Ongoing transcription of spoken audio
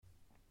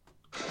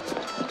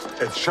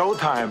It's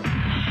showtime.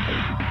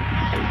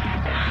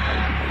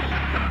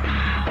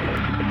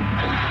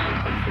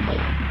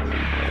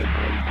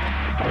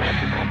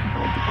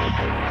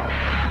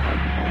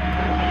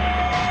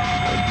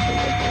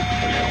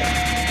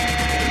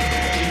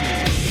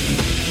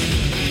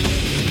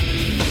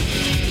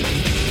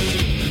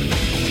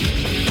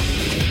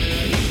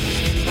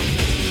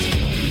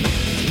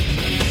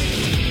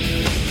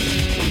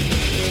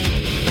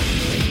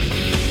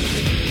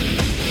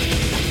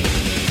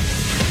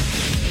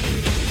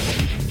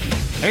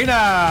 Hey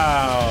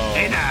now!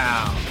 Hey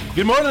now!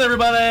 Good morning,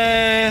 everybody!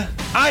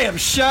 I am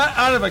shot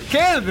out of a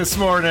can this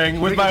morning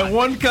with my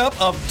 1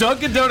 cup of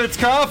Dunkin' Donuts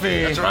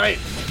coffee. That's right.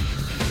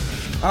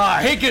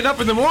 I hate getting up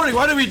in the morning.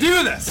 Why do we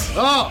do this?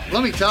 Oh,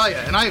 let me tell you,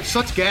 and I have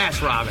such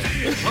gas, Robin.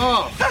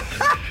 Oh.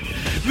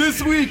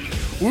 This week,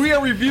 we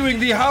are reviewing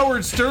The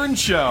Howard Stern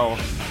Show.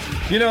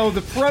 You know,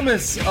 the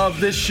premise of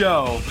this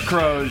show,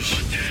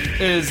 Croge,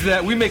 is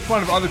that we make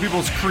fun of other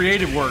people's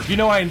creative work. You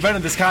know, I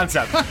invented this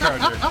concept,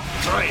 Croger.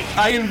 That's right.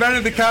 I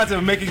invented the concept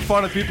of making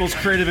fun of people's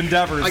creative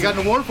endeavors. I got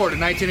an award for it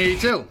in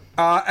 1982.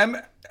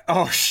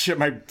 Oh shit,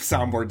 my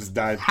soundboard just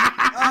died.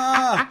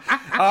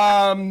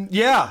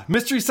 Yeah,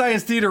 Mystery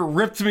Science Theater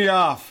ripped me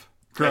off,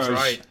 Croge. That's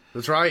right.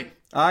 That's right.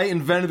 I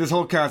invented this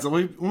whole concept.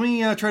 Let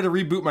me try to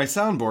reboot my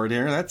soundboard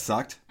here. That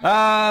sucked.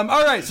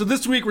 All right, so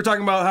this week we're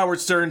talking about Howard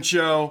Stern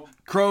Show.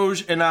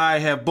 Croge and I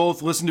have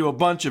both listened to a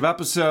bunch of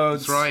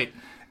episodes. That's right.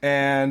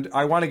 And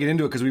I want to get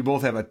into it because we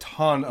both have a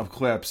ton of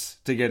clips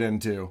to get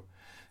into.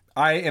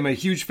 I am a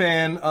huge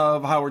fan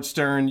of Howard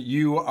Stern.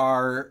 You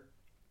are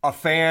a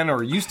fan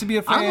or used to be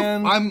a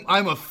fan?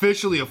 I'm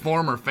officially a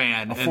former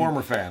fan. A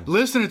former fan.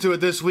 Listening to it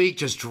this week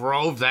just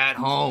drove that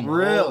home.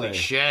 Really? Holy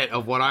shit,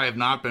 of what I have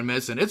not been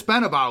missing. It's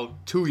been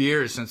about 2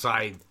 years since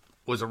I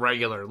was a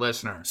regular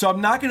listener. So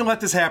I'm not going to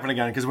let this happen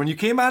again, because when you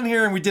came on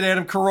here and we did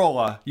Adam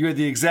Carolla, you had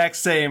the exact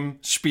same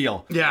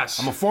spiel. Yes.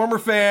 I'm a former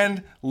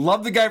fan,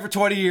 loved the guy for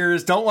 20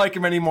 years, don't like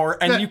him anymore,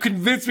 and you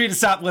convinced me to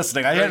stop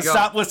listening. I had to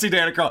stop listening to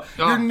Adam Carolla.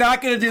 Oh. You're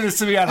not going to do this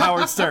to me on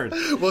Howard Stern.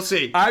 We'll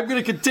see. I'm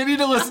going to continue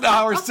to listen to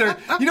Howard Stern.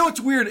 You know what's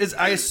weird is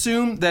I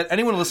assume that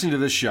anyone listening to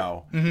this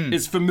show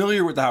is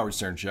familiar with the Howard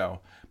Stern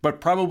Show,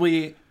 but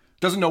probably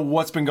doesn't know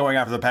what's been going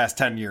on for the past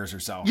 10 years or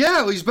so.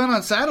 Yeah, well, he's been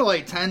on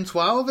satellite 10,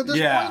 12 at this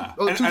point.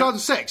 Oh,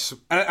 2006.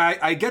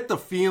 I get the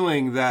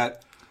feeling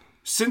that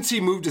since he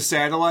moved to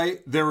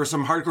satellite, there were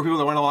some hardcore people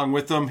that went along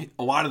with him.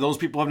 A lot of those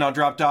people have now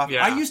dropped off.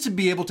 Yeah. I used to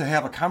be able to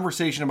have a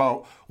conversation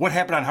about what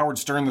happened on Howard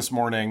Stern this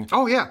morning.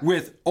 Oh, yeah.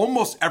 With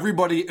almost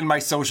everybody in my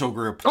social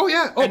group. Oh,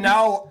 yeah. Oh, and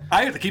now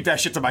I have to keep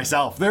that shit to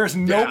myself. There's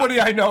nobody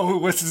I know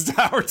who listens to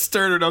Howard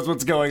Stern or knows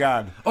what's going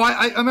on. Oh,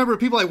 I remember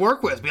people I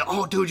work with be like,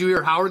 oh, dude, you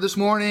hear Howard this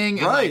morning?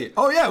 And right.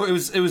 Oh, yeah.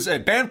 It was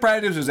at band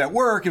practice. It was at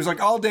work. It was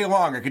like all day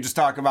long. I could just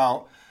talk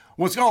about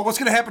what's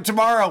going to happen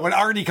tomorrow when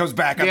Artie comes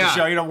back on the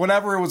show, you know,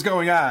 whenever it was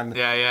going on.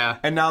 Yeah, yeah.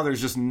 And now there's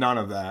just none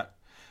of that.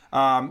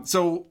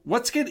 So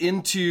let's get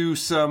into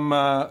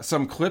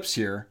some clips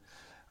here.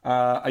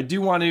 I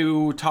do want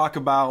to talk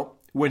about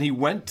when he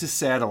went to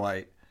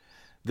satellite,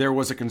 there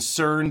was a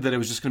concern that it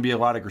was just going to be a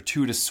lot of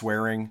gratuitous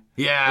swearing.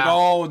 Yeah.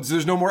 Like,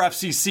 there's no more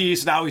FCC,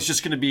 so now he's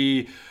just going to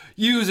be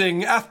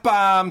using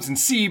F-bombs and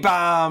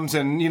C-bombs,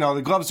 and, you know,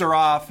 the gloves are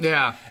off.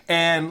 Yeah.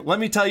 And let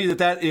me tell you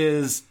that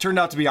is turned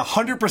out to be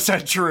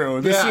 100%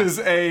 true. This is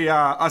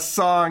a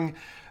song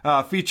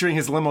featuring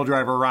his limo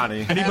driver,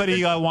 Ronnie.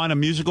 Anybody want a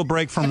musical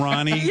break from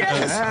Ronnie?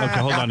 Yes. Okay,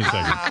 hold on a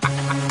second.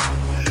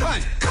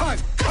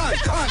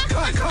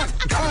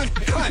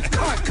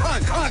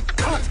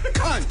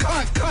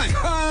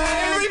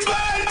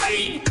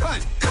 Everybody!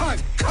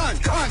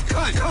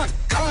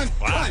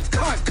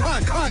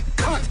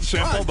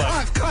 Simple,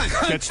 but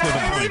gets to the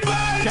point.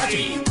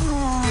 Catchy.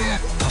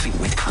 Puffy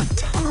with cunt.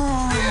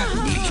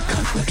 Meaty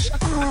cunt lips.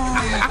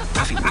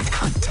 Puffy with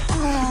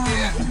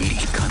cunt.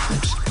 Meaty cunt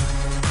lips.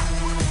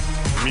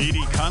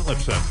 Meaty cunt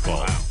lips, that's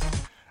called.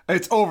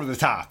 It's over the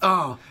top.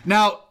 Oh,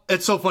 now,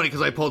 it's so funny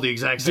because I pulled the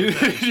exact same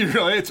thing. You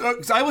really?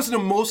 I listened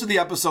to most of the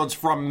episodes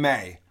from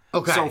May.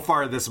 Okay. So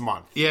far this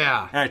month.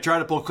 Yeah. And I tried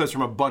to pull clips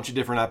from a bunch of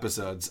different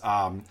episodes.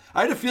 I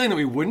had a feeling that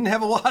we wouldn't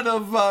have a lot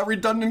of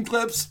redundant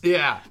clips.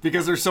 Yeah.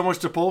 Because there's so much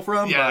to pull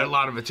from. Yeah, a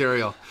lot of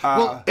material.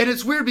 Well, and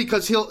it's weird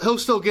because he'll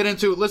still get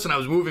into, listen, I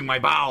was moving my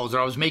bowels, or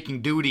I was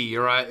making duty,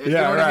 or you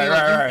know what I mean?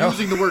 Like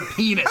using the word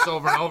penis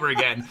over and over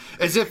again,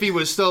 as if he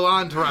was still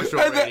on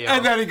terrestrial radio.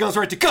 And then he goes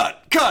right to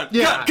cut.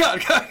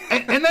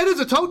 And that is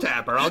a toe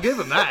tapper. I'll give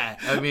him that.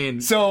 I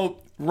mean, so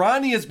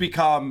Ronnie has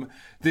become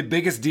the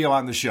biggest deal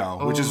on the show,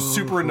 which is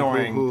super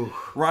annoying.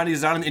 Ronnie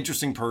is not an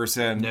interesting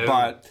person,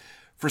 but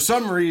for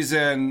some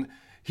reason,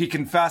 he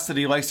confessed that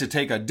he likes to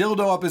take a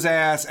dildo up his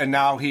ass, and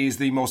now he's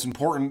the most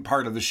important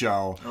part of the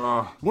show.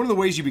 One of the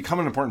ways you become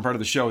an important part of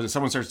the show is that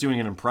someone starts doing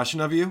an impression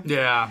of you.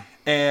 Yeah.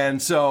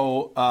 And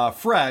so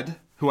Fred,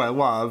 who I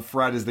love,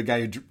 Fred is the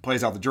guy who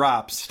plays out the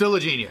drops. Still a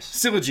genius.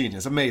 Still a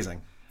genius.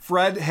 Amazing.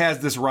 Fred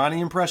has this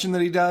Ronnie impression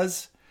that he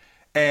does,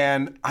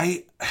 and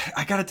I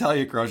gotta tell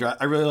you, Crozier,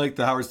 I really like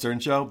the Howard Stern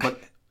Show, but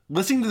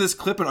listening to this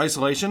clip in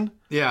isolation,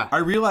 yeah, I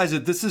realized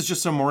that this is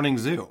just a morning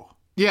zoo.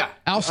 Yeah.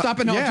 I'll stop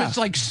and I'll just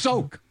like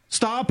soak.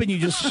 Stop and you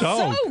just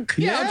soak.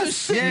 Yeah, I'll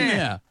just sit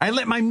there. I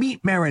let my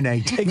meat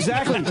marinate.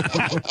 Exactly.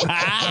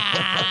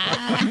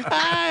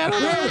 I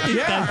don't know.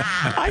 Yeah.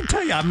 I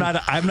tell you, I'm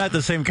not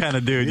the same kind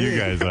of dude you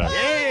guys are.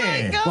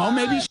 Yeah. Well,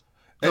 maybe.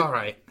 All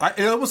right.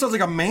 It almost sounds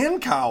like a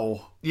man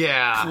cow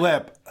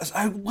clip.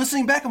 I'm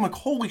listening back, I'm like,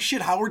 holy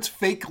shit, Howard's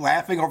fake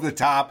laughing over the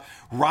top.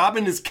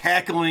 Robin is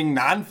cackling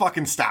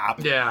non-fucking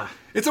stop. Yeah.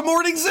 It's a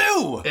morning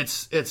zoo.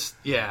 It's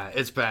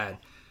bad.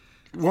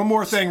 One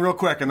more thing real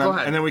quick, and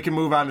then we can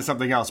move on to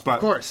something else. But, of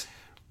course.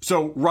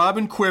 So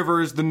Robin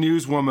Quivers, the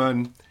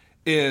newswoman,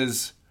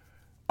 is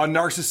a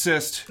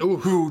narcissist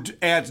who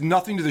adds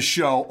nothing to the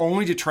show,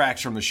 only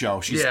detracts from the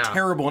show. She's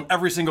terrible in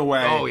every single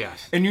way. Oh,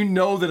 yes. And you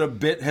know that a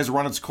bit has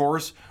run its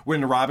course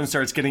when Robin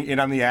starts getting in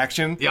on the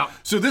action. Yeah.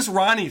 So this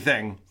Ronnie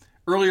thing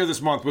earlier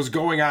this month was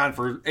going on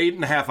for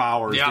 8.5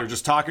 hours. Yeah. They're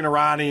just talking to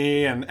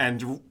Ronnie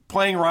and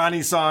playing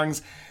Ronnie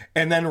songs.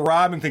 And then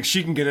Robin thinks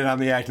she can get in on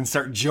the act and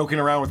start joking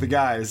around with the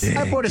guys.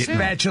 I put a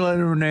spatula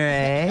in her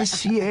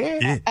ass, She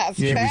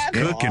was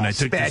cooking. I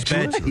took the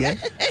spatula.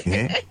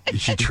 Yeah. You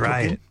should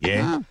try it.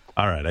 Yeah.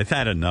 All right, I've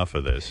had enough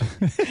of this.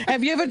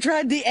 Have you ever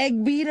tried the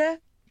egg beater?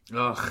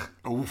 Ugh.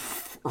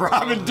 Oof.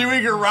 Robin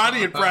doing her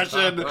Ronnie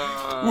impression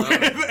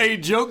with a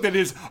joke that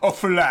is a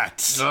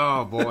flat.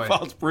 Oh, boy.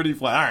 Falls pretty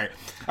flat. All right.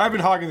 I've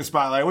been hogging the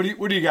spotlight.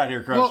 What do you got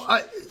here, Crush?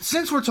 Well,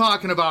 since we're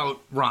talking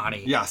about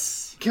Ronnie.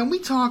 Yes. Can we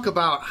talk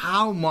about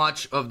how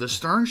much of the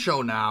Stern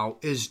Show now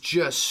is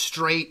just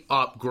straight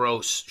up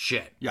gross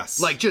shit?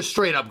 Yes. Like just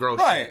straight up gross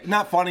Right. shit.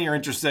 Not funny or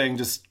interesting,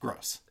 just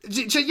gross.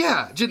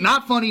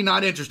 Not funny,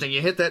 not interesting.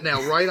 You hit that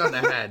nail right on the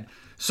head.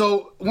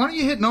 So why don't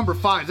you hit number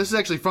 5? This is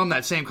actually from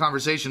that same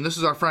conversation. This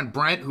is our friend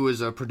Brent, who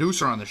is a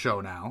producer on the show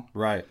now.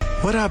 Right.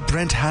 What are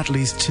Brent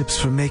Hatley's tips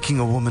for making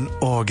a woman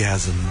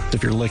orgasm?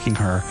 If you're licking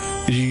her,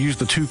 you use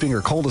the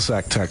 2-finger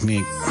cul-de-sac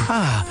technique.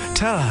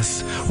 Tell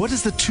us, what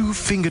is the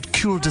 2-fingered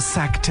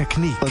cul-de-sac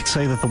technique? Let's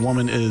say that the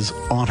woman is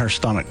on her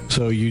stomach.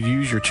 So you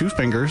use your 2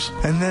 fingers.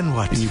 And then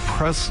what? And you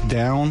press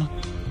down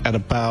at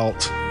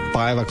about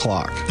 5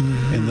 o'clock.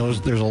 Mm-hmm. And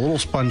there's a little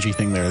spongy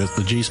thing there. That's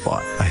the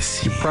G-spot. I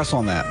see. You press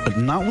on that, but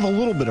not with a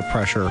little bit of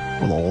pressure,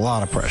 with a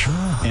lot of pressure.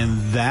 And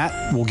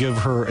that will give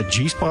her a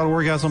G-spot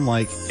orgasm.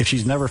 Like, if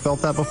she's never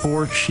felt that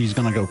before, she's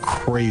going to go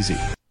crazy.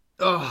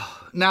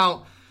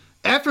 Now,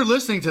 after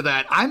listening to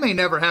that, I may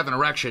never have an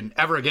erection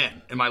ever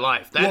again in my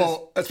life.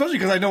 Especially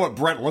because I know what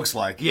Brent looks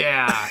like.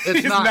 Yeah, it's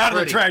He's not an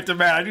pretty. attractive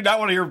man. I do not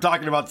want to hear him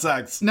talking about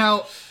sex.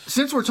 Now,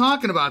 since we're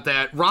talking about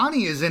that,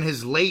 Ronnie is in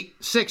his late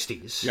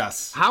 60s.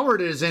 Yes.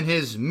 Howard is in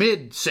his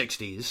mid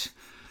 60s.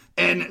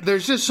 And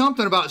there's just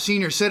something about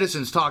senior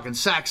citizens talking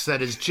sex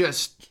that is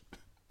just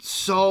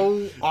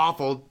so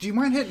awful. Do you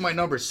mind hitting my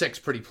number 6,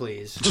 pretty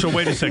please? So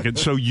wait a second.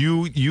 So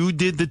you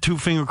did the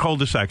 2-finger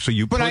cul-de-sac. So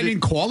you, but I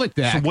didn't call it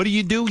that. So what do?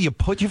 You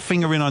put your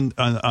finger in on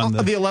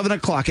the 11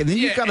 o'clock, and then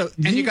you gotta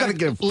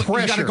get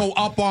pressure. You gotta go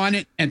up on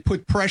it and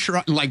put pressure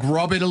on, like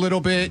rub it a little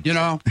bit, you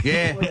know.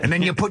 Yeah, and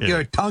then you put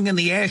your tongue in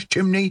the ass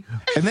chimney,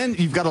 and then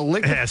you've got to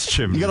lick ass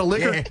chimney. You got to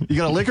lick her. You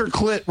got to lick her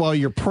clit while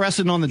you're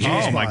pressing on the G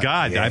spot. Oh my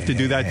God! I have to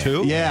do that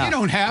too. Yeah, you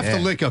don't have to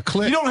lick a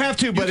clit. You don't have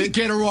to, but you can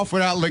get her off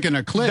without licking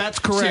a clit. That's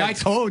correct. See, I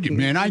told you,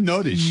 man. I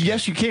know this.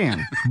 Yes, you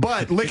can.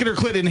 But licking her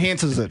clit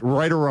enhances it,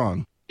 right or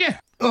wrong. Yeah.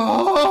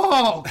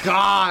 Oh,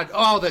 God.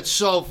 Oh, that's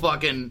so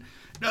fucking...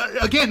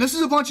 again, this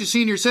is a bunch of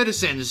senior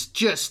citizens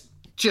just...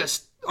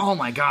 Oh,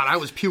 my God. I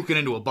was puking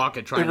into a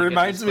bucket trying to get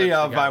reminds me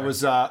of...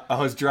 together. I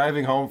was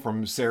driving home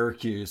from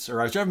Syracuse, or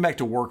I was driving back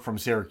to work from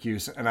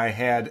Syracuse, and I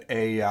had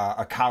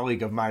a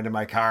colleague of mine in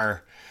my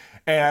car.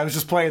 And I was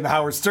just playing the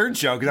Howard Stern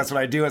show because that's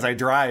what I do as I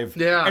drive.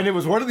 Yeah. And it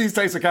was one of these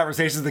types of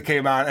conversations that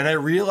came on, and I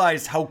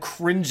realized how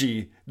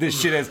cringy this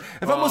shit is.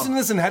 If I'm listening to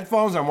this in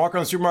headphones and I'm walking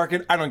around the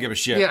supermarket, I don't give a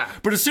shit. Yeah.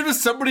 But as soon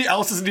as somebody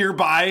else is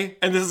nearby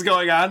and this is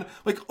going on,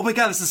 like, oh my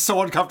God, this is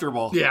so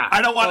uncomfortable. Yeah.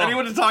 I don't want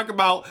anyone to talk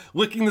about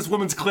licking this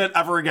woman's clit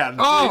ever again.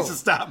 Please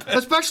just stop it.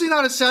 Especially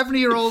not a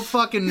 70-year-old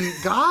fucking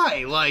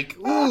guy. Like,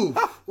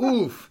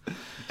 oof.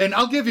 And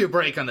I'll give you a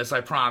break on this,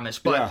 I promise.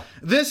 But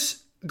this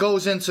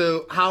goes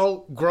into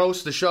how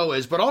gross the show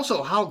is, but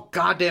also how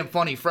goddamn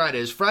funny Fred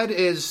is. Fred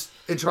is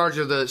in charge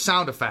of the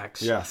sound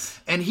effects. Yes.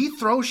 And he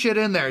throws shit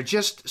in there,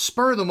 just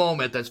spur of the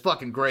moment. That's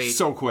fucking great.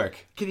 So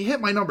quick. Can you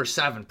hit my number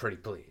 7, pretty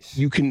please?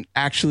 You can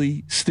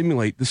actually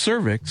stimulate the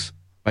cervix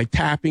by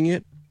tapping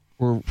it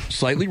or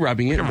slightly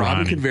rubbing it.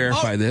 Robin can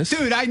verify this.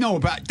 Dude, I know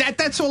about that.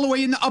 That's all the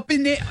way up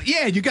in there.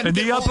 Yeah, you got to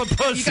the upper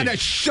pussy. You got to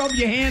shove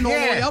your hand all the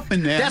way up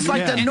in there. That's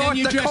like the North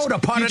Dakota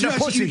part of the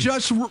pussy. You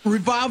just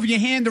revolve your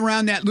hand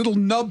around that little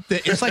nub.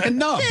 It's like a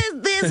nub.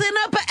 There's an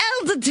upper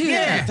altitude.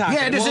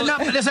 Yeah,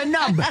 there's a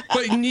nub.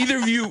 But neither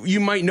of you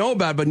might know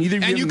about it, but neither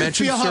of you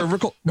mentioned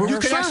cervical. You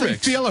can actually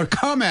feel her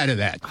come out of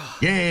that.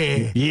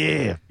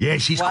 Yeah,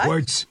 she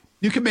squirts.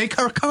 You can make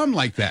her come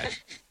like that.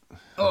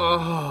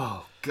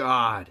 Oh,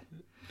 God.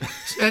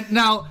 And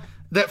now,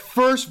 that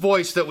first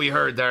voice that we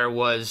heard there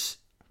was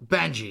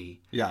Benji.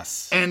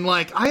 Yes. And,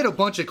 like, I had a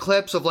bunch of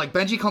clips of, like,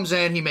 Benji comes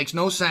in, he makes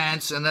no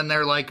sense, and then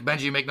they're like,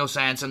 Benji, you make no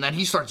sense, and then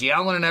he starts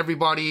yelling at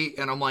everybody,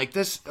 and I'm like,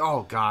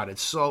 oh, God,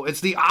 it's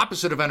the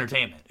opposite of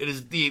entertainment. It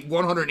is the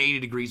 180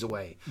 degrees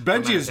away.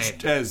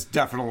 Benji has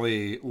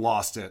definitely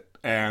lost it,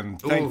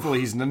 and thankfully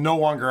he's no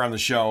longer on the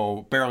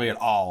show, barely at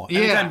all.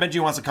 Anytime Benji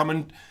wants to come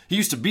in, he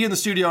used to be in the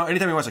studio,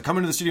 anytime he wants to come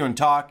into the studio and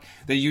talk,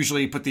 they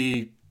usually put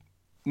the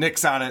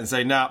nix on it and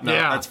say, no,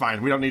 that's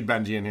fine, we don't need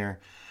Benji in here.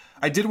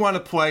 I did want to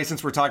play,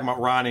 since we're talking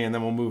about Ronnie, and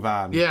then we'll move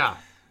on. Yeah.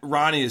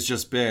 Ronnie has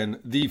just been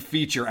the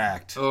feature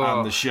act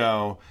on the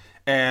show.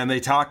 And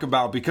they talk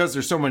about, because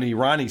there's so many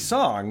Ronnie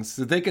songs,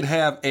 that they could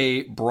have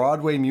a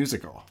Broadway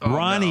musical.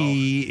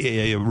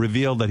 Ronnie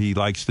revealed that he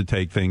likes to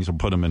take things and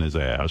put them in his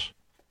ass.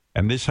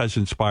 And this has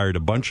inspired a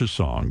bunch of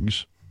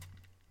songs.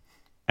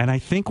 And I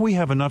think we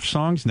have enough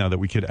songs now that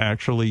we could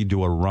actually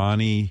do a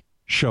Ronnie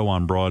show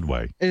on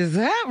Broadway. Is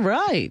that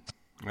right?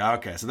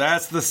 Okay, so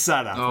that's the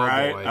setup,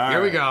 right? Boy.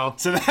 Here we go.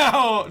 So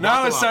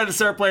now it's time to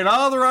start playing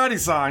all the Ronnie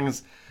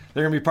songs.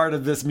 They're going to be part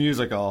of this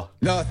musical.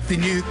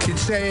 Nothing you could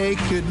say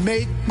could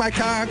make my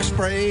cock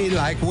spray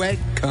like wet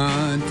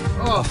cunt.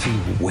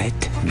 Puffy, wet,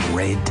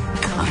 red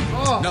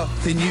cunt.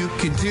 Nothing you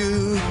can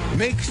do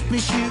makes me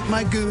shoot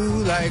my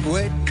goo like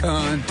wet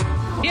cunt.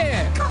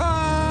 Yeah,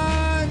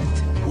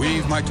 cunt.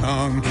 Weave my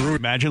tongue through.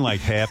 Imagine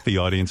like half the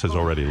audience has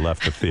already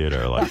left the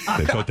theater. Like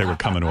they thought they were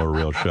coming to a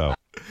real show.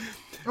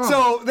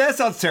 So that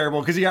sounds terrible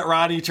because you got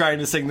Ronnie trying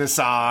to sing this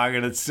song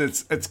and it's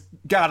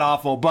god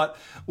awful. But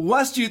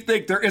lest you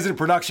think there isn't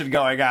production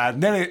going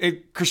on, then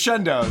it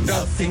crescendos.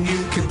 Nothing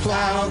you can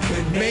plow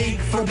could make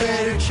for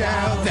better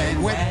chow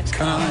than wet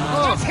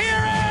cunt. Let's hear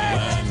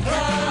it!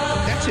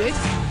 That's it.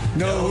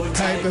 No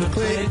type of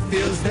clit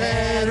feels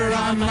better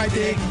on my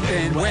dick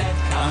than wet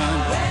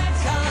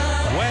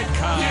cunt. Wet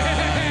cunt.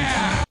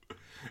 Yeah!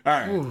 All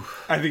right.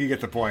 I think you get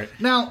the point.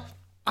 Now,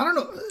 I don't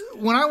know.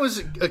 When I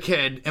was a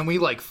kid and we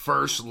like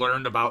first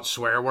learned about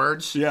swear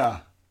words,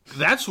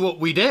 that's what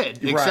we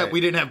did. Except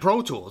we didn't have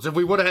Pro Tools. If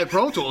we would have had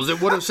Pro Tools,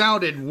 it would have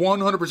sounded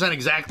 100%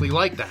 exactly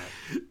like that.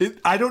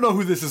 I don't know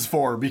who this is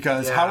for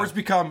because Howard's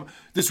become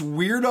this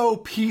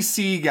weirdo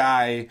PC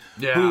guy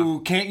who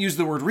can't use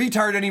the word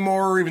retard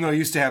anymore, even though he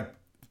used to have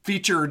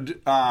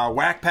featured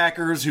whack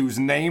packers whose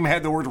name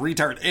had the word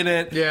retard in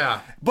it.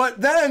 Yeah,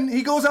 but then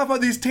he goes off on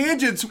these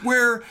tangents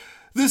where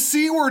the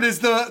C word is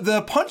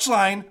the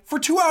punchline for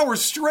 2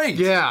 hours straight.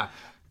 Yeah.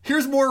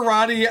 Here's more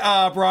Ronnie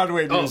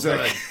Broadway music.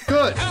 Oh,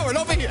 good. Howard,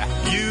 over here.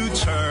 You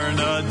turn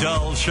a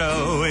dull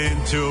show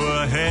into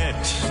a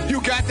hit.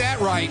 You got that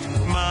right.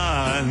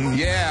 Man.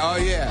 Yeah, oh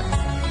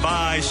yeah.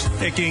 By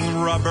sticking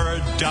rubber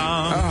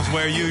dongs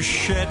where you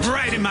shit.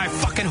 Right in my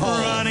fucking hole.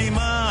 Ronnie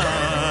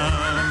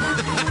Man.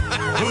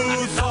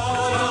 Who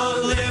thought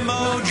a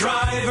limo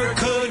driver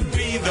could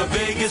be the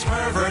biggest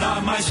pervert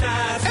on my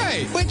staff?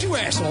 Hey, where'd you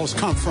assholes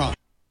come from?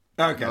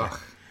 Okay. All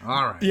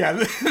right. Yeah,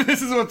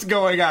 this is what's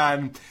going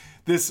on.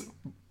 This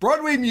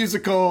Broadway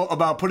musical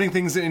about putting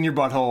things in your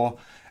butthole,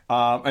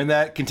 and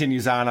that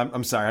continues on.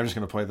 I'm sorry, I'm just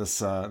going to play this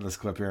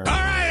clip here. All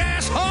right,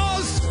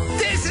 assholes,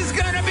 this is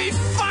going to be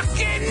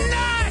fucking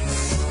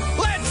nuts.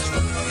 Let's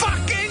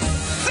fucking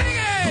sing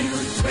it. You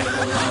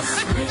thrill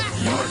us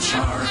with your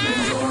charm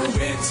and your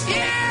wit.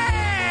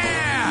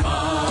 Yeah!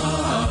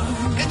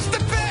 It's the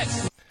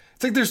best.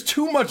 It's like there's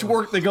too much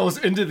work that goes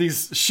into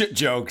these shit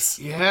jokes.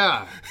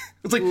 Yeah.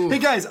 It's like, hey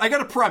guys, I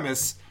got a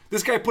premise.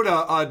 This guy put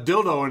a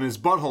dildo in his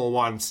butthole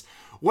once.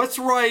 Let's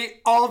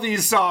write all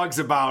these songs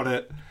about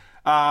it.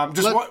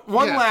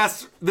 One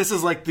last, this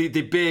is like the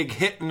big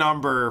hit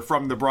number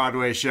from the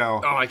Broadway show.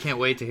 Oh, I can't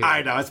wait to hear it.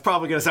 I know, it's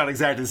probably going to sound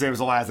exactly the same as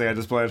the last thing I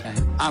just played.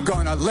 I'm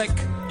going to lick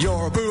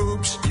your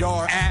boobs,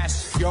 your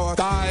ass, your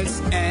thighs,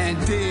 and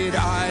did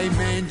I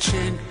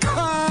mention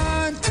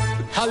cunt?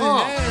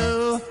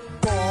 Hello,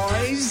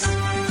 boys.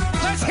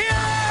 Let's hear it!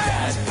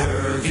 That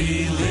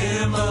pervy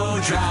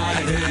limo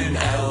driving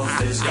elf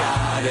has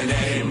got a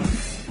name.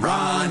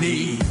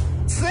 Ronnie.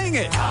 Sing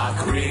it.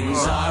 Cock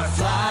rings are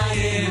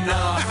flying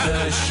off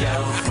the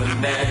shelf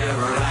when they're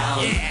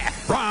around. Yeah,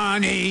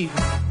 Ronnie.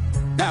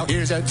 Now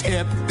here's a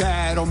tip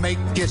that'll make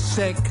you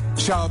sick.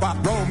 Shove a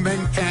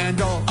Roman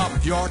candle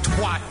up your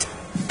twat.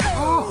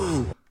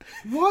 Oh,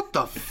 what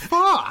the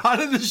fuck? How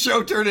did the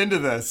show turn into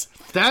this?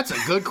 That's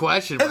a good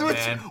question,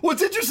 man.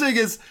 What's interesting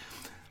is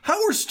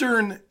Howard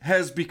Stern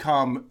has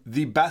become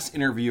the best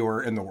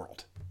interviewer in the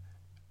world.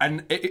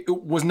 And it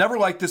was never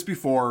like this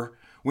before.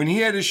 When he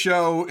had his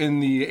show in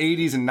the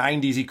 80s and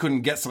 90s, he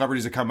couldn't get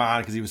celebrities to come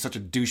on because he was such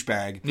a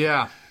douchebag.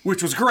 Yeah.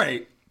 Which was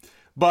great.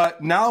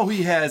 But now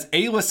he has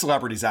A-list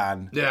celebrities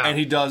on. Yeah. And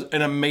he does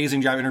an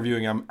amazing job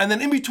interviewing them. And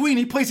then in between,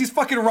 he plays these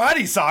fucking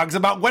Ronnie songs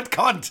about wet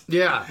cunt.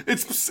 Yeah.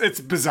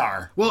 It's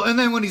bizarre. Well, and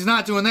then when he's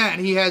not doing that,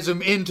 he has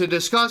him in to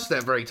discuss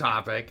that very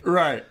topic.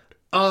 Right.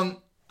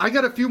 I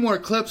got a few more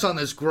clips on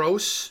this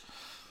gross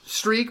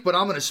streak, but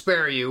I'm going to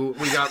spare you.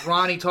 We got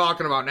Ronnie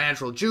talking about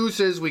natural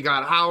juices. We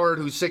got Howard,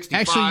 who's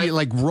 65. Actually,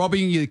 like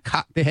rubbing the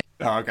head.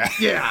 Oh, okay.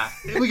 Yeah.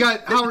 We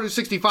got Howard at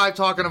 65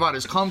 talking about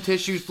his cum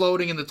tissues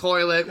floating in the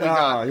toilet. You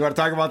want to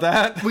talk about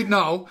that?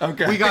 No.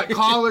 Okay. We got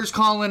callers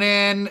calling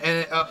in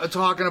and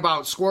talking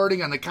about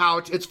squirting on the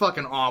couch. It's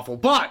fucking awful.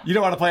 But you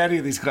don't want to play any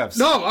of these clips.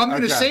 No, I'm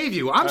going to save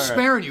you. I'm All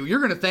sparing you. You're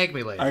going to thank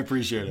me later. I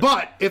appreciate it.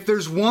 But if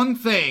there's one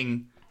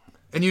thing,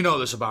 and you know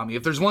this about me,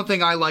 if there's one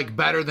thing I like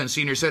better than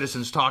senior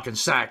citizens talking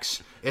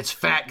sex, it's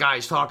fat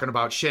guys talking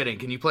about shitting.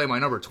 Can you play my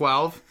number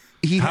 12?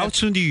 How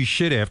soon do you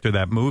shit after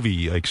that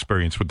movie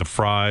experience with the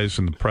fries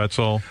and the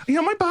pretzel?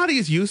 My body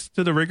is used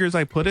to the rigors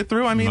I put it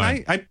through. I mean,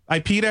 Right. I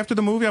peed after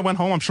the movie. I went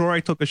home. I'm sure I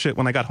took a shit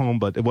when I got home,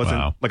 but it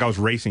wasn't like I was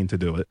racing to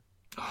do it.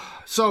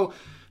 So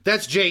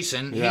that's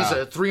Jason. Yeah. He's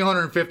a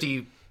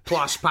 350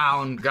 plus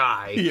pound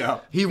guy. Yeah.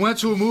 He went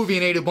to a movie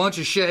and ate a bunch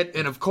of shit.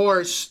 And of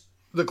course,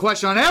 the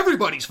question on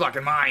everybody's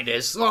fucking mind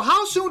is, well,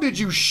 how soon did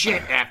you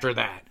shit after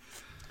that?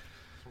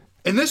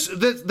 And that's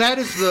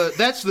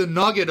the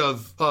nugget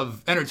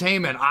of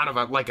entertainment out of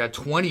a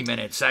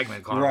 20-minute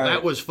segment, Carl. Right.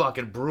 That was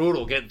fucking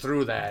brutal getting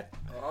through that.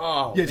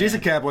 Oh, yeah,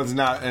 Jason Kaplan's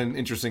not an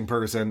interesting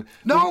person.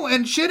 No,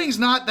 and shitting's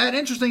not that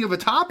interesting of a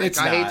topic, It's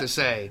I hate not. to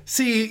say.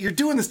 See, you're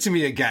doing this to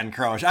me again,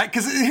 Crouch.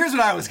 Because here's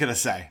what I was going to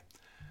say.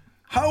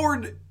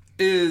 Howard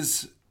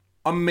is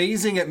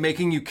amazing at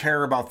making you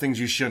care about things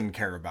you shouldn't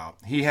care about.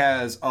 He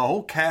has a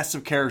whole cast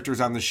of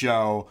characters on the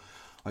show,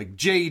 like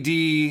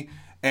JD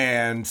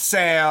and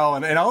Sal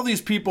and all these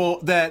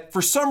people that,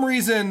 for some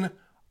reason,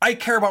 I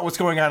care about what's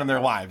going on in their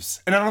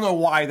lives. And I don't know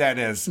why that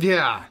is.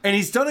 Yeah. And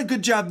he's done a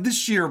good job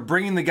this year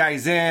bringing the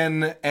guys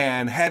in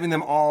and having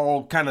them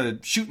all kind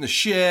of shooting the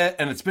shit.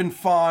 And it's been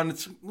fun.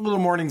 It's a little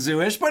Morning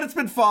Zoo-ish, but it's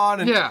been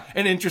fun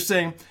and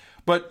interesting.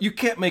 But you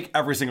can't make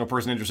every single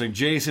person interesting.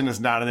 Jason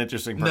is not an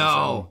interesting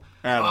person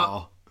at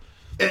all.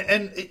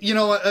 And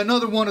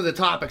another one of the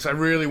topics I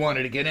really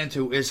wanted to get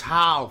into is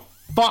how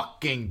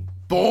fucking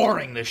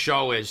boring the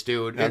show is,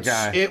 dude.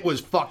 It was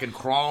fucking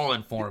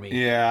crawling for me.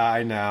 Yeah,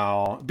 I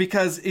know.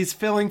 Because he's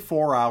filling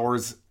 4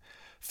 hours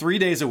 3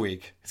 days a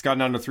week. He's gotten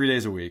down to 3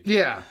 days a week.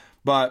 Yeah.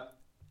 But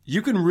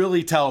you can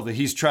really tell that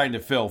he's trying to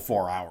fill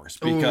 4 hours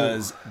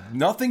because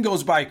nothing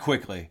goes by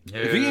quickly. No.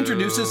 If he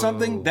introduces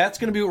something, that's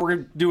going to be what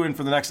we're doing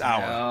for the next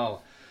hour.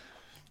 No.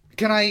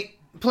 Can I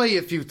play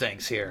a few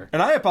things here?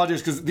 And I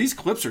apologize because these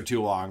clips are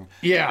too long.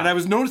 Yeah. And I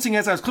was noticing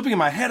as I was clipping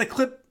them, I had to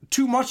clip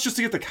too much just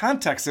to get the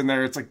context in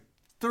there. It's like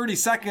 30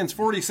 seconds,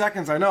 40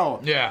 seconds, I know.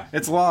 Yeah.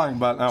 It's long,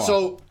 but oh well.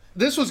 So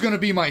this was going to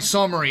be my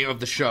summary of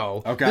the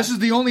show. Okay. This is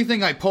the only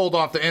thing I pulled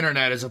off the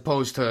internet as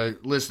opposed to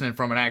listening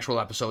from an actual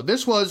episode.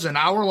 This was an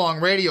hour-long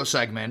radio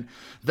segment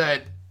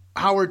that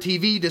Howard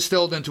TV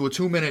distilled into a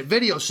 2-minute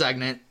video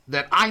segment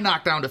that I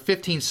knocked down to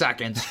 15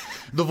 seconds.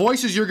 The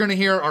voices you're going to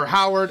hear are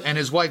Howard and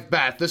his wife,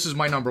 Beth. This is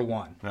my number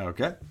 1.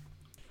 Okay.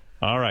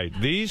 All right.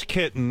 These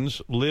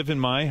kittens live in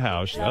my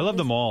house. I love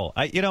them all.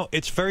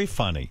 It's very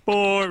funny.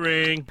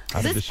 Boring.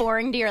 Is this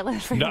boring to your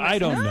listeners? No, I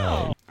don't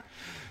know.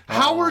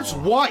 Howard's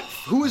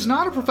wife, who is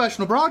not a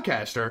professional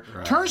broadcaster,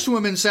 turns to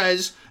him and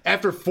says,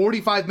 after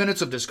 45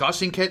 minutes of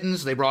discussing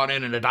kittens, they brought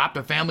in an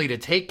adoptive family to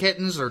take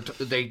kittens, or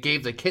they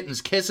gave the kittens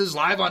kisses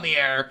live on the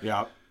air.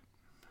 Yeah.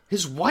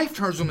 His wife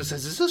turns to him and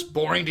says, is this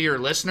boring to your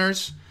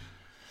listeners?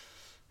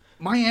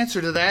 My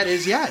answer to that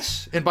is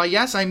yes. And by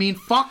yes, I mean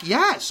fuck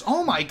yes.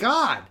 Oh, my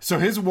God. So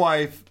his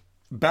wife,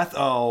 Beth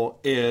O,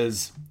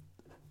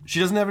 she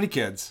doesn't have any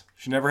kids.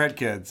 She never had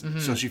kids. Mm-hmm.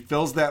 So she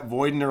fills that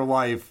void in her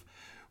life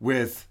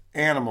with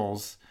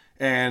animals.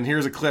 And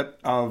here's a clip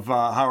of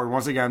Howard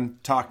once again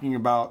talking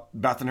about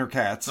Beth and her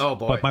cats. Oh,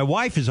 boy. But my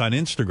wife is on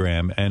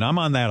Instagram, and I'm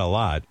on that a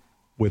lot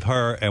with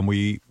her, and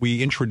we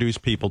introduce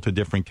people to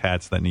different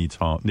cats that needs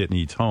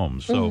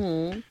homes.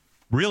 So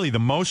really the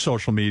most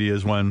social media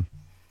is when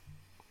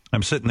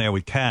I'm sitting there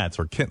with cats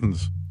or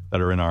kittens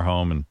that are in our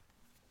home, and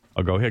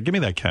I'll go, here, give me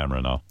that camera,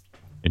 and I'll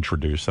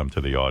introduce them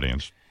to the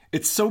audience.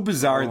 It's so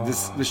bizarre.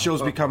 This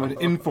show's become an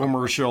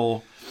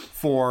infomercial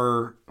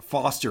for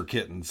foster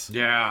kittens.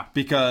 Yeah.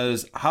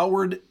 Because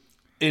Howard,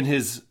 in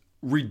his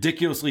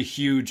ridiculously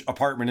huge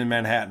apartment in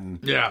Manhattan,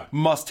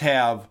 must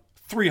have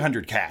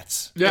 300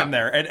 cats in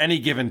there at any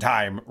given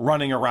time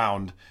running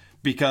around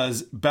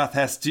because Beth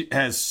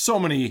has so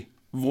many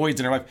voids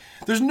in her life.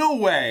 There's no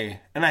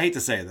way, and I hate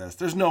to say this,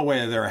 there's no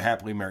way they're a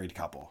happily married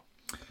couple.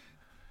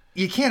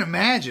 You can't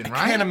imagine,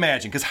 right? I can't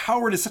imagine, because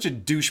Howard is such a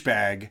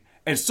douchebag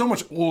and so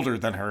much older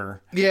than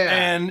her. Yeah.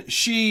 And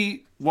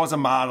she was a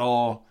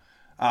model.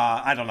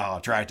 I don't know how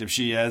attractive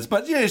she is,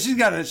 but yeah, she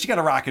got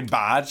a rockin'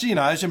 bod.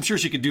 I'm sure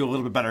she could do a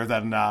little bit better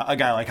than a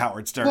guy like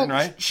Howard Stern,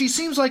 right? She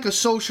seems like a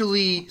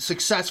socially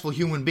successful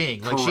human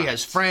being. Like, she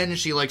has friends,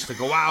 she likes to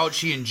go out,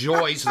 she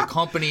enjoys the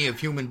company of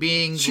human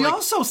beings. She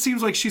also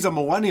seems like she's a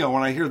millennial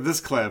when I hear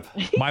this clip.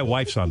 My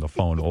wife's on the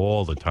phone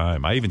all the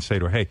time. I even say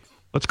to her, hey,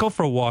 let's go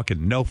for a walk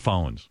and no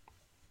phones.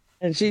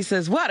 And she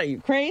says, "What, are you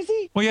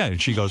crazy?" Well, yeah.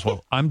 And she goes,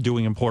 "Well, I'm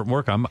doing important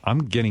work. I'm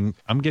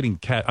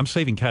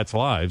saving cats'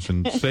 lives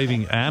and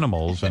saving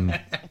animals and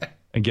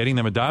getting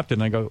them adopted."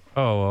 And I go,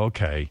 "Oh,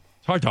 okay."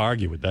 It's hard to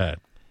argue with that.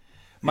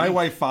 My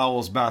wife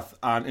follows Beth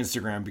on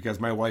Instagram because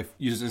my wife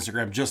uses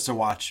Instagram just to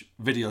watch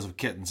videos of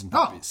kittens and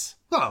puppies.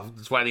 Well,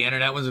 that's why the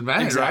internet was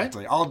invented,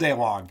 Exactly, all day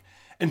long.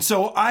 And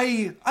so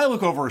I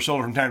look over her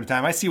shoulder from time to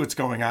time. I see what's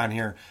going on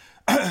here.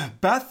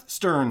 Beth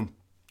Stern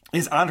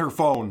is on her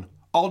phone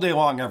all day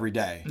long every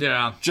day.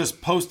 Yeah.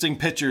 Just posting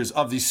pictures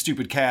of these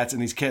stupid cats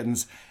and these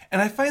kittens.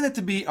 And I find that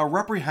to be a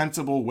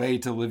reprehensible way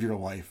to live your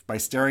life, by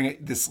staring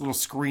at this little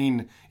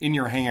screen in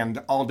your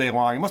hand all day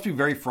long. It must be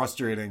very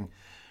frustrating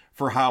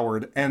for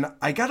Howard. And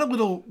I got a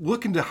little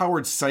look into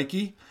Howard's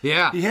psyche.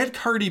 Yeah. He had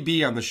Cardi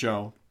B on the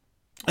show.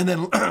 And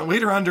then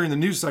later on during the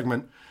news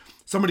segment,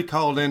 somebody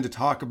called in to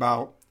talk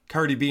about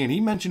Cardi B, and he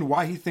mentioned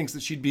why he thinks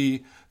that she'd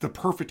be the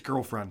perfect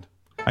girlfriend.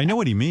 I know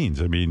what he means.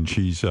 I mean,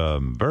 she's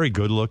very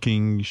good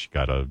looking. She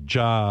got a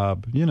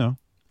job, you know.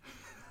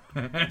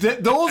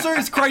 Those are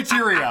his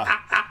criteria.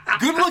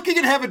 Good looking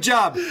and have a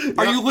job.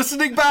 Are you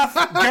listening, Beth?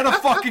 Get a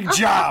fucking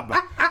job.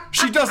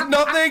 She does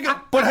nothing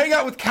but hang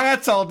out with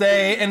cats all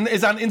day and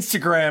is on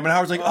Instagram. And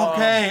Howard's like,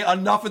 okay,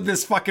 enough of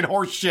this fucking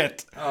horse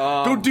shit.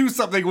 Go do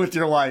something with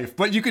your life.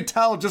 But you could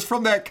tell just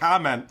from that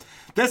comment.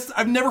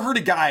 I've never heard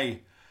a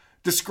guy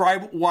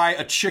describe why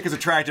a chick is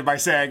attractive by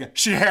saying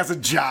she has a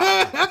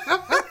job.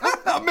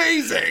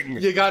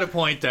 Amazing. You got a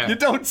point there. You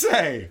don't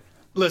say.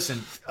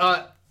 Listen,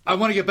 I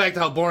want to get back to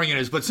how boring it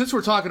is, but since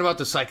we're talking about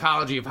the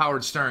psychology of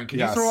Howard Stern, can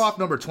you throw off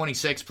number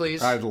 26,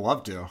 please? I'd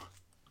love to.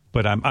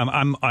 But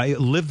I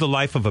live the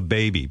life of a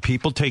baby.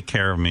 People take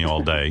care of me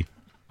all day.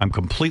 I'm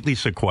completely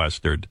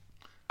sequestered.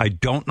 I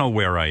don't know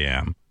where I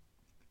am.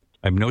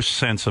 I have no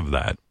sense of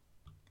that.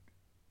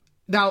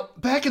 Now,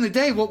 back in the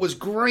day, what was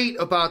great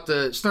about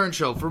the Stern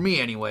Show, for me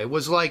anyway,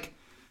 was like,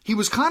 he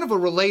was kind of a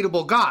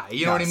relatable guy.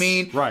 You know what I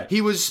mean? Right.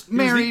 He was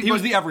married. He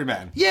was the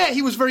everyman. Yeah,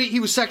 he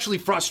was sexually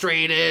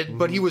frustrated,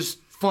 but he was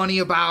funny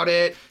about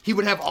it. He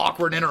would have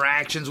awkward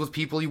interactions with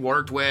people he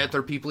worked with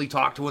or people he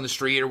talked to in the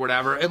street or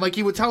whatever. And like,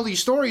 he would tell these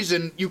stories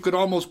and you could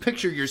almost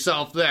picture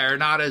yourself there,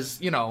 not as,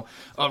 you know,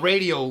 a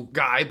radio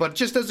guy, but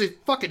just as a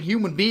fucking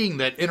human being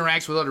that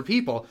interacts with other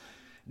people.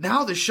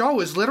 Now the show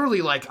is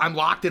literally like, I'm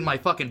locked in my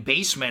fucking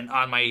basement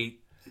on my,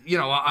 you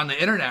know, on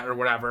the internet or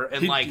whatever.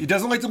 And he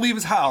doesn't like to leave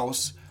his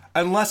house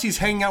unless he's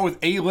hanging out with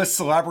A-list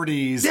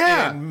celebrities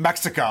in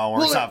Mexico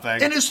or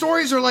something. And his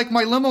stories are like,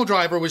 my limo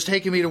driver was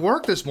taking me to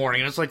work this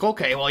morning. And it's like,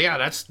 okay, well, yeah,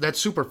 that's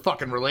super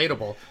fucking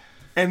relatable.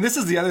 And this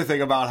is the other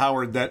thing about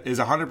Howard that is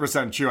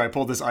 100% true. I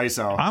pulled this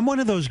ISO. I'm one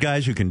of those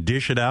guys who can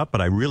dish it out,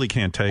 but I really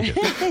can't take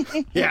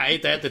it. Yeah,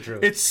 ain't that the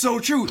truth? It's so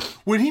true.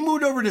 When he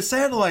moved over to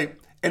Satellite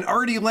and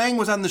Artie Lang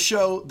was on the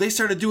show, they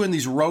started doing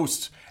these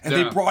roasts. And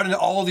they brought in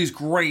all these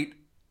great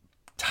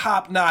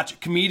top-notch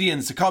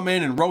comedians to come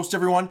in and roast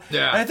everyone.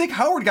 Yeah. And I think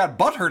Howard got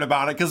butthurt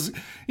about it because,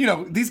 you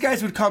know, these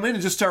guys would come in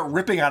and just start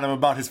ripping on him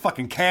about his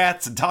fucking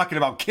cats and talking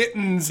about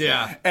kittens.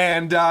 Yeah.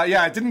 And,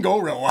 it didn't go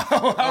real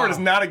well. Howard is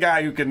not a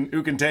guy who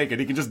can take it.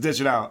 He can just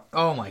dish it out.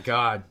 Oh, my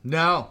God.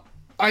 No.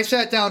 I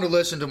sat down to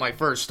listen to my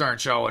first Stern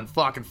Show in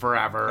fucking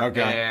forever.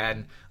 Okay.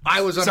 And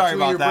I was on a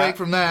 2-year break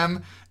from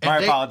them. And my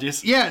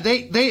apologies. Yeah,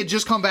 they had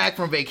just come back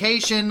from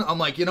vacation. I'm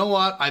like, you know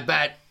what? I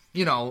bet,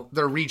 you know,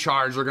 they're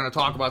recharged. They're going to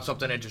talk about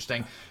something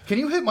interesting. Can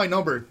you hit my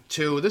number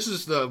 2? This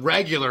is the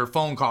regular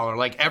phone caller,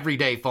 like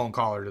everyday phone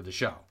caller to the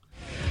show.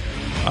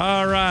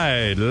 All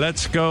right,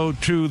 let's go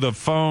to the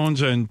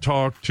phones and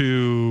talk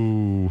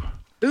to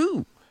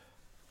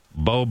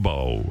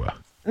Bobo.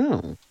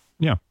 Oh.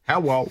 Yeah.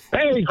 Hello.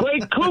 Hey,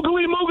 great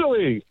googly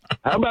moogly.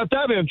 How about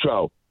that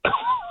intro?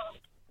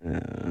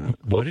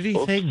 What did he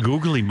say?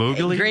 Googly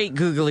moogly? Great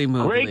googly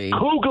moogly. Great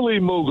googly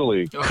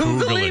moogly.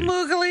 Googly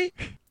moogly?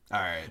 All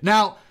right.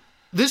 Now,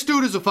 this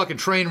dude is a fucking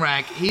train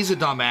wreck. He's a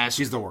dumbass.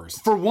 He's the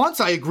worst. For once,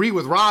 I agree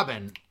with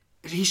Robin.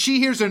 She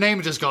hears their name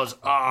and just goes,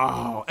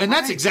 oh. And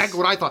that's exactly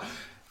what I thought.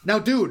 Now,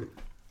 dude,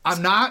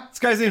 I'm not... This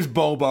guy's name's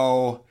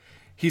Bobo.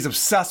 He's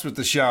obsessed with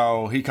the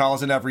show. He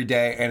calls it every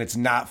day, and it's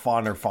not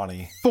fun or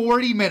funny.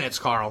 40 minutes,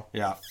 Carl.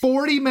 Yeah.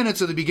 40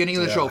 minutes at the beginning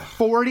of the show.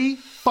 40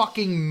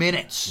 fucking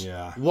minutes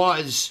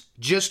was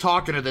just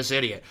talking to this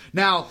idiot.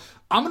 Now,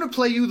 I'm going to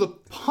play you the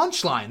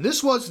punchline.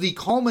 This was the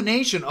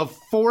culmination of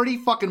 40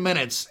 fucking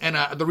minutes, and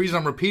the reason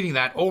I'm repeating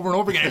that over and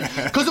over again is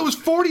because it was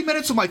 40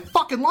 minutes of my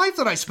fucking life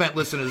that I spent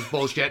listening to this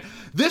bullshit.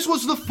 This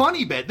was the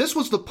funny bit. This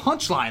was the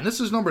punchline. This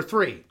is number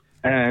 3.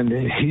 And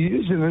he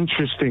used an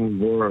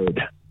interesting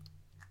word.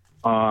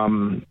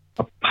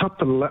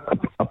 Apoplectic.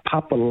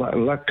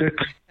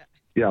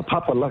 Yeah,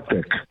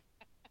 apoplectic.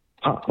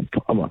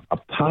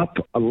 Apoplectic.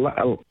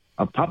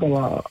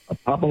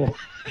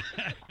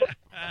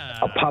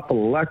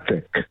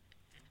 APOPLECTIC.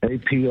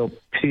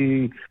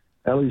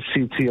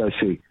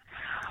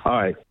 All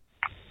right.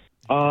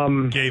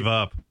 Gave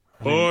up.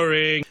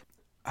 Boring.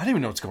 I don't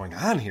even know what's going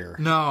on here.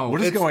 No. What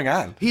is going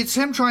on? It's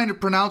him trying to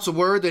pronounce a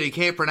word that he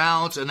can't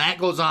pronounce, and that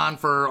goes on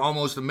for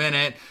almost a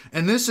minute.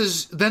 And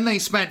then they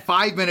spent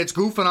 5 minutes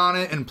goofing on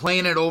it and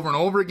playing it over and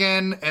over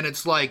again. And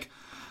it's like,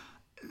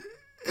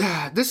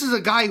 this is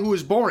a guy who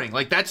is boring.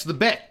 Like, that's the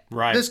bit.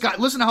 Right. This guy,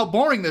 listen to how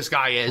boring this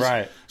guy is.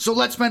 Right. So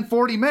let's spend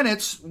 40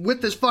 minutes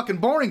with this fucking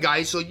boring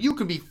guy so you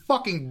can be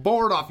fucking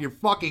bored off your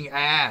fucking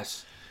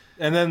ass.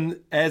 And then,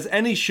 as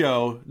any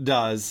show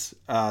does,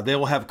 they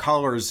will have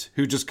callers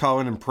who just call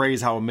in and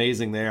praise how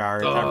amazing they are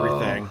at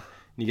everything.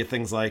 You get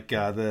things like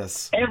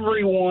this.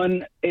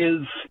 Everyone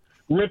is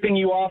ripping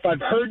you off.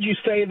 I've heard you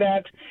say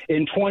that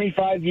in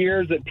 25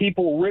 years, that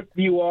people rip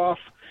you off,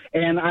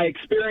 and I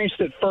experienced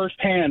it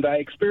firsthand. I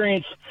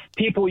experienced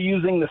people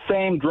using the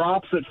same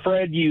drops that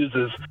Fred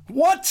uses.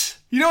 What?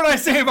 You know what I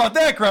say about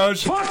that,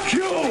 Crouch? Fuck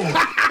you!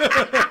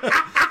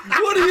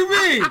 What do you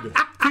mean?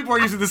 People are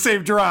using the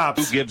same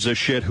drops. Who gives a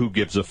shit? Who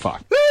gives a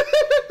fuck?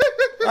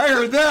 I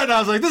heard that and I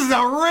was like, this is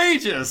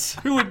outrageous.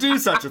 Who would do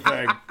such a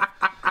thing?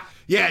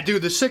 Yeah,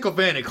 dude, the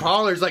sycophantic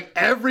callers, like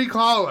every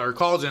caller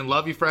calls in,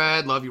 love you,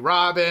 Fred, love you,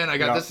 Robin, I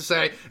got this to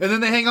say. And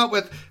then they hang up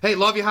with, hey,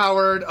 love you,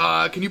 Howard,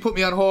 can you put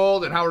me on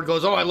hold? And Howard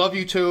goes, oh, I love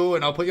you too,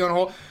 and I'll put you on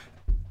hold.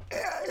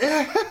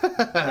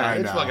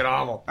 It's fucking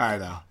awful. I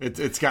know.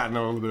 It's gotten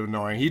a little bit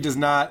annoying. He does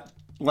not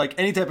like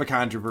any type of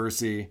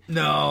controversy.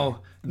 No.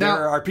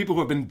 There are people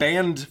who have been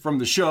banned from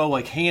the show,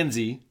 like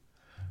Hansy,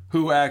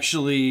 who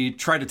actually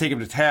tried to take him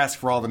to task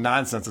for all the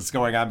nonsense that's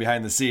going on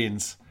behind the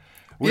scenes.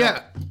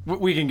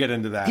 We can get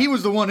into that. He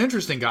was the one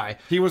interesting guy.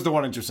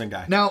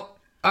 Now,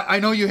 I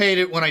know you hate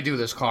it when I do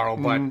this, Carl,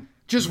 but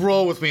just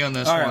roll with me on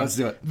this one. All right, let's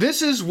do it.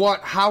 This is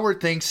what Howard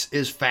thinks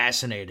is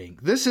fascinating.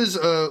 This is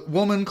a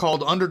woman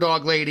called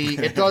Underdog Lady.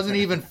 It doesn't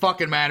even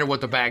fucking matter what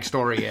the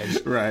backstory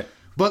is. Right.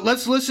 But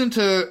let's listen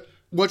to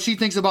what she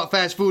thinks about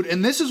fast food.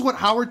 And this is what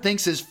Howard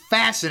thinks is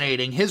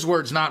fascinating. His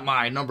words, not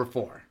mine. Number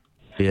 4.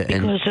 Yeah,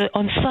 because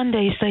on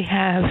Sundays they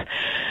have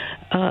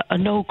a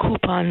no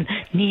coupon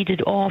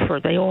needed offer.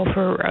 They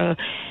offer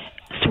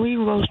 3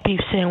 roast beef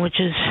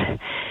sandwiches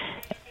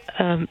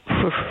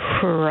for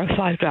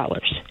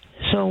 $5.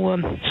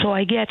 So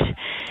I get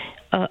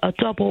a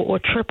double or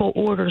triple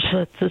order so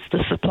that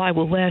the supply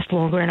will last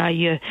longer, and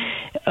I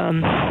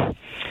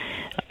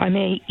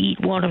may eat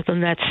one of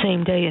them that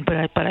same day, but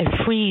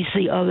I freeze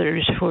the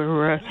others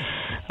for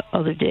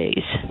other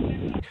days.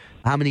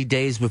 How many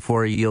days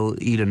before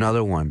you'll eat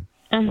another one?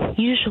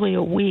 Usually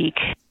a week.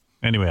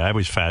 Anyway, I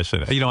was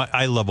fascinated. You know,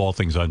 I love all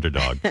things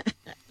Underdog.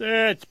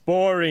 That's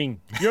boring.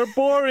 You're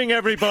boring,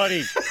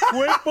 everybody.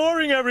 Quit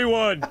boring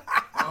everyone.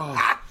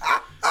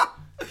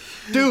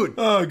 Dude.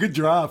 Oh, good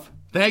drop.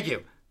 Thank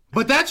you.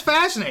 But that's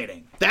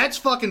fascinating. That's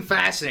fucking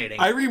fascinating.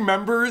 I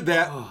remember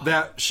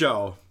that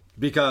show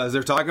because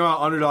they're talking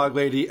about Underdog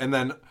Lady, and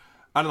then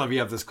I don't know if you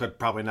have this clip,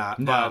 probably not.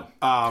 No.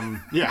 But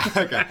yeah,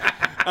 okay.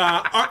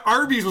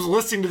 Arby's was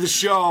listening to the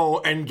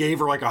show and gave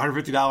her like a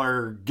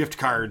 $150 gift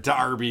card to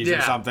Arby's or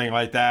something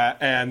like that,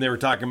 and they were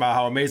talking about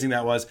how amazing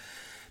that was.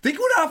 They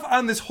went off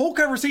on this whole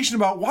conversation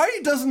about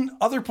why doesn't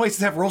other places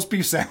have roast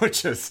beef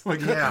sandwiches?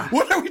 Like,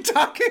 what are we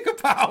talking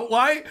about?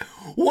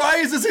 Why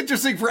is this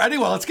interesting for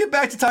anyone? Let's get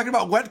back to talking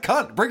about wet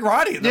cunt. Bring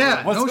Roddy in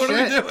there. What are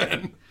we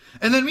doing?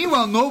 And then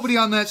meanwhile, nobody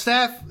on that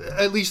staff,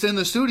 at least in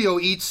the studio,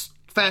 eats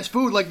fast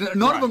food. Like,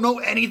 none of them know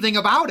anything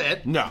about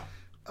it. No.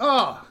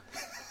 Oh.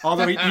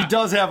 Although he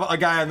does have a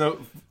guy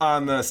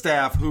on the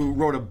staff who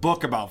wrote a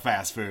book about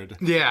fast food.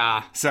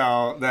 Yeah.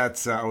 So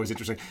that's always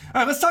interesting.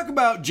 All right, let's talk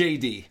about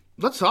JD.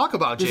 Let's talk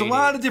about JD. There's a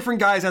lot of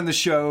different guys on the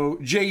show.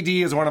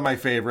 JD is one of my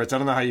favorites. I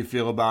don't know how you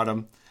feel about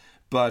him.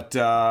 But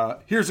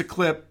here's a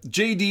clip.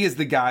 JD is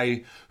the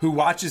guy who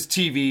watches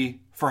TV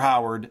for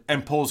Howard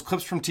and pulls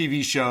clips from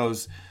TV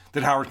shows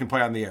that Howard can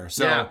play on the air.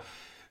 So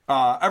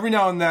every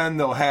now and then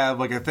they'll have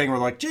like a thing where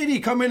like,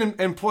 JD, come in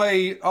and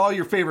play all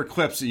your favorite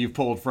clips that you've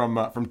pulled from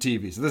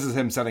TV. So this is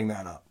him setting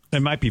that up.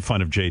 It might be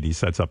fun if JD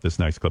sets up this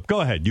next clip. Go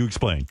ahead, you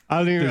explain. I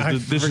don't even.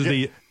 This is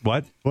the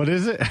what? What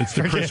is it? It's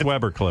the Chris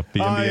Webber clip. The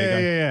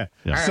NBA guy.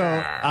 Yeah.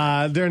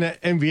 So during an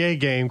NBA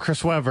game,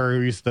 Chris Webber,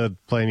 who used to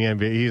play in the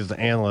NBA, he's an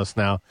analyst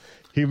now.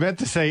 He meant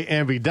to say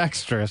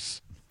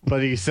ambidextrous,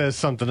 but he says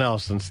something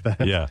else instead.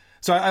 Yeah.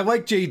 So I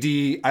like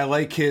JD. I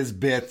like his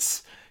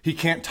bits. He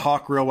can't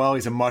talk real well.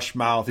 He's a mush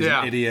mouth. He's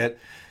an idiot,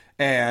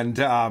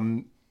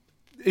 and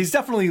he's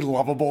definitely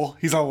lovable.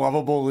 He's a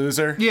lovable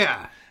loser.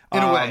 Yeah.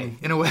 In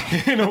a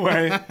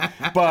way.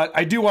 But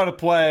I do want to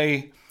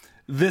play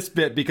this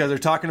bit because they're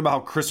talking about how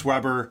Chris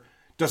Webber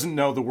doesn't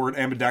know the word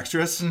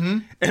ambidextrous.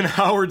 Mm-hmm. And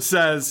Howard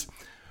says,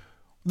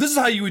 this is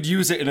how you would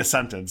use it in a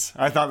sentence.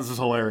 I thought this was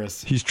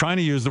hilarious. He's trying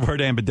to use the word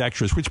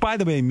ambidextrous, which, by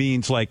the way,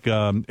 means like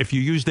if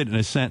you used it in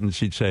a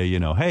sentence, you'd say,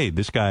 hey,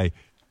 this guy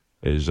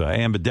is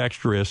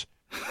ambidextrous.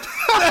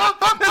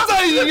 That's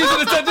how you use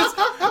it in a sentence.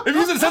 If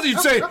you use it in a sentence,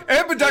 you'd say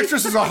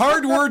ambidextrous is a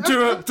hard word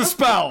to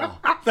spell.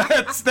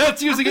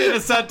 That's using it in a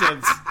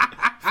sentence.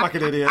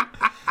 Fucking idiot.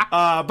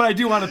 But I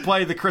do want to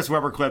play the Chris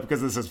Webber clip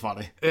because this is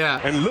funny.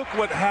 Yeah. And look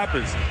what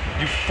happens.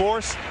 You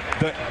force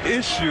the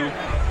issue,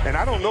 and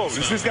I don't know.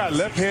 Is this guy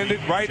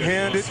left-handed,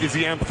 right-handed? Is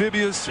he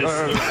amphibious?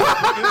 What is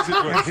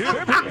it?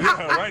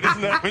 Yeah, right?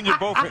 Isn't that when you're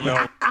both?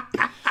 No.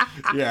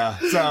 Yeah.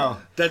 So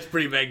that's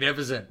pretty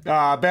magnificent.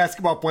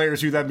 Basketball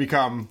players who then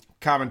become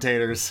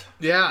commentators.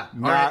 Yeah.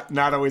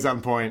 Not always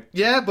on point.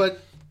 Yeah,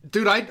 but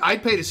dude,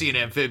 I'd pay to see an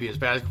amphibious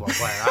basketball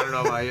player. I don't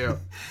know about you.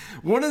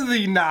 One of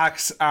the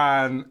knocks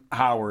on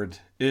Howard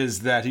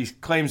is that he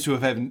claims to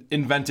have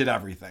invented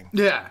everything.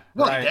 Yeah.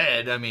 Well, Right. he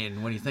did. I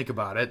mean, when you think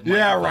about it.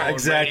 Yeah, microphone, right,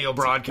 exactly. Radio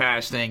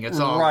broadcasting, it's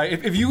all. Right.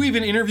 If you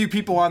even interview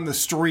people on the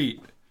street,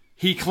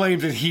 he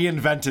claims that he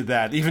invented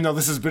that, even though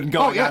this has been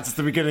going on since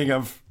the beginning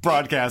of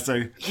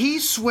broadcasting. He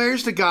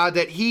swears to God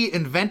that he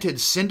invented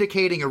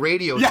syndicating a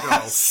radio show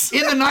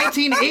in the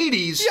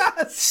 1980s,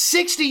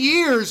 60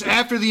 years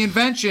after the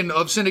invention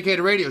of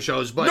syndicated radio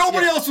shows. But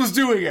Nobody else was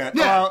doing it.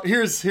 Yeah.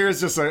 Here's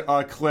just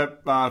a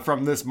clip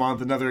from this month,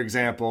 another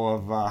example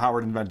of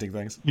Howard inventing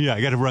things. Yeah,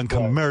 I got to run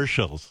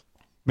commercials,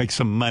 make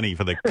some money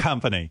for the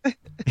company.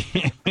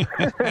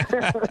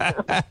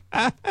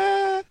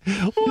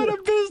 What a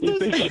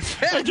business.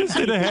 I just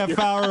did a half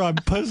hour on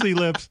Pussy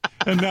Lips,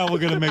 and now we're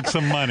going to make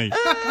some money.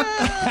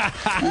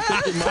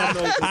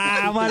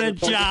 What a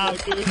job.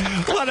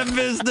 What a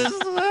business.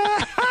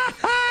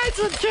 It's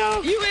a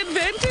joke. You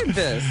invented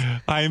this.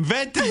 I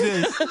invented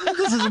this.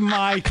 This is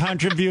my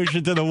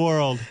contribution to the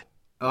world.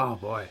 Oh,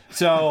 boy.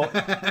 So,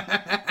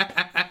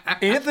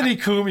 Anthony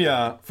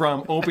Cumia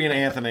from Opie and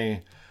Anthony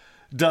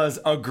does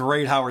a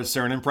great Howard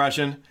Stern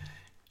impression.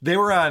 They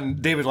were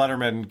on David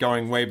Letterman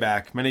going way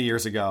back many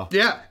years ago.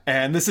 Yeah.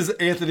 And this is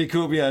Anthony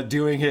Cumia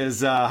doing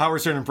his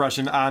Howard Stern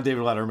impression on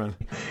David Letterman.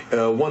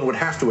 One would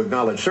have to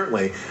acknowledge,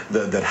 certainly,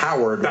 that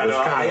Howard was kind of...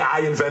 I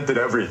invented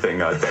everything,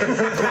 Dave.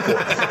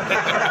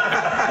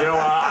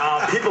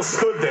 People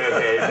stood there,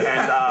 Dave,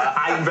 and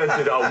I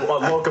invented a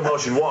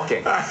locomotion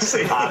walking.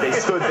 They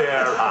stood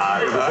there.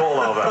 It was all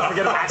over.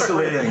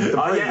 Actually,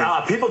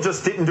 people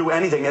just didn't do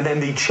anything, and then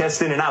the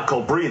chest in and out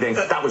called breathing.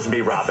 That was me,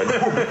 Robin.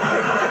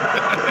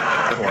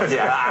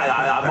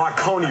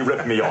 Marconi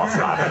ripped me off,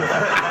 Robin.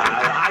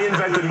 I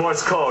invented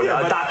Morse code. ..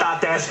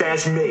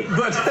 me.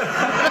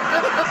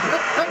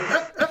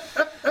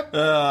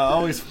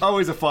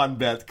 Always a fun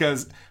bit,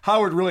 because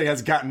Howard really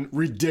has gotten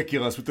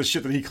ridiculous with the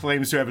shit that he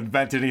claims to have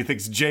invented. He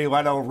thinks Jay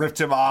Leno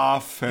ripped him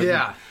off. And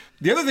Yeah.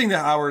 The other thing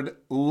that Howard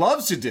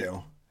loves to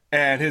do,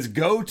 and his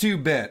go-to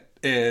bit,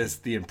 is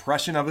the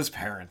impression of his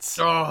parents.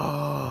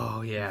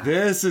 Oh, yeah.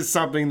 This is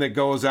something that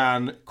goes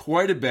on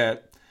quite a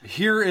bit.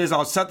 Here is,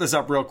 I'll set this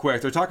up real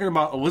quick. They're talking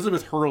about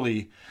Elizabeth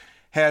Hurley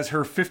has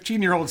her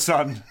 15-year-old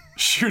son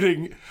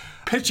shooting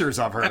pictures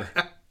of her.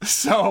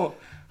 So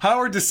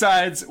Howard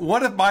decides,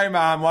 what if my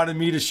mom wanted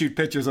me to shoot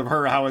pictures of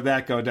her? How would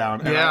that go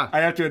down? And Yeah. I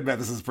have to admit,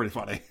 this is pretty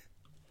funny.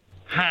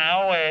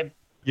 Howard,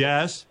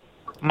 Yes?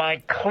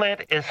 my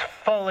clit is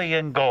fully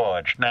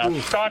engorged. Now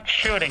start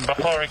shooting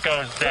before it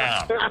goes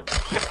down.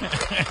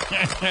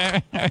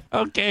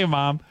 Okay,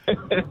 Mom.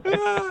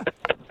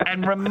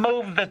 And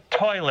remove the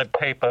toilet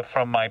paper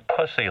from my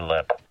pussy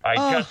lip. I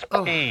just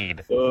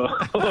peed.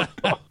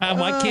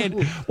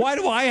 Why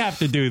do I have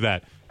to do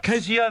that?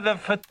 Because you're the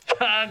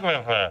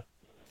photographer.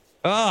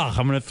 Ugh,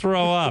 I'm going to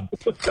throw up.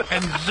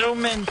 And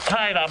zoom in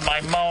tight on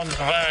my Mons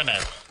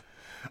Vernus.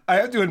 I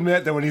have to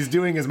admit that when he's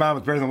doing his mom,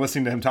 it's better than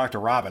listening to him talk to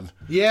Robin.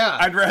 Yeah.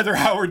 I'd rather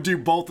Howard do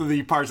both of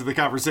the parts of the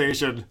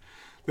conversation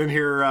than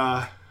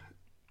hear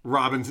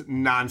Robin's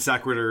non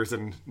sequiturs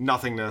and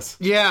nothingness.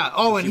 Yeah.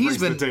 Oh, and he's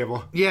brings been to the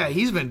table. Yeah,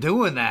 he's been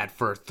doing that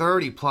for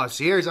 30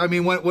 plus years. I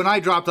mean, when I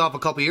dropped off a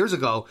couple years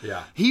ago,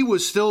 he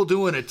was still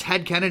doing a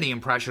Ted Kennedy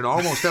impression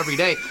almost every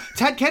day.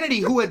 Ted Kennedy,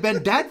 who had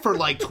been dead for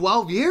like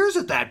 12 years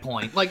at that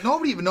point. Like,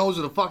 nobody even knows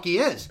who the fuck he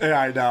is. Yeah,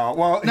 I know.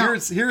 Well, Now-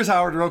 here's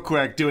Howard real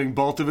quick doing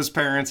both of his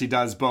parents. He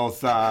does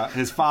both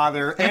his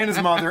father and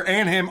his mother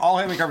and him all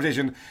having a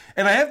conversation.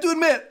 And I have to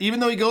admit,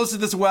 even though he goes to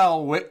this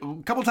well a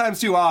couple times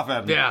too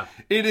often,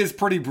 it is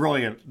pretty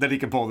brilliant that he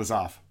can pull this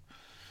off.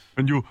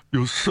 And you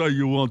say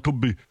you want to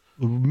be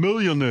a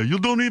millionaire. You've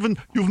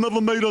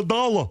never made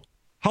 $1.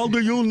 How do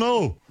you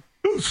know?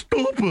 You're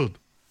stupid.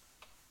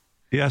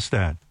 Yes,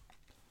 Dad.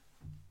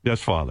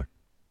 Yes, Father.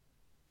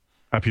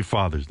 Happy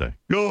Father's Day.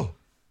 Yeah.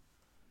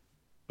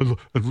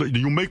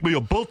 You make me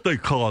a birthday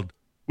card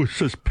which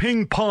says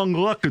ping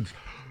pong records.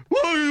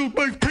 Why do you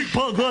make ping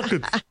pong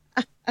records?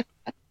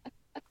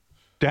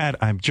 Dad,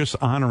 I'm just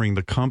honoring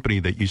the company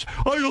that you...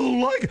 I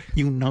don't like it.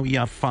 You know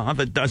your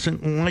father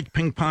doesn't like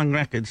ping pong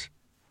records.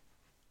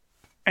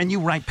 And you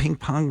write ping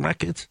pong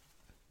records?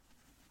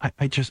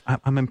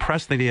 I'm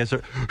impressed that he has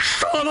a...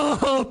 Shut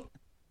up!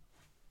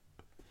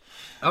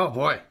 Oh,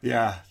 boy.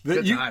 Yeah.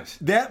 Good times.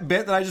 That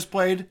bit that I just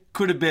played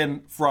could have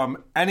been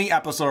from any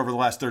episode over the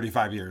last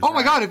 35 years. Oh,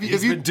 my God.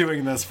 He's been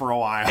doing this for a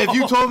while. If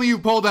you told me you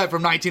pulled that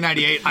from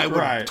 1998, I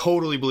would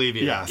totally believe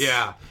you. Yes.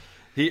 Yeah.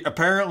 He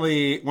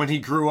apparently, when he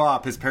grew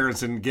up, his parents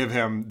didn't give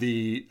him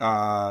the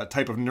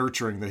type of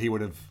nurturing that he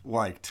would have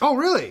liked. Oh,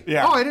 really?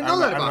 Yeah. Oh, I didn't know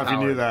that I don't about know if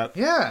you knew Howard. that.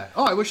 Yeah.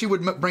 Oh, I wish he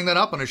would bring that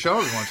up on a show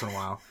every once in a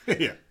while.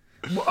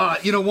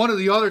 Yeah. One of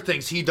the other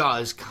things he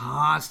does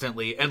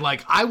constantly, and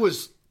like I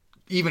was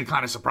even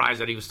kind of surprised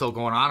that he was still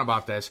going on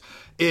about this,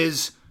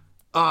 is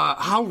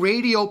how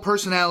radio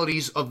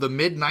personalities of the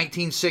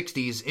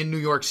mid-1960s in New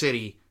York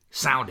City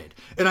sounded.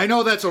 And I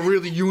know that's a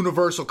really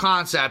universal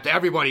concept.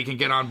 Everybody can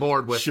get on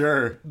board with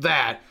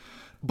that.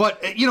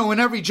 But, in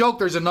every joke,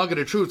 there's a nugget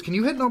of truth. Can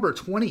you hit number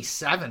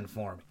 27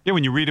 for me? Yeah,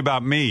 when you read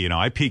about me,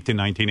 I peaked in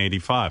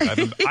 1985.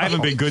 I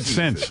haven't been good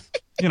since.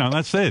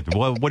 That's it.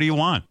 What do you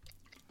want?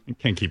 You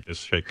can't keep this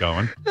shit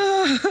going.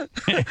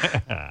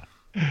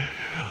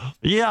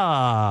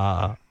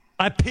 Yeah.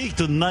 I peaked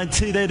in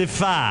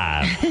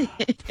 1985.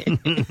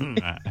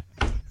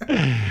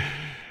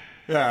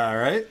 Yeah, all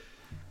right.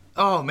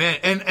 Oh, man.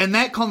 And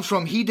that comes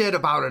from, he did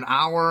about an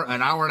hour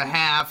and a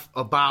half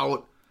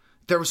about,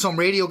 there was some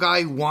radio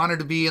guy who wanted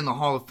to be in the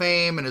Hall of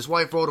Fame, and his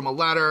wife wrote him a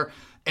letter,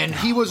 and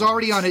he was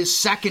already on his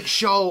second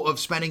show of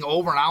spending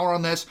over an hour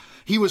on this.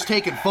 He was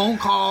taking phone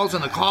calls,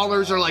 and the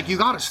callers are like, you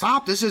got to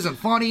stop, this isn't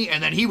funny.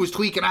 And then he was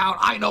tweaking out,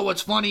 I know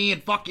what's funny,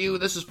 and fuck you,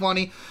 this is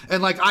funny.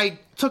 And like, I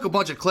took a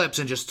bunch of clips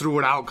and just threw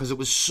it out because it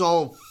was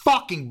so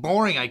fucking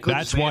boring. I couldn't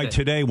That's stand why it.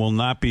 today will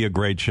not be a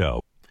great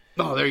show.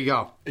 Oh, there you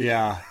go.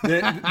 Yeah.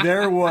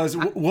 There was,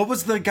 what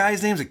was the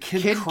guy's name?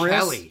 Kid Chris?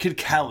 Kelly. Kid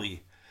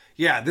Kelly.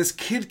 Yeah, this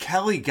Kid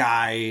Kelly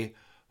guy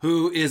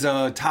who is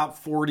a top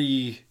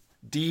 40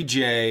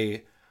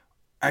 DJ.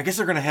 I guess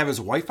they're going to have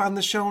his wife on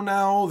the show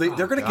now.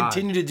 They're going to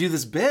continue to do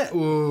this bit.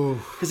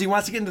 Because he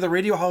wants to get into the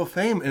Radio Hall of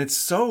Fame. And it's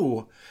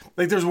so...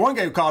 Like, there's one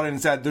guy who called in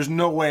and said, there's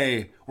no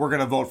way we're going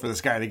to vote for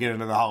this guy to get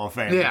into the Hall of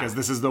Fame. Yeah. Because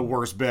this is the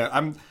worst bit.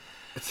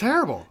 It's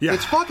terrible. Yeah.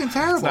 It's fucking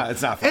terrible.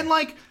 It's not fun. And,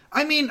 like,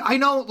 I mean, I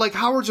know, like,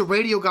 Howard's a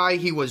radio guy.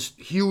 He was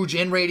huge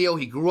in radio.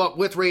 He grew up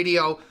with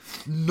radio.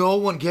 No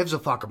one gives a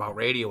fuck about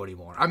radio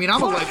anymore. I mean,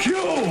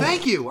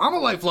 Thank you. I'm a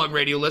lifelong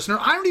radio listener.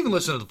 I don't even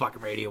listen to the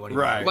fucking radio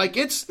anymore. Right. Like,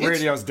 it's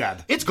radio's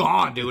dead. It's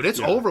gone, dude. It's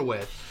over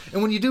with.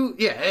 And when you do,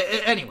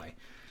 anyway.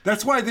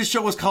 That's why this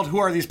show was called Who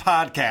Are These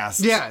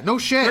Podcasts? Yeah, no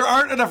shit. There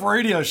aren't enough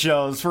radio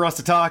shows for us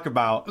to talk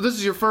about. This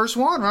is your first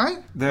one, right?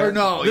 Or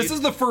no? This is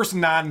the first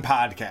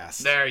non-podcast.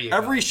 There you go.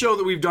 Every show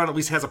that we've done at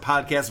least has a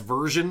podcast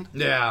version.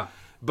 Yeah.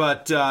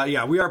 But,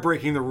 we are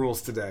breaking the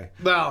rules today.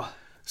 Well,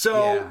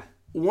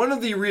 one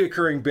of the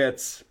reoccurring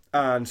bits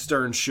on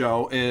Stern's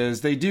show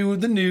is they do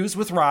the news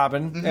with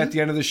Robin at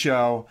the end of the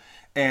show,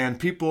 and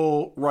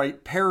people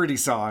write parody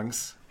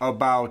songs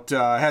about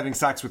having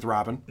sex with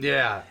Robin.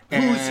 Yeah.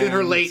 Who's in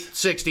her late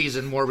 60s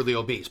and morbidly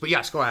obese. But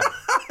yes, go ahead.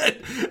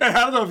 I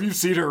don't know if you've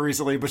seen her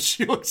recently, but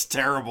she looks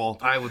terrible.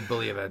 I would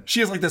believe it.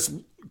 She has like this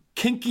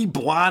kinky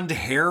blonde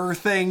hair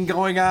thing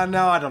going on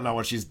now. I don't know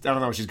what she's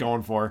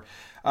going for.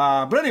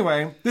 But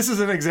anyway, this is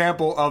an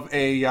example of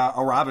a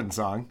Robin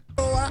song.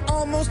 Oh, I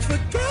almost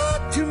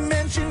forgot to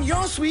mention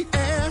your sweet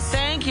ass.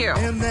 Thank you.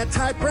 And that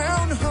tight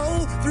brown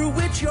hole through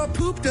which your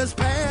poop does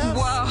pass.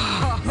 Whoa.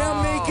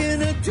 Now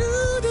making a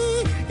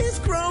duty is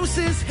gross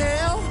as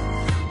hell.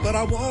 But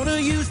I want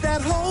to use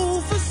that hole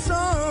for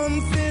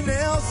something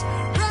else.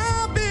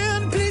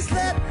 Robin, please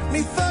let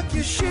me fuck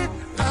your shit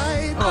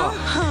pipe.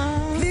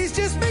 Please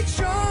just make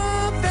sure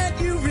that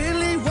you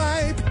really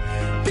wipe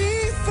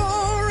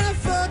before I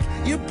fuck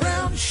your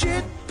brown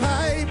shit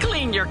pipe.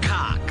 Clean your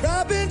cock.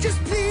 Robin,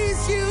 just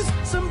please use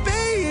some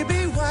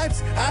baby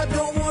wipes. I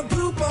don't want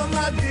poop on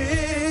my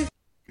dick.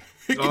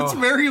 It gets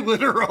very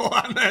literal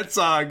on that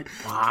song.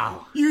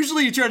 Wow.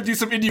 Usually you try to do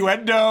some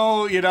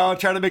innuendo,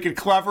 try to make it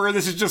clever.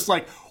 This is just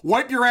like,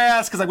 wipe your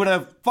ass because I'm going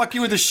to fuck you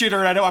with a shitter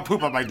and I don't want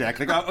poop on my dick.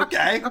 Like,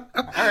 okay. All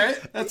right.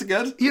 That's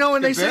good.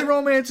 And they good say bit.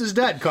 romance is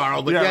dead,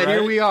 Carl, but right?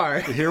 here we are.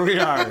 Here we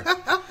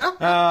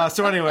are.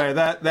 So anyway,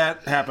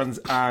 that happens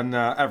on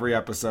every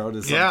episode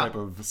is some type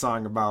of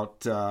song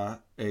about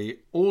a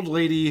old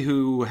lady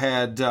who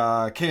had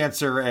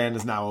cancer and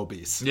is now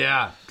obese.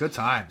 Yeah, good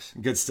times.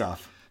 Good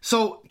stuff.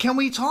 So, can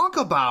we talk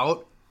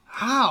about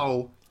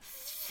how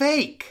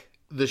fake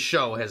the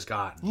show has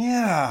gotten?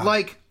 Yeah.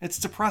 Like, it's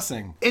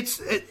depressing.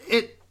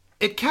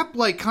 It kept,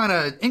 like, kind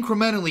of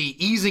incrementally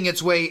easing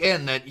its way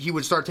in that he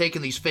would start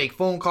taking these fake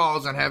phone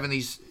calls and having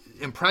these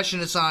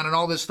impressionists on and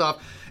all this stuff.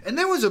 And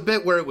there was a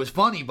bit where it was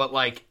funny, but,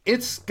 like,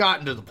 it's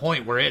gotten to the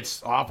point where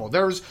it's awful.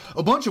 There's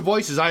a bunch of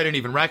voices I didn't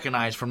even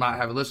recognize from not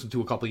having listened to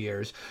a couple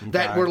years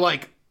that were,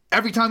 like,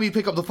 every time you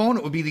pick up the phone,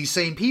 it would be these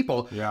same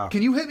people. Yeah.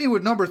 Can you hit me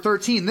with number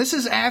 13? This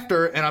is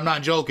after, and I'm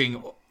not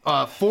joking,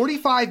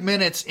 45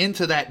 minutes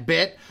into that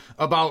bit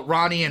about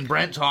Ronnie and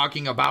Brent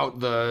talking about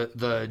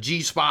the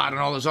G-spot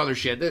and all this other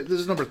shit. This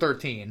is number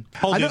 13.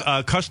 Hold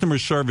it. Customer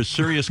service,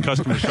 serious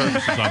customer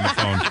service is on the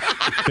phone.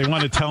 They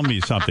want to tell me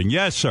something.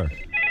 Yes, sir.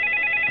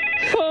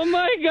 Oh,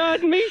 my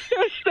God,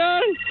 Mr.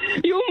 Stern,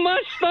 you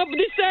must stop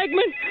this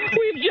segment.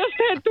 We've just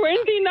had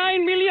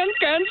 29 million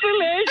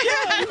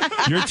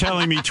cancellations. You're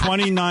telling me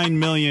 29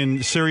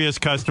 million serious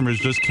customers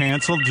just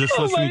canceled just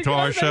listening to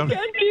our show? I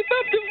can't keep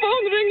up the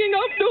phone ringing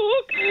off the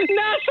hook.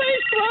 NASA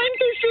is trying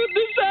to shoot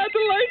the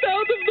satellite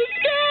out of the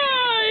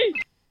sky.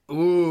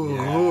 Ooh.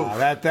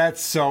 Yeah,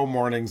 that's so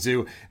Morning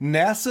Zoo.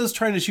 NASA's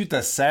trying to shoot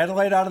the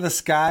satellite out of the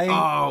sky.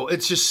 Oh,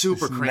 it's just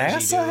super cringy,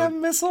 NASA dude. have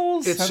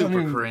missiles? It's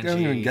super cringy. I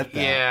don't even get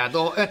that. Yeah.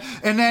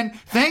 And then,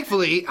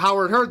 thankfully,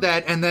 Howard heard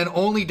that and then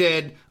only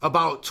did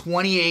about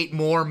 28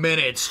 more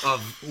minutes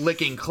of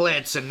licking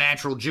clits and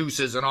natural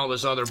juices and all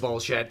this other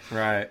bullshit.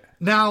 Right.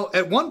 Now,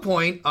 at one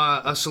point,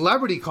 a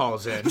celebrity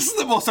calls in. This is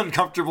the most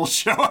uncomfortable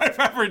show I've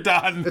ever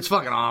done. It's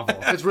fucking awful.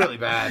 It's really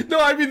bad. No,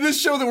 I mean,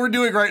 this show that we're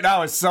doing right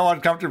now is so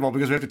uncomfortable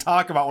because we have to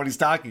talk about what he's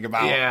talking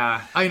about.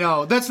 Yeah, I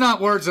know. That's not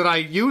words that I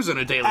use on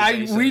a daily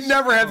basis. We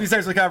never have these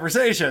types of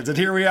conversations, and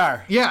here we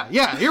are. Yeah,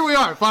 here we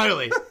are,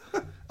 finally.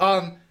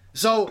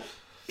 So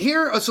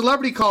here a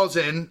celebrity calls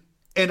in,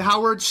 and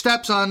Howard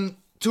steps on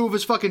two of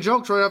his fucking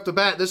jokes right off the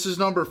bat. This is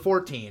number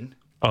 14.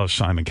 Oh,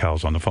 Simon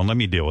Cowell's on the phone. Let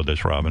me deal with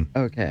this, Robin.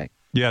 Okay.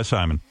 Yeah,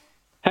 Simon.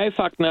 Hey,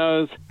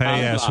 fucknose.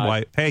 Hey,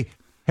 wife.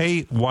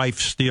 Hey, wife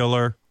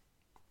stealer.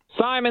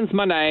 Simon's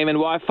my name and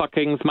wife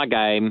fucking's my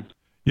game.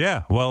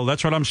 Yeah, well,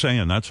 that's what I'm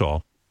saying. That's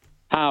all.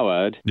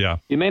 Howard. Yeah.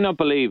 You may not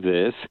believe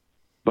this,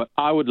 but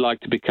I would like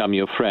to become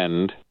your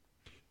friend.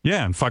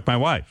 Yeah, and fuck my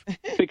wife.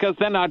 Because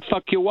then I'd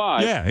fuck your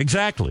wife. Yeah,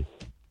 exactly.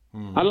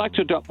 I'd like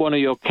to adopt one of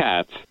your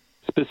cats,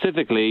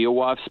 specifically your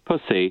wife's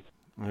pussy.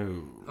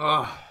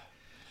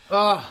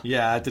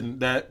 Yeah,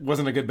 that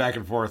wasn't a good back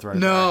and forth right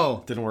No.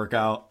 there. Didn't work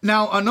out.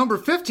 Now, on number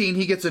 15,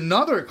 he gets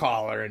another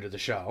caller into the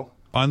show.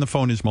 On the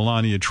phone is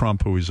Melania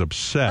Trump, who is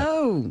upset.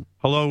 Oh.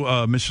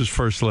 Hello, Mrs.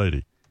 First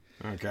Lady.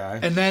 Okay.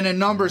 And then in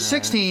number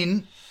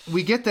 16,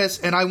 we get this,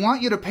 and I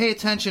want you to pay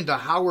attention to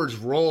Howard's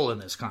role in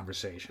this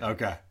conversation.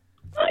 Okay.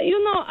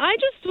 I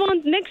just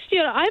want next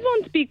year, I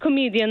want to be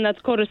comedian that's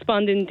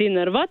corresponding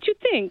dinner. What you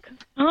think?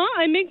 Huh?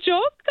 I make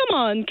joke? Come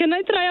on. Can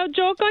I try out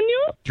joke on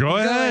you? Go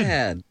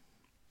ahead.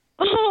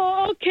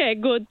 Oh, okay,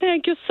 good.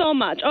 Thank you so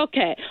much.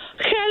 Okay.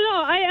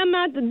 Hello, I am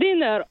at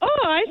dinner. Oh,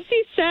 I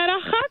see Sarah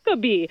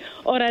Huckabee,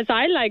 or as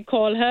I like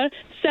call her,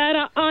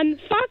 Sarah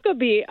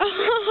Unfuckabee.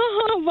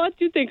 What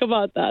do you think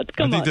about that?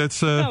 Come on. That's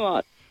Come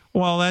on.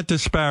 well, that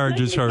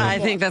disparages her. I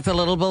think that's a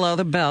little below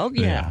the belt.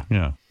 Yeah.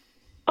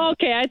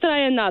 Okay, I try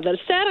another.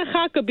 Sarah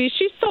Huckabee,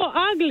 she's so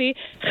ugly.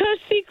 Her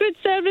Secret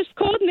Service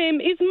code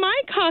name is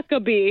Mike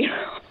Huckabee.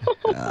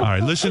 All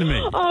right, listen to me.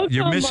 Oh,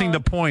 You're come missing on. the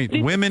point.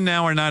 Women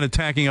now are not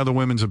attacking other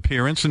women's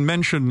appearance, and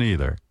men shouldn't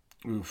either.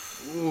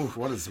 Oof,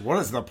 what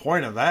is the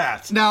point of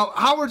that? Now,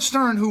 Howard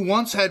Stern, who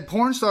once had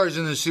porn stars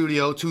in the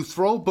studio to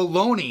throw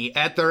bologna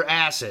at their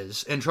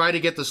asses and try to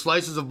get the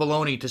slices of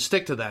bologna to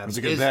stick to them, That's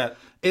a good bet.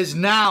 is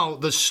now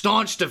the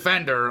staunch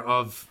defender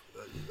of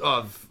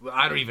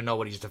I don't even know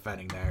what he's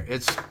defending there.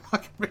 It's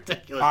fucking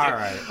ridiculous. All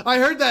right. I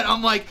heard that.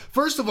 I'm like,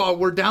 first of all,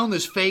 we're down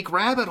this fake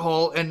rabbit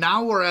hole, and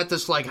now we're at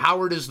this, like,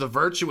 Howard is the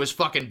virtuous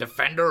fucking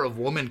defender of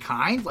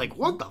womankind? Like,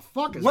 what the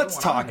fuck is Let's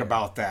going talk on here?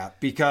 about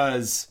that,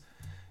 because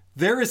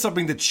there is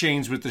something that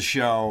changed with the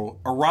show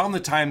around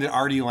the time that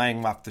Artie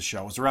Lang left the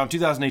show. It was around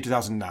 2008,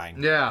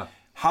 2009. Yeah.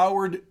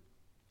 Howard,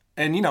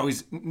 and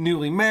he's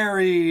newly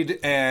married,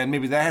 and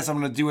maybe that has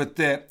something to do with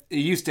it. He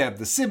used to have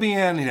the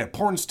Sybian, he'd have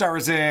porn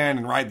stars in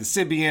and ride the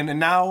Sybian, and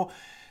now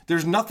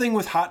there's nothing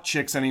with hot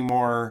chicks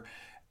anymore.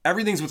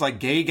 Everything's with, like,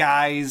 gay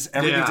guys.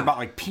 Everything's Yeah. about,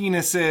 like,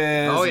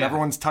 penises. Oh, And yeah.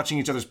 everyone's touching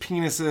each other's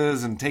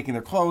penises and taking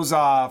their clothes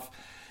off.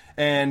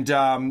 And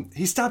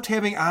he stopped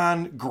having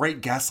on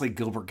great guests like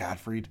Gilbert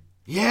Gottfried.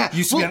 Yeah. He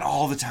used to be on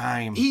all the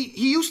time. He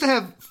used to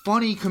have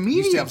funny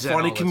comedians He used to have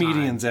funny in all the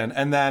comedians in.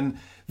 And then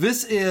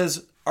this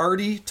is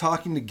Artie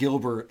talking to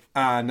Gilbert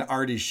on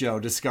Artie's show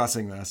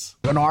discussing this.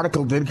 An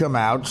article did come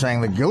out saying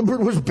that Gilbert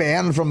was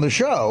banned from the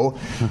show,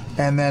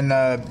 and then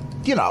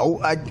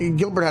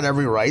Gilbert had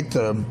every right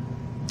to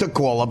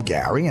call up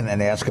Gary and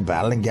ask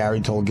about it, and Gary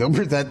told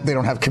Gilbert that they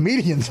don't have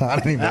comedians on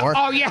anymore.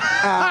 Oh, yeah.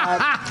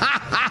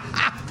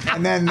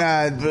 And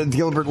then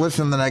Gilbert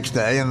listened the next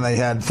day, and they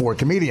had 4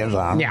 comedians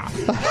on.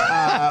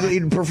 Yeah. He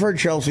preferred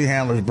Chelsea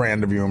Handler's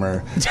brand of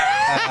humor.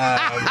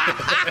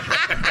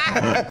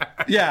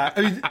 Yeah,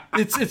 I mean,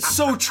 it's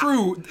so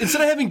true.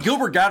 Instead of having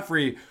Gilbert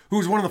Gottfried,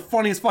 who's one of the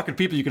funniest fucking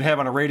people you can have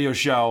on a radio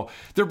show,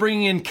 they're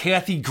bringing in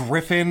Kathy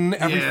Griffin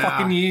every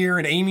fucking year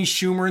and Amy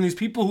Schumer and these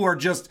people who are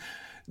just...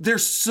 They're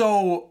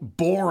so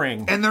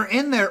boring. And they're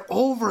in there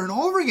over and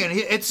over again.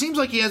 It seems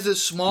like he has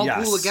this small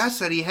Yes. pool of guests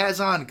that he has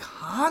on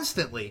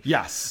constantly.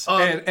 Yes,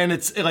 and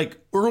it's like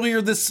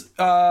earlier this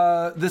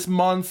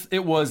month,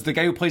 it was the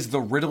guy who plays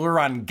the Riddler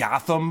on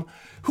Gotham,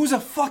 who's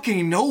a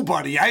fucking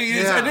nobody. I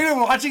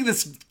didn't watching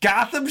this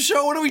Gotham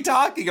show. What are we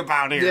talking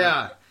about here?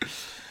 Yeah.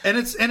 And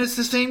it's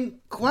the same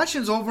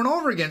questions over and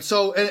over again.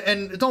 So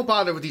and don't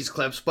bother with these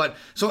clips, but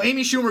so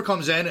Amy Schumer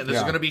comes in, and this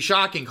is going to be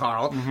shocking,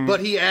 Carl. Mm-hmm. But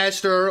he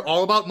asked her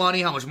all about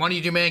money. How much money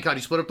did you make? How do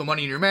you split up the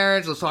money in your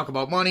marriage? Let's talk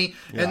about money.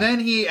 Yeah. And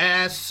then he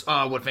asks,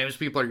 what famous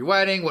people are you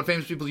wedding? What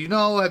famous people do you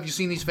know? Have you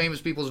seen these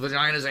famous people's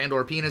vaginas and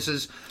or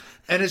penises?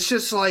 And it's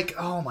just like,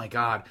 oh my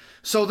God.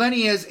 So then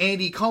he has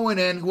Andy Cohen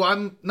in, who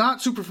I'm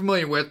not super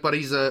familiar with, but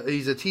he's a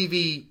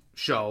TV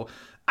show.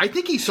 I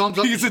think he sums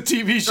up. He's a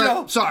TV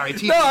show? Sorry,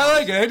 TV. No, I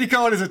like it. Andy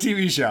Cohen is a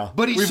TV show.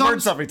 But We've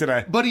learned something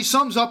today. But he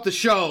sums up the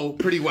show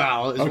pretty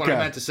well, is what Okay. I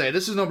meant to say.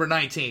 This is number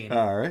 19.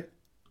 All right.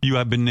 You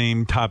have been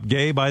named top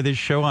gay by this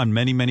show on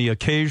many, many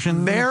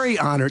occasions. Very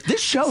honored.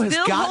 This show has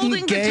Still gotten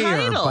holding the gayer,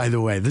 title. by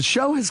the way. The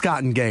show has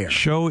gotten gayer.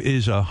 Show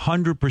is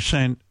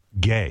 100%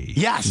 gay.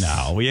 Yes.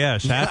 Now,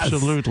 yes,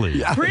 absolutely.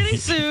 Yes. Pretty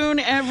soon,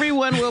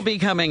 everyone will be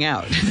coming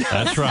out.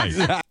 That's right.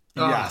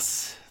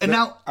 Yes. And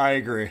now I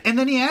agree. And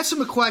then he asked him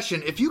a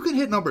question. If you can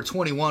hit number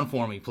 21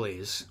 for me,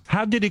 please.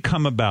 How did it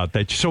come about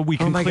that? So we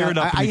can clear it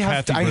up. I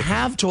Kathy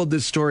have Griffin. told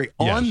this story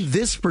on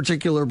this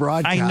particular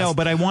broadcast. I know,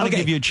 but I want to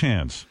give you a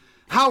chance.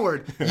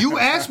 Howard, you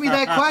asked me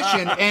that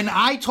question, and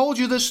I told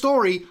you this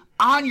story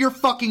on your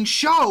fucking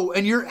show,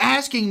 and you're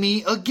asking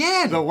me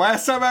again. The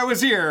last time I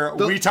was here,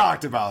 we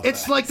talked about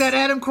It's like that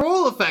Adam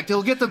Carolla effect.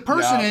 He'll get the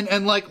person Yeah. in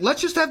and like,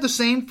 let's just have the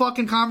same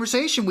fucking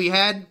conversation we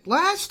had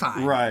last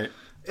time. Right.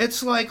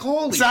 It's like,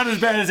 holy It's not as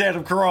bad as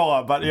Adam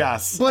Carolla, but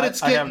yes. But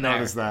it's I getting have there.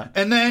 noticed that.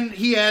 And then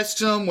he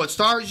asks him, what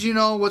stars you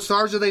know? What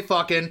stars are they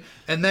fucking?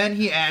 And then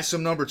he asks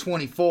him number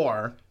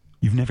 24.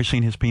 You've never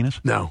seen his penis?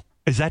 No.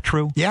 Is that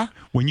true? Yeah.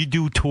 When you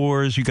do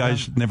tours, you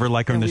guys never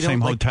are in the we same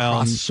don't, hotel?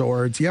 cross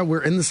swords. Yeah,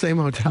 we're in the same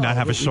hotel. Not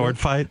have a We sword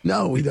don't- fight?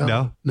 No, we don't.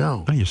 No?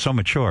 No. Oh, you're so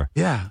mature.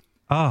 Yeah.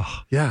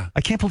 Oh. Yeah.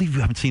 I can't believe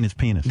you haven't seen his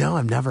penis. No,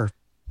 I've never.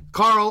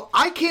 Carl,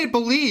 I can't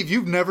believe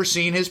you've never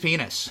seen his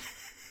penis.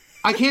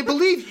 I can't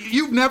believe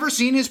you've never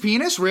seen his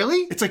penis,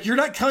 really? It's like, you're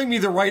not telling me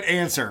the right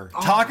answer.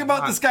 Talk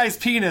about this guy's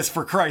penis,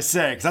 for Christ's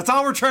sakes. That's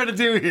all we're trying to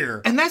do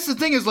here. And that's the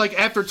thing is, like,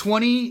 after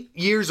 20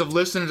 years of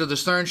listening to The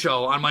Stern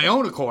Show on my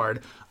own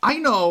accord, I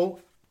know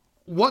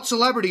what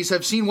celebrities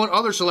have seen what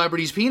other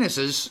celebrities'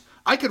 penises.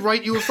 I could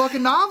write you a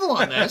fucking novel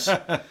on this.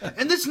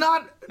 And it's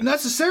not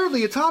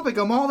necessarily a topic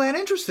I'm all that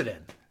interested in.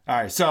 All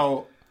right,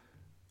 so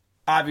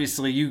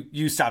obviously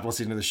you stopped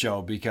listening to the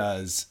show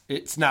because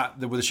it's not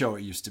the show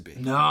it used to be.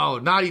 No,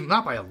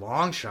 not by a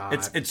long shot.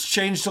 It's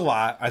changed a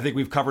lot. I think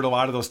we've covered a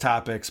lot of those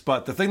topics,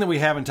 but the thing that we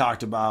haven't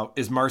talked about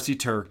is Marcy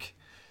Turk.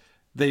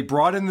 They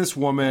brought in this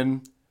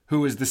woman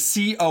who is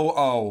the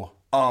COO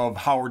of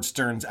Howard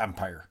Stern's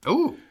empire.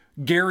 Ooh.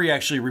 Gary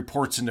actually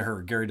reports into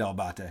her, Gary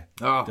Delabate,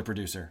 the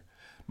producer.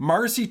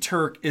 Marcy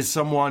Turk is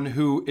someone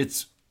who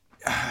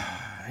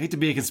I hate to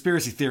be a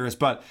conspiracy theorist,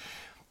 but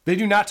they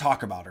do not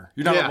talk about her.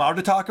 You're not allowed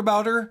to talk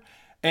about her.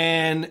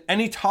 And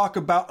any talk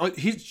about...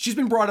 she's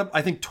been brought up,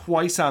 I think,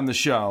 twice on the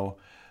show.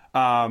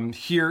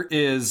 Here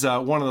is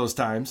one of those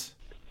times.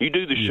 You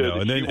do the show,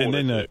 and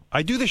then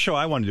I do the show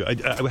I want to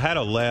do. I had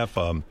a laugh.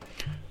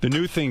 The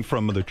new thing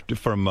from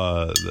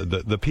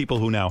the people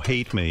who now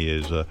hate me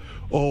is,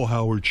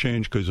 Howard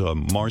changed because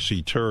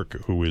Marcy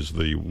Turk, who is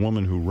the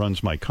woman who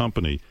runs my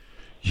company,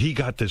 he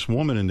got this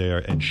woman in there,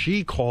 and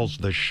she calls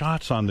the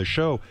shots on the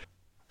show.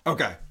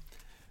 Okay.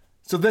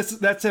 So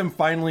that's him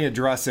finally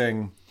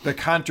addressing the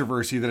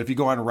controversy that if you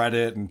go on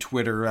Reddit and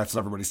Twitter, that's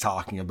what everybody's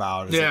talking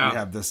about. Is that we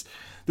have this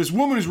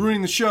woman who's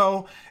ruining the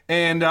show,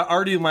 and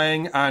Artie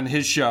Lang on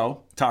his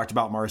show talked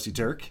about Marcy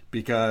Turk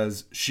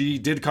because she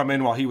did come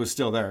in while he was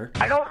still there.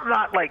 I don't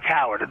not like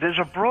Howard. There's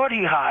a broad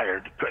he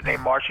hired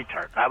named Marcy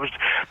Turk.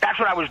 That's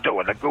what I was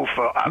doing. The goof.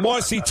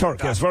 Marcy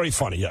Turk, yes, very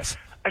funny, yes.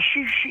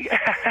 She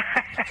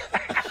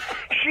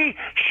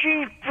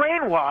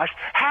brainwashed.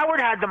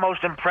 Howard had the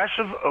most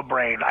impressive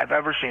brain I've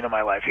ever seen in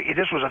my life.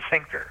 This was a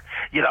thinker,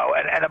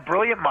 and a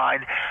brilliant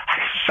mind.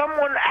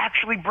 Someone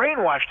actually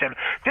brainwashed him.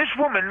 This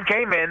woman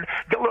came in,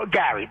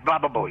 Gary, blah,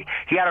 blah, blah.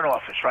 He had an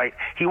office, right?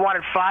 He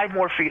wanted 5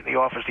 more feet in the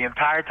office the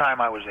entire time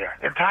I was there.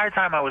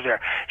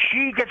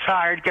 She gets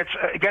hired,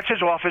 gets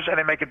his office, and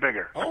they make it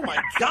bigger. Oh,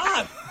 my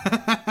God.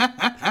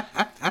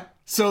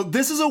 So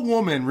this is a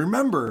woman,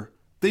 remember...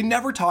 They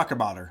never talk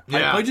about her.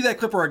 Yeah. I played you that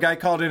clip where a guy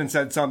called in and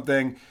said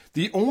something.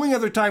 The only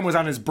other time was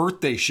on his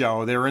birthday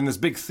show. They were in this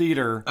big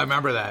theater. I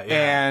remember that,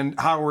 yeah. And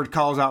Howard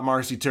calls out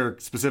Marcy Turk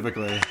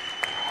specifically.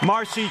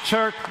 Marcy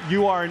Turk,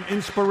 you are an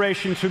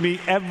inspiration to me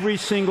every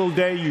single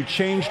day. You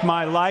changed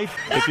my life.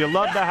 If you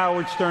love the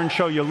Howard Stern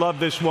Show, you love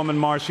this woman,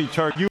 Marcy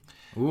Turk.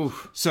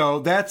 Oof. So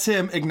that's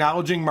him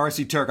acknowledging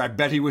Marcy Turk. I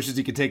bet he wishes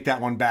he could take that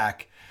one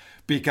back.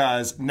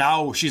 Because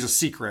now she's a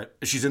secret.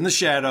 She's in the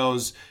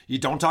shadows. You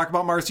don't talk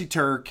about Marcy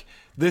Turk.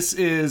 This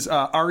is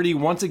Artie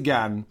once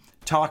again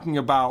talking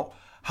about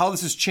how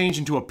this has changed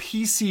into a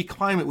PC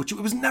climate, which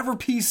it was never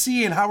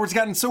PC, and Howard's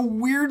gotten so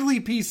weirdly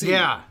PC.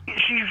 Yeah.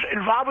 She's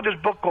involved with this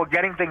book called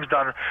Getting Things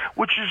Done,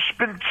 which has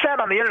been said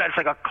on the internet, it's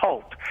like a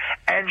cult.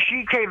 And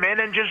she came in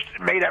and just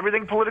made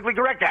everything politically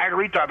correct. Gary the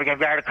Retard became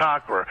Gary the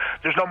Conqueror.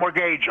 There's no more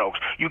gay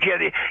jokes. You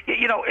can't,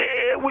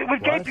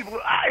 with gay people,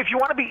 if you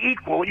want to be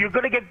equal, you're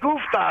going to get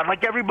goofed on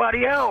like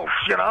everybody else.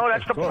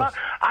 That's the problem.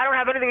 I don't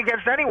have anything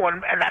against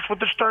anyone, and that's what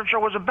the Stern Show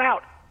was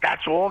about.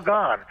 That's all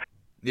gone.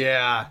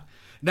 Yeah.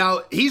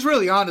 Now, he's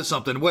really onto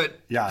something.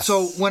 Yes.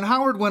 So when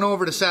Howard went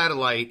over to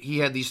satellite, he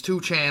had these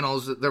 2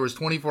 channels. There was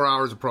 24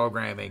 hours of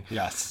programming.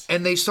 Yes.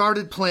 And they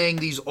started playing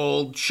these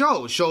old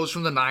shows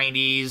from the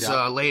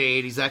 90s,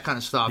 late 80s, that kind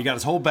of stuff. He got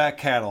his whole back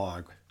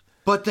catalog.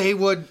 But they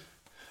would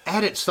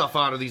edit stuff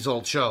out of these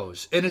old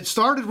shows. And it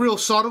started real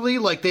subtly.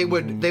 Like they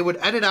would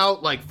edit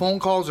out like phone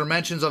calls or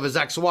mentions of his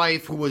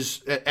ex-wife, who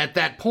was at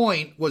that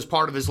point was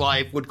part of his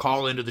life, would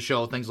call into the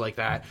show, things like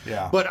that.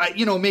 Yeah. But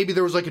maybe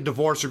there was like a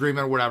divorce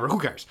agreement or whatever. Who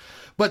cares?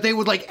 But they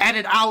would like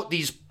edit out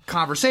these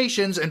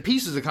conversations and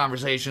pieces of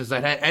conversations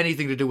that had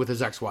anything to do with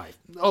his ex-wife.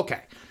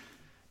 Okay.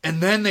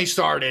 And then they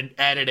started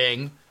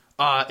editing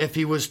if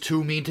he was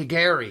too mean to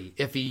Gary,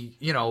 if he,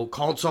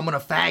 called someone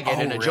a faggot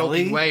in a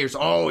joking way.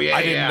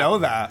 I didn't know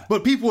that.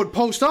 But people would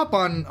post up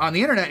on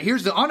the internet,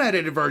 here's the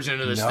unedited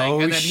version of this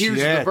thing, and then here's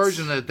the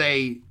version that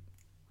they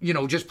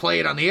just play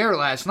it on the air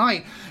last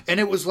night, and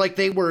it was like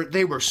they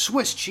were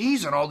Swiss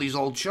cheese on all these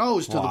old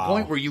shows to the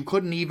point where you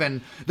couldn't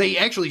even. They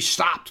actually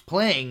stopped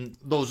playing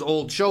those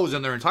old shows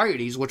in their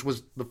entireties, which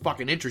was the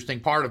fucking interesting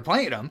part of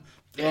playing them.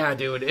 Yeah,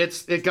 dude,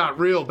 it got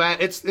real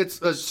bad.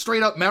 It's a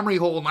straight up memory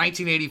hole.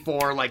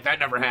 1984, like that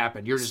never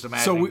happened. You're just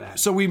imagining that.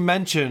 So we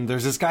mentioned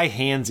there's this guy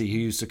Hansy who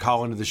used to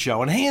call into the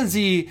show, and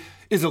Hansy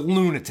is a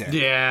lunatic.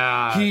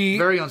 Yeah,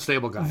 very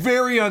unstable guy.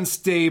 Very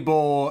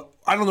unstable.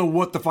 I don't know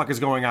what the fuck is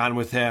going on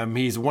with him.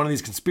 He's one of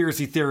these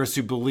conspiracy theorists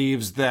who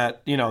believes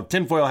that,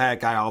 tinfoil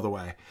hat guy all the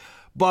way.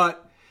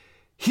 But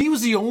he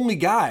was the only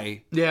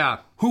guy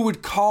who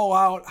would call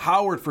out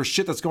Howard for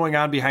shit that's going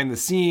on behind the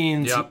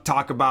scenes.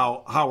 Talk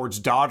about Howard's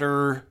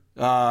daughter.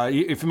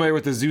 You're familiar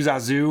with the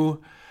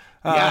Zoozazoo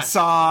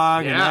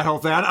song and that whole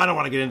thing? I don't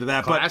want to get into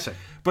that. Classic.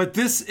 But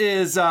this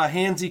is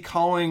Hansy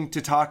calling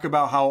to talk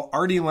about how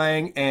Artie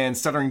Lang and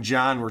Stuttering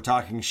John were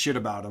talking shit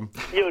about him.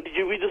 Yo, did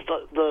you read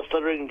the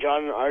Stuttering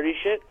John and Artie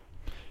shit?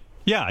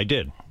 Yeah, I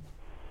did.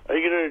 Are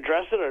you going to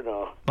address it or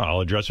no?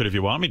 I'll address it if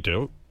you want me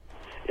to.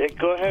 Yeah,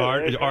 go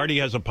ahead. Artie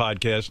has a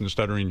podcast and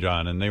Stuttering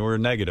John, and they were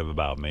negative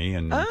about me.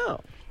 And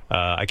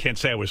I can't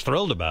say I was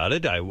thrilled about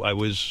it. I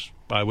was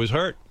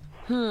hurt.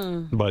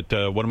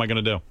 But what am I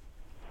going to do?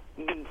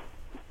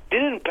 They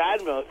didn't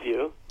badmouth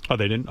you. Oh,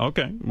 they didn't?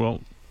 Okay, well...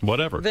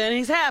 Whatever. Then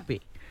he's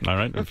happy. All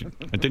right.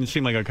 It didn't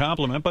seem like a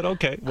compliment, but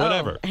okay,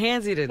 whatever.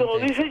 Hansy didn't. No,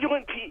 they said you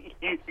went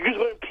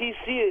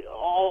PC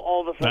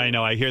all the time. I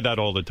know. I hear that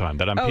all the time.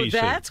 That I'm PC.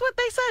 Oh, that's what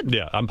they said?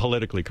 Yeah, I'm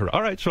politically correct.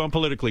 All right, so I'm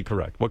politically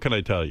correct. What can I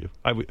tell you?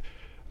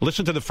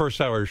 Listen to the first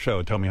hour of the show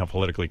and tell me how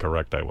politically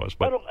correct I was.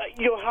 But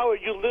Howard,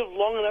 you live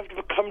long enough to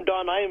become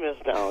Don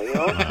Imus now,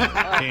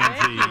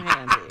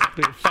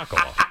 Hansy. Fuck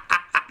off.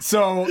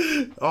 So,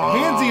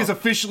 Hansy is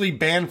officially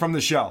banned from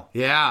the show.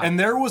 Yeah. And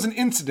there was an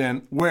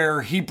incident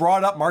where he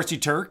brought up Marcy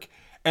Turk,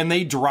 and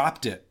they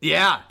dropped it.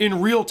 Yeah.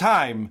 In real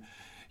time.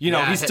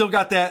 He's still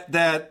got that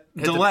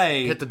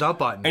delay. Hit the dump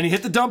button. And he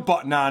hit the dump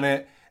button on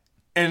it.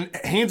 And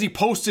Hansy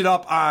posted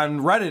up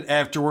on Reddit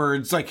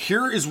afterwards, like,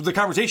 here is the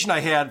conversation I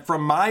had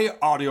from my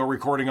audio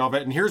recording of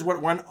it, and here's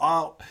what went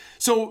out.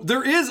 So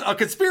there is a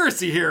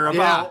conspiracy here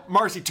about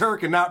Marcy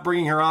Turk and not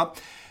bringing her up.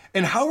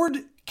 And Howard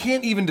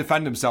can't even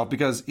defend himself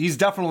because he's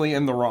definitely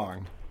in the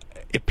wrong.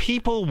 If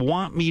people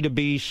want me to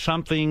be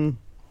something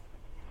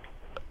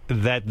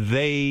that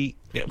they...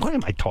 What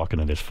am I talking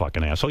to this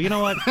fucking asshole? You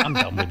know what? I'm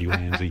done with you,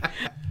 Hansy.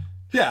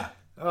 Yeah.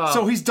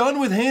 So he's done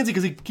with Hansy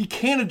because he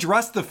can't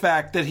address the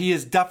fact that he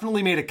has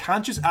definitely made a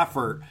conscious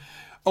effort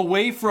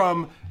away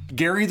from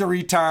Gary the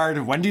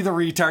retard, Wendy the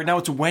retard. Now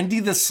it's Wendy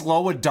the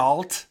slow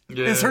adult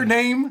is her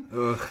name.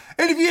 Ugh.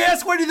 And if you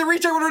ask Wendy the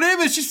retard what her name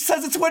is, she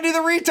says it's Wendy the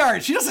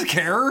retard. She doesn't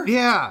care.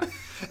 Yeah.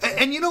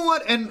 And you know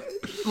what? And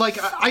like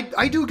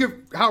I do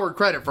give Howard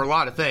credit for a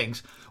lot of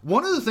things.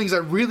 One of the things I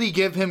really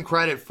give him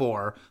credit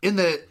for in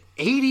the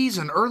 80s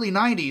and early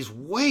 90s,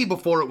 way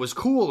before it was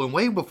cool and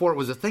way before it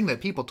was a thing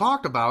that people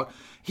talked about,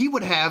 he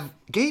would have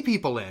gay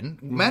people in,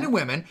 men and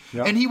women,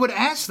 and he would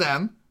ask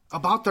them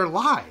about their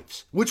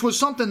lives, which was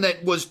something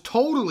that was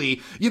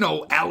totally,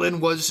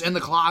 Ellen was in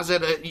the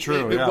closet.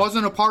 It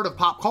wasn't a part of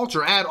pop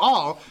culture at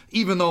all,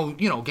 even though,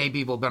 gay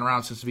people have been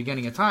around since the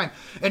beginning of time.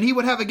 And he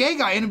would have a gay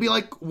guy in and be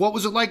like, what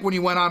was it like when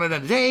you went on a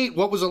date?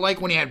 What was it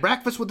like when you had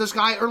breakfast with this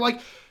guy? Or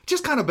like,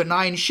 just kind of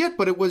benign shit,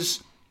 but it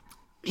was...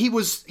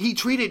 He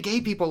treated gay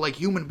people like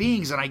human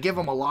beings, and I give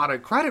him a lot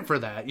of credit for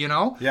that,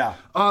 Yeah.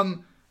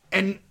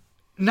 And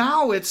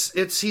now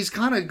he's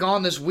kind of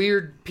gone this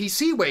weird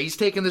PC way. He's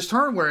taken this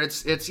turn where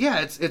it's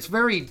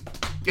weird.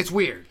 It's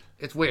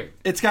weird.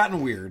 It's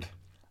gotten weird.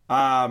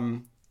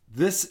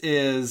 This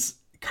is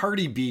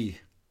Cardi B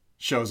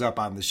shows up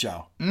on the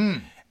show.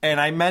 And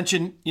I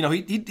mentioned,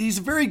 he's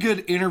a very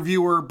good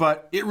interviewer,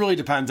 but it really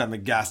depends on the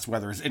guest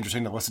whether it's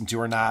interesting to listen to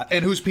or not.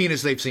 And whose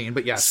penis they've seen,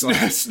 but yes.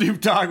 Snoop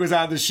Dogg was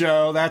on the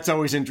show. That's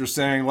always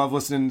interesting. Love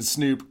listening to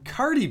Snoop.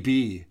 Cardi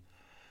B.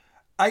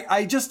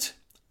 I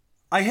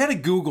had to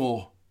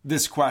Google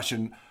this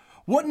question.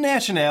 What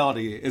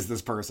nationality is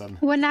this person?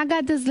 When I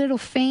got this little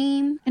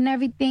fame and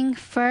everything,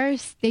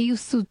 first, they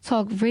used to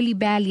talk really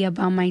badly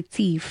about my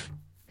teeth.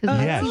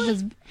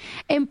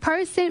 In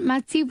person, my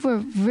teeth were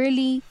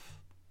really...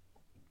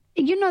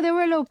 they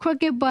were a little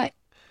crooked, but...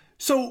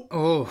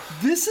 So,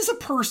 this is a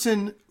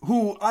person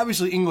who,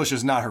 obviously, English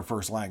is not her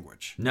first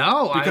language.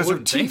 No, I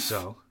wouldn't think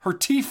so. Her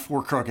teeth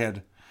were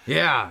crooked.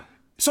 Yeah.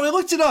 So I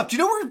looked it up. Do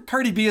you know where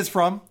Cardi B is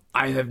from?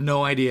 I have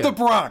no idea. The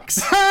Bronx.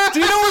 Do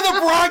you know where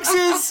the Bronx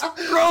is?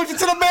 Rose,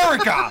 it's in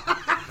America.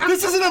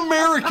 This is an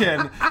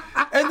American.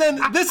 And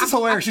then, this is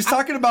hilarious. She's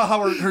talking about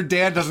how her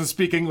dad doesn't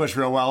speak English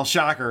real well.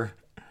 Shocker.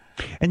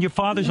 And your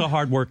father's a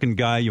hardworking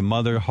guy. Your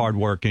mother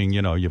hardworking.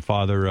 Your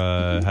father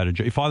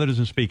your father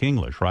doesn't speak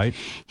English, right?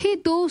 He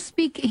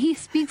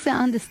speaks and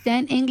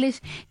understand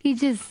English. He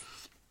just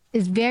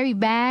is very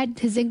bad.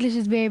 His English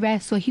is very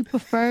bad, so he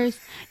prefers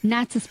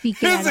not to speak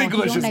it. His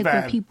English is bad.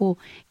 When people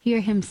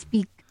hear him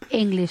speak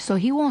English, so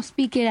he won't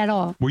speak it at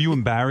all. Were you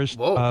embarrassed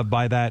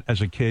by that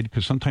as a kid?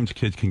 Because sometimes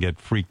kids can get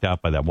freaked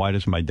out by that. Why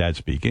doesn't my dad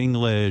speak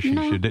English?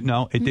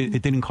 No.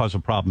 It didn't cause a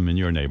problem in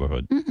your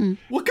neighborhood.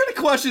 What kind of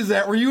question is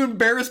that? Were you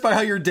embarrassed by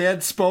how your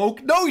dad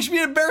spoke? No, you should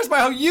be embarrassed by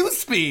how you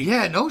speak.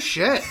 Yeah, no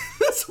shit.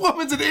 This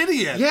woman's an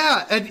idiot.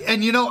 Yeah,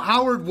 and you know,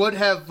 Howard would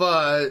have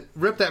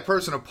ripped that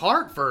person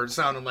apart for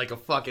sounding like a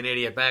fucking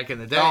idiot back in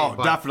the day. Oh,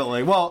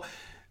 definitely. Well,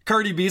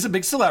 Cardi B is a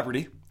big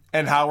celebrity,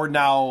 and Howard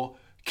now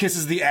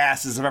kisses the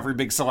asses of every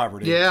big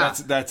celebrity. Yeah.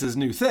 That's his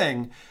new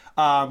thing.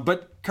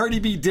 But Cardi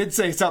B did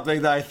say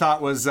something that I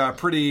thought was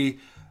pretty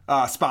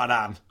spot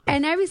on.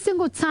 And every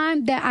single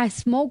time that I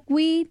smoke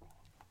weed,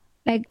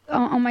 like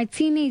on my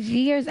teenage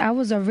years, I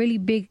was a really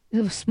big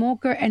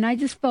smoker, and I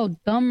just felt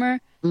dumber,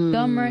 and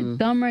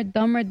dumber.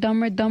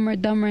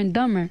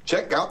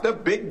 Check out the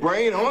big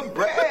brain on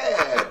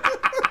Brad.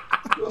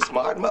 You're a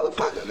smart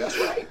motherfucker. That's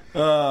right.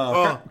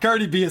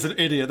 Cardi B is an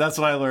idiot. That's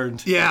what I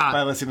learned. Yeah.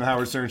 By listening to the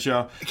Howard Stern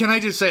show. Can I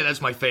just say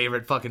that's my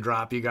favorite fucking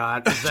drop you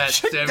got? Is that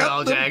Samuel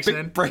L. Jackson?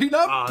 Big brain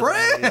on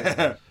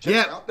Brad.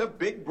 Check out the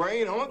big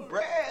brain on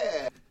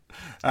Brad.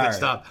 Good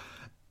stuff.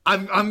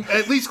 I'm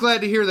at least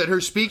glad to hear that her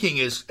speaking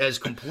is as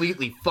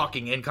completely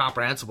fucking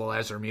incomprehensible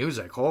as her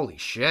music. Holy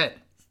shit.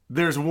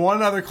 There's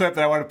one other clip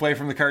that I want to play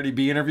from the Cardi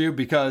B interview,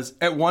 because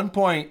at one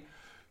point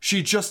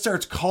she just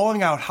starts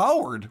calling out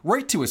Howard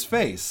right to his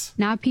face.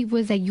 Now people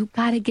is like, you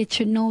gotta get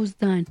your nose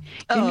done.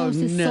 Your nose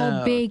is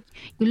so big.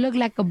 You look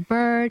like a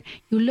bird.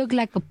 You look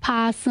like a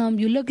possum.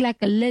 You look like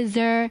a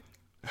lizard.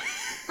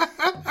 You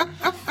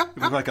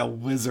look like a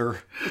wizard.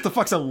 What the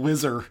fuck's a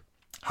wizard?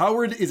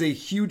 Howard is a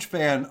huge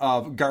fan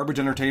of Garbage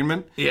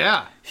Entertainment.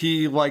 Yeah.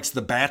 He likes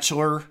The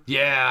Bachelor.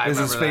 Yeah, I is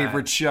his remember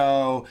favorite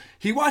show.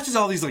 He watches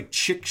all these like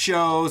chick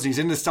shows. He's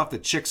into stuff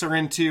that chicks are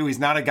into. He's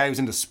not a guy who's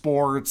into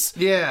sports.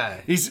 Yeah.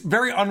 He's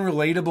very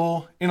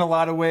unrelatable in a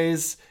lot of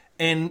ways.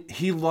 And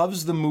he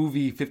loves the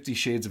movie 50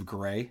 Shades of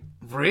Grey.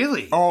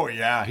 Really? Oh,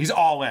 yeah. He's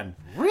all in.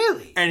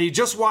 Really? And he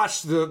just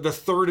watched the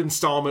third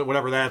installment,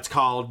 whatever that's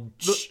called,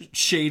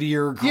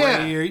 Shadier,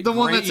 Grayer. Yeah, the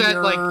one that's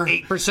at like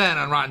 8%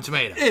 on Rotten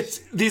Tomatoes. It's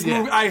these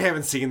movies. I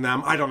haven't seen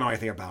them. I don't know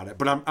anything about it,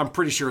 but I'm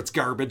pretty sure it's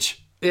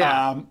garbage.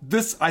 Yeah.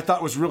 This I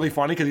thought was really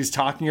funny because he's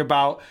talking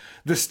about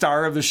the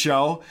star of the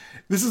show.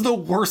 This is the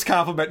worst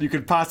compliment you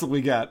could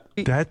possibly get.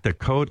 That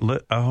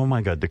Dakota, oh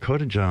my God,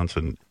 Dakota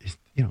Johnson,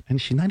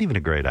 and she's not even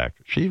a great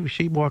actor.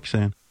 She walks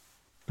in,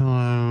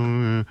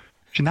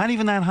 she's not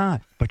even that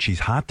hot, but she's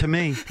hot to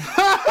me.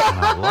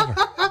 And I love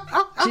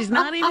her. She's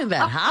not even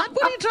that hot?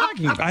 What are you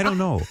talking about? I don't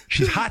know.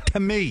 She's hot to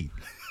me.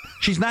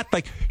 She's not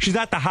the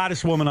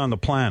hottest woman on the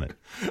planet.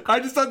 I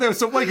just thought that was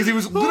so funny because he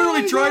was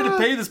literally trying to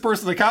pay this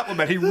person a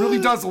compliment. He really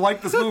does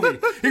like this movie.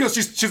 He goes,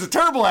 she's a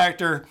terrible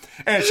actor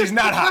and she's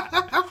not hot.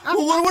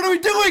 Well, what are we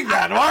doing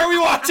then? Why are we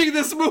watching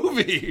this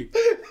movie?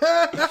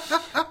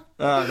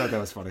 I thought that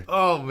was funny.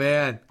 Oh,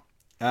 man.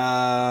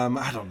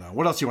 I don't know.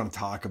 What else do you want to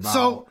talk about?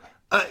 So,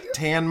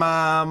 Tan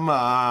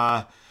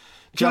Mom,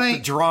 Jeff the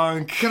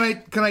Drunk.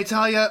 Can I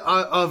tell you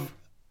of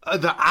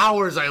the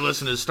hours I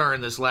listened to Stern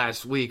this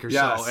last week or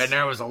so, and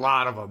there was a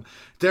lot of them.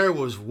 There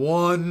was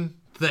one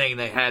thing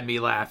that had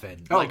me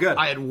laughing. Oh, good.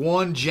 I had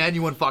one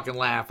genuine fucking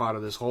laugh out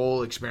of this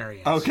whole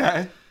experience.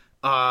 Okay.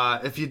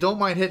 If you don't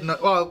mind hitting...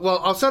 Well,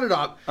 I'll set it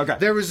up. Okay.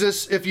 There was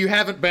this... If you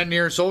haven't been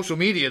near social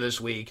media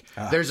this week,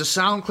 there's a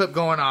sound clip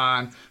going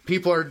on.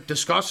 People are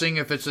discussing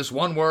if it's this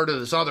one word or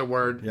this other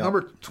word. Yep.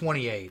 Number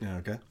 28. Yeah,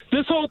 okay.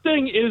 This whole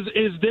thing is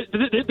this is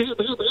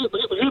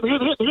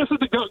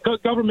the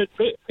government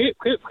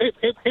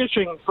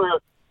fishing for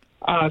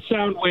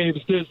sound waves.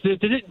 There's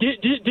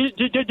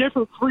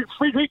different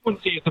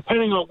frequencies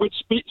depending on which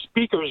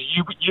speakers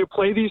you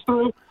play these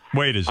through.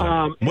 Wait a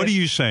second. What are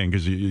you saying?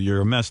 Because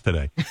you're a mess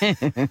today.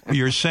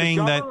 You're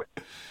saying that...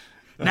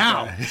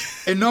 Now,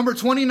 in number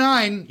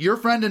 29, your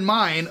friend and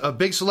mine, a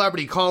big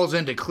celebrity, calls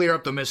in to clear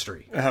up the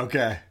mystery.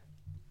 Okay.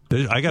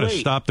 I got to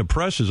stop the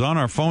presses. On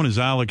our phone is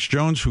Alex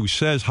Jones, who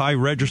says High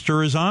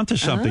Register is onto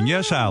something.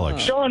 Yes,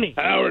 Alex. Johnny.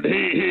 Howard, he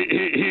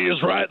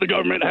is right. The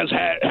government has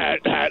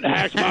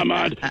hacked my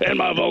mind and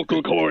my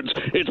vocal cords.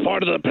 It's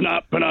part of the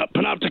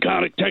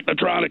panopticonic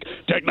technotronic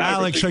technology.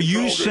 Alex, are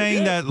you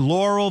saying that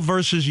Laurel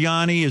versus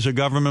Yanni is a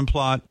government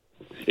plot?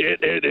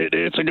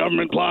 It's a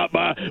government plot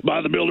by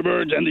the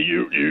Bilderbergs and the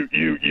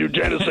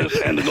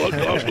eugenicists and the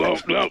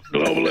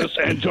globalists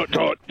and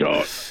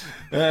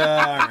all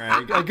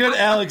right. A good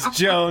Alex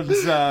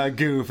Jones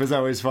goof is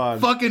always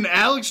fun. Fucking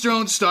Alex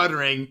Jones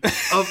stuttering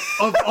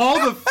of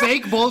all the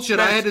fake bullshit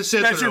I had to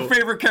sit That's through. Your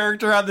favorite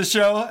character on the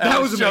show?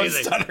 That was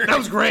amazing. That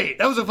was great.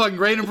 That was a fucking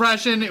great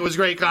impression. It was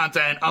great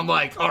content. I'm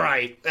like, all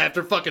right,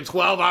 after fucking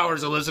 12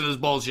 hours of listening to this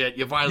bullshit,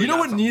 you finally You know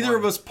what neither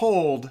of us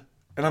pulled,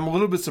 and I'm a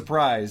little bit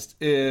surprised,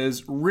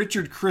 is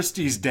Richard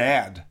Christie's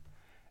dad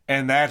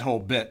and that whole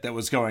bit that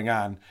was going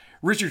on.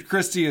 Richard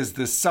Christie is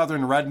this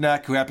southern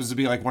redneck who happens to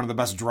be like one of the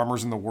best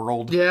drummers in the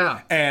world. Yeah.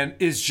 And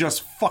is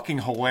just fucking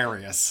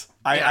hilarious.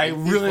 I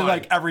really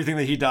like everything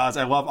that he does.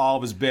 I love all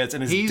of his bits.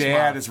 And his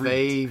dad is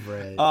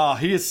favorite. Oh,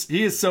 he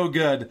is so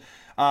good.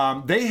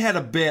 They had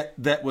a bit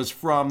that was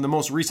from the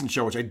most recent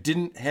show, which I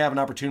didn't have an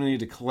opportunity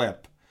to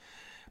clip,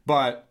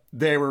 but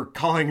they were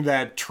calling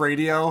that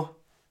Tradio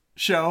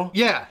show.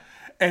 Yeah.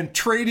 And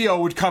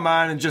Tradio would come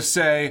on and just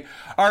say,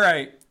 all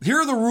right, here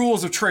are the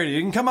rules of Tradio.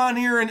 You can come on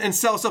here and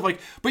sell stuff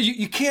but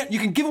you can't, you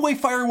can give away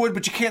firewood,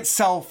 but you can't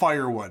sell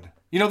firewood.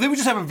 They would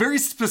just have a very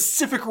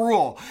specific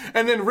rule.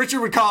 And then Richard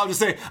would call and just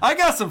say, I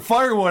got some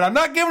firewood. I'm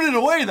not giving it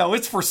away, though.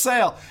 It's for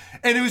sale.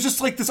 And it was just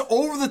like this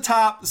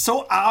over-the-top,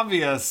 so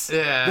obvious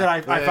that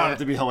I found it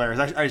to be hilarious.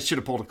 I should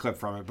have pulled a clip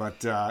from it, but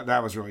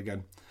that was really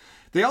good.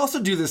 They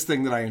also do this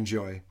thing that I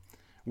enjoy,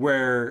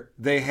 where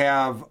they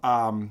have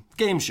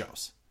game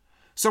shows.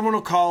 Someone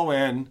will call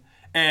in,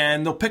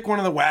 and they'll pick one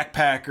of the Whack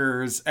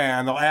Packers,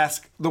 and they'll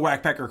ask the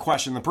Whack Packer a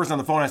question. The person on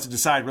the phone has to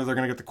decide whether they're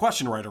going to get the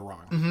question right or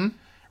wrong. Mm-hmm.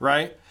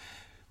 Right?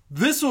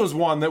 This was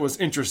one that was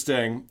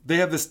interesting. They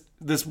have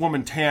this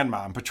woman, Tan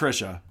Mom,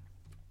 Patricia,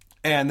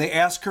 and they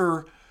ask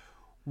her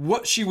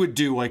what she would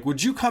do. Like,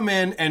 would you come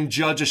in and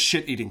judge a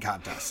shit-eating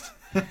contest?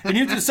 And you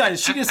have to decide,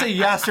 is she going to say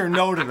yes or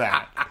no to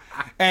that?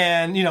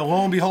 And,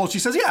 lo and behold, she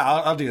says, yeah,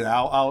 I'll do that.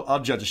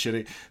 I'll judge a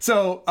shitty.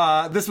 So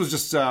this was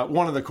just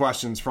one of the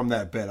questions from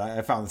that bit.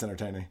 I found this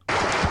entertaining.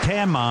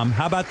 Tan Mom,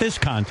 how about this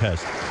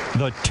contest?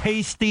 The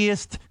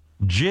tastiest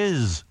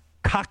jizz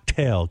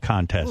cocktail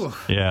contest. Ooh.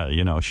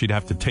 Yeah, she'd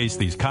have to taste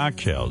these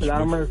cocktails.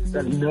 No.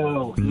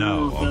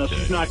 Okay.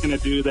 She's not going to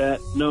do that.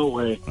 No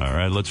way. All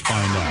right, let's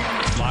find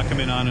out. Lock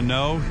him in on a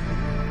no.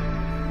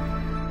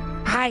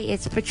 Hi,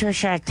 it's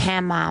Patricia,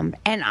 Tan Mom,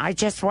 and I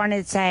just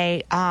wanted to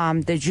say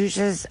the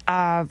juices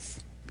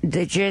of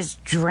the jizz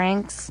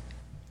drinks,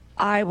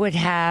 I would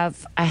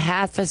have a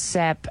half a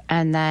sip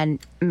and then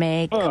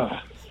make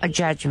a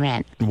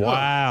judgment.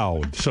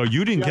 Wow. So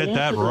you didn't get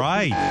that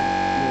right.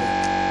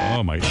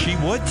 Oh, my. She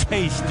would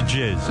taste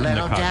jizz.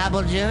 Little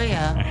dabble, do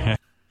ya?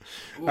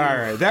 All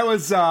right. That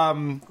was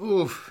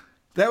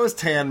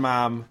Tan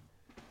Mom.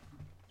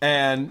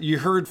 And you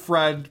heard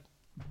Fred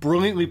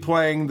brilliantly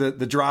playing the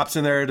drops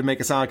in there to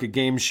make it sound like a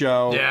game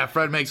show. Yeah,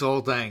 Fred makes the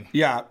whole thing.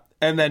 Yeah.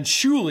 And then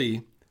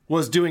Shuli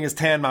was doing his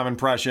Tan Mom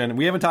impression.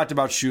 We haven't talked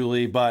about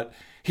Shuli, but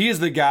he is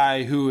the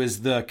guy who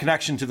is the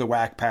connection to the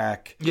Whack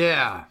Pack.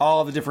 Yeah.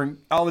 All the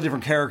different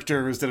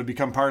characters that have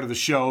become part of the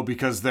show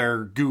because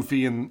they're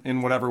goofy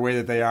in whatever way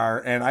that they are.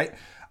 And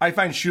I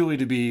find Shuli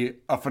to be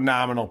a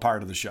phenomenal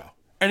part of the show.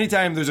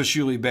 Anytime there's a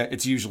Shuli bit,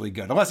 it's usually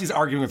good. Unless he's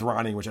arguing with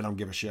Ronnie, which I don't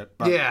give a shit.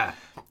 But yeah.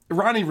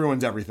 Ronnie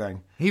ruins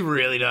everything. He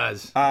really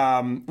does.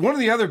 One of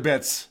the other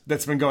bits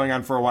that's been going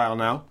on for a while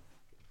now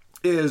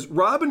is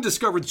Robin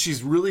discovered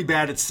she's really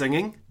bad at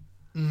singing.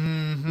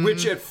 Mm-hmm.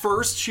 Which at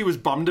first she was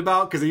bummed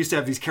about because they used to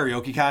have these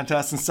karaoke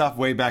contests and stuff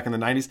way back in the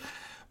 90s.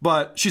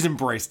 But she's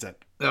embraced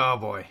it. Oh,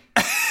 boy.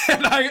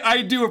 And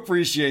I do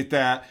appreciate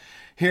that.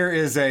 Here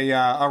is a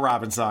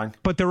Robin song.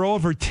 But there are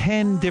over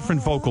 10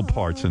 different vocal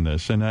parts in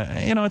this. And,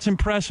 it's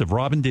impressive.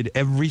 Robin did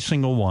every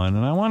single one.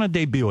 And I want to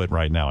debut it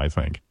right now, I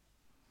think.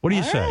 What do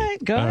you say? Right,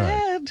 go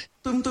ahead.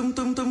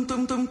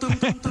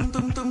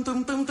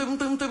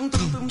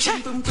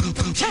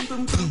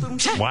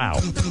 Wow.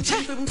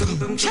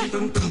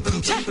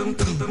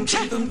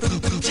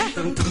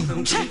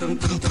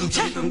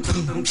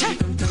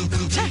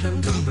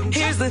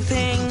 Here's the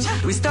thing,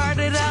 we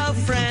started out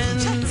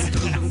friends.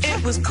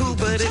 It was cool,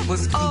 but it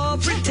was all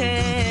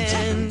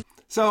pretend.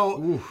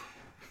 So,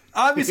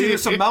 obviously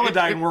there's some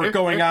Melodyne work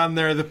going on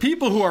there. The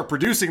people who are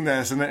producing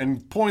this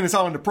and pulling this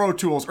all into Pro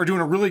Tools are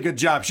doing a really good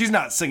job. She's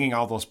not singing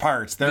all those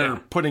parts. They're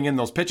putting in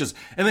those pitches.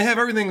 And they have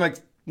everything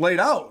laid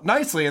out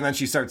nicely, and then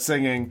she starts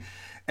singing.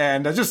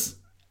 And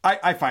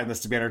I find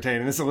this to be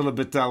entertaining. This is a little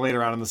bit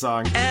later on in the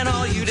song. And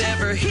all you'd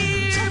ever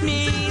hear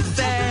me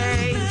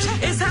say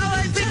is how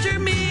I picture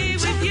me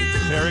with you.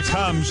 There it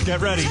comes.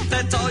 Get ready.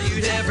 That's all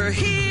you'd ever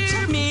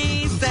hear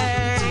me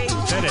say.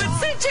 Hit it. But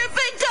since you've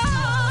been gone,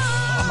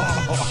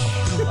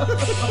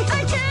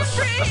 I can't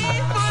breathe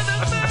for the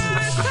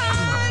first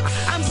time.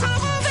 I'm so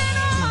moving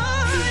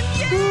on.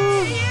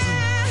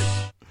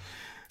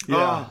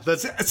 Yeah.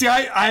 See,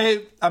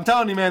 I'm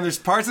telling you, man, there's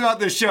parts about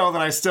this show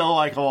that I still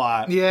like a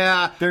lot.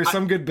 Yeah. There's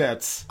some good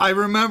bits. I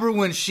remember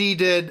when she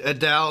did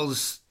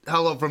Adele's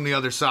Hello from the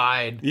Other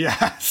Side.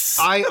 Yes.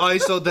 I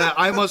ISO'd that.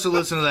 I must have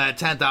listened to that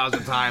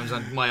 10,000 times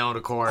on my own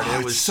accord.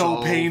 It was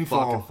so painful.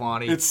 Fucking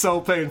funny. It's so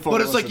painful.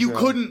 But it's like you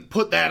couldn't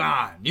put that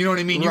on. You know what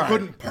I mean? Right. You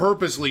couldn't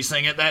purposely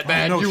sing it that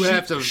bad. You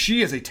have to.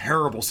 She is a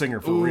terrible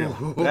singer for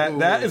real.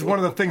 That is one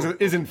of the things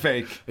that isn't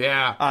fake.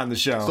 Yeah. On the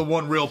show. It's the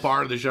one real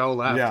part of the show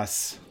left.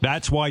 Yes.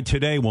 That's why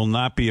today will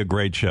not be a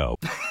great show.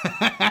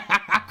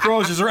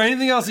 Crows, is there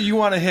anything else that you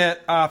want to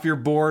hit off your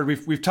board?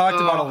 We've talked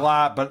about a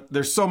lot, but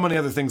there's so many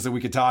other things that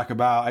we could talk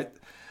about.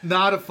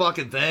 Not a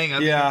fucking thing. I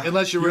mean,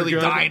 unless you're really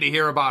dying to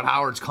hear about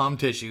Howard's cum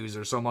tissues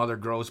or some other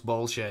gross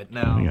bullshit.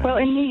 No. Yeah. Well,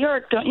 in New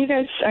York, aren't you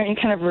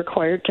kind of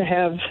required to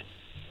have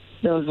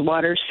those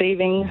water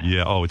saving?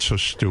 Yeah. Oh, it's so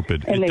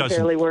stupid. And they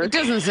barely work. It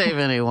doesn't save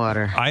any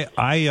water.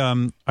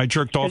 I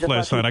jerked off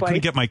last night. I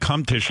couldn't get my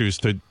cum tissues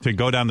to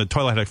go down the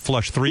toilet. I had to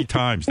flush 3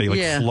 times. They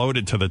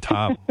floated to the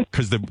top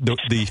because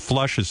the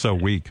flush is so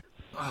weak.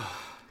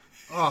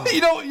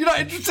 You're not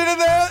interested in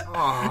that?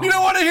 You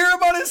don't want to hear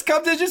about his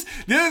cum digits?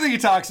 The other thing he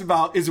talks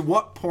about is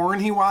what porn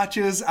he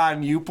watches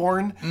on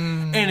YouPorn.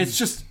 And it's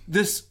just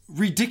this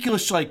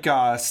ridiculous, like,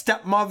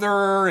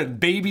 stepmother and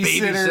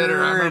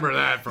babysitter. I remember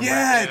that from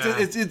back.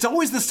 It's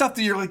always the stuff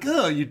that you're like,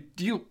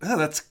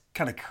 that's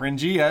kind of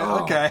cringy.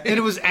 Okay. And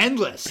it was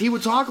endless. He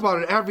would talk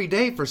about it every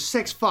day for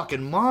 6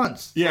 fucking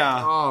months.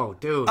 Yeah. Oh,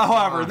 dude.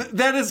 However,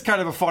 that is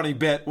kind of a funny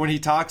bit when he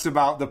talks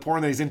about the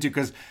porn that he's into,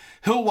 because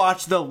he'll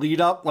watch the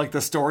lead up, like the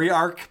story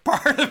arc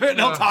part of it, and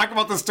he'll talk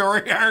about the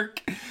story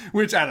arc,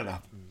 which I don't know.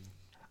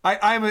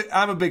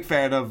 I'm a big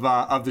fan of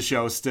the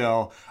show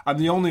still. I'm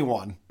the only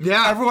one.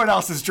 Yeah. Everyone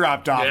else has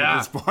dropped off at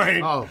this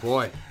point. Oh,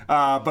 boy.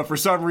 But for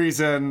some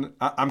reason,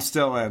 I'm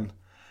still in.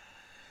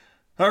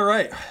 All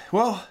right.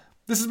 Well,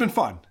 this has been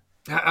fun.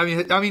 I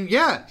mean,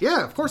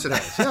 yeah, of course it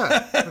has.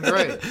 Yeah,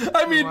 great.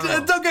 I mean,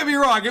 don't get me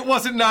wrong, it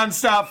wasn't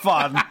nonstop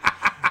fun.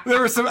 There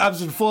were some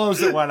ebbs and flows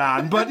that went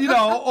on, but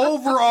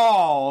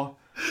overall,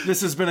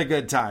 this has been a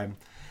good time.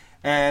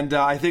 And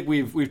I think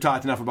we've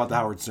talked enough about the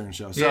Howard Stern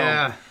Show. So,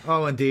 yeah.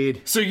 Oh,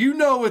 indeed. So you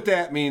know what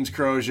that means,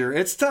 Crozier.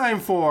 It's time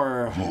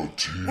for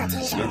The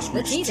teaser. Next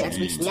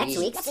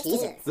week's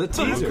teaser. The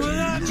teaser.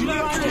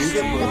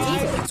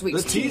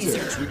 The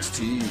teaser.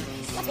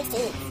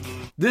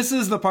 This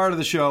is the part of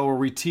the show where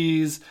we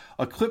tease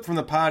a clip from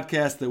the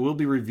podcast that we'll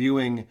be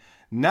reviewing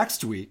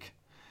next week.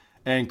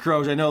 And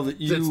Croge, I know that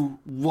you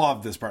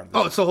love this part of the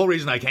show. It's the whole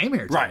reason I came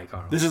here today, right.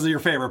 Carl. This is your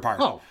favorite part.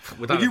 Oh,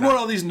 without you wrote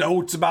all these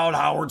notes about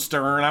Howard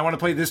Stern. I want to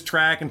play this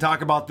track and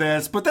talk about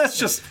this, but that's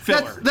just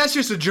filler. That's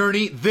just a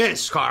journey.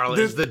 This, Carl,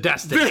 is the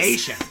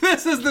destination.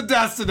 This is the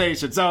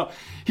destination. So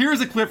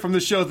here's a clip from the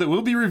show that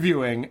we'll be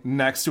reviewing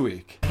next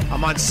week.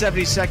 I'm on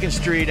 72nd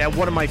Street at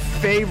one of my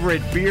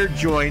favorite beer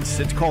joints.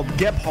 It's called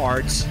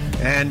Gephardt's.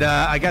 And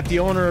I got the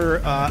owner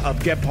of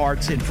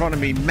Gephardt's in front of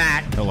me,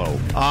 Matt. Hello.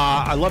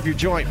 I love your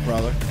joint,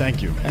 brother.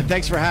 Thank you. And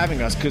thanks for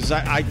having us, because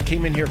I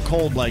came in here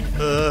cold like,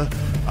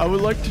 I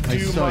would like to do I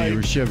saw you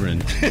were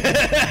shivering.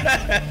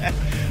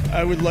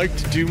 I would like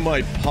to do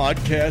my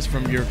podcast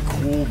from your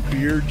cool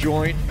beer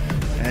joint.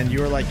 And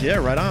you were like, yeah,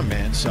 right on,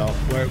 man. So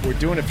we're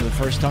doing it for the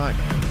first time.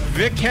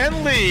 Vic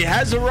Henley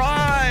has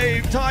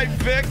arrived. Hi,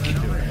 Vic.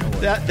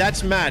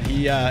 That's Matt.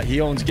 He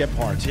owns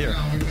Gephardt's here.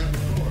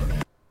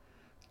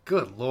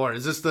 Good Lord.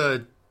 Is this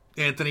the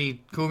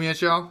Anthony Cumia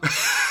show?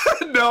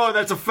 No,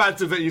 that's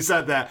offensive that you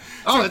said that.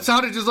 Oh, it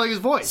sounded just like his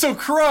voice. So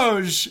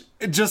Croge,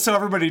 just so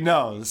everybody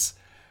knows,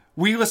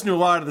 we listen to a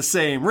lot of the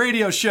same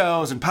radio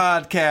shows and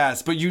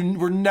podcasts, but you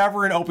were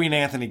never an Opie and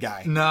Anthony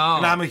guy. No.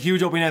 And I'm a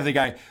huge Opie and Anthony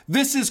guy.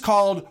 This is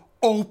called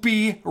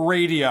Opie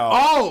Radio.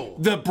 Oh!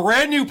 The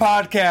brand new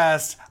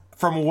podcast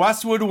from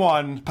Westwood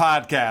One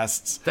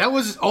Podcasts. That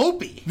was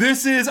Opie.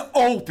 This is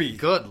Opie.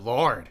 Good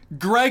Lord.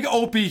 Greg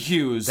Opie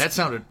Hughes. That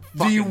sounded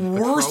the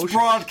worst atrocious.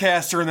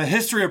 broadcaster in the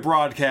history of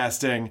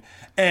broadcasting.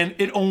 And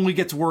it only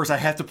gets worse. I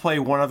have to play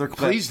one other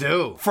clip. Please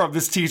do. From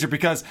this teaser,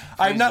 because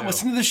I've not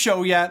listened to the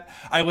show yet.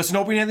 I listened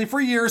to Opie and Anthony for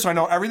years, so I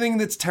know everything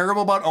that's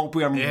terrible about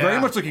Opie. I'm very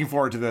much looking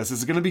forward to this. This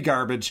is going to be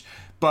garbage.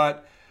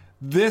 But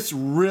this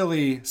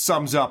really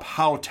sums up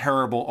how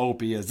terrible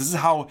Opie is. This is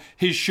how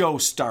his show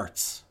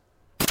starts.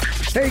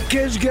 Hey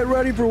kids, get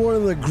ready for one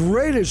of the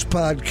greatest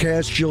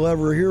podcasts you'll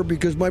ever hear,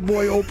 because my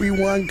boy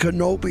Opie-Wan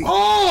Kenobi.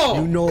 Oh!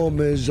 You know him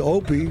as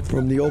Opie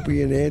from the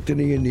Opie and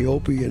Anthony and the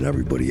Opie and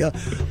everybody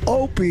else.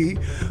 Opie,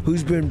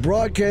 who's been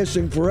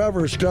broadcasting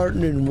forever,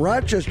 starting in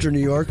Rochester, New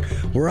York,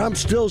 where I'm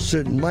still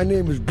sitting. My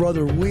name is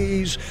Brother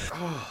Wheeze.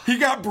 He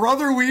got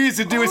Brother Wheeze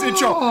to do his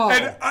intro,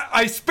 and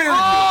I spared you.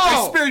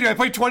 I spared you. I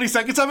played 20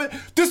 seconds of it.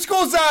 This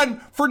goes on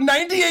for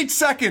 98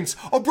 seconds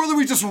of Brother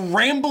Wheeze just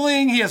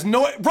rambling. He has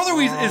no... Brother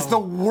Wheeze is the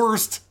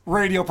worst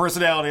radio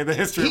personality in the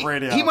history of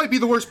radio. He might be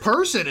the worst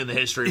person in the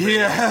history of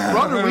radio. Yeah.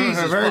 Brother Wheeze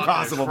is very fucking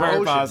possible, atrocious.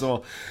 very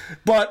possible.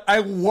 But I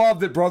love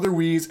that Brother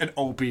Wheeze and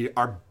Opie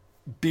are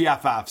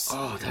BFFs.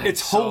 Oh,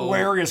 it's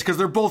hilarious because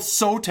they're both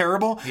so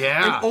terrible.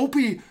 Yeah. And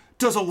Opie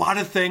does a lot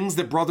of things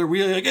that Brother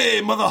Wheeze, like,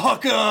 hey,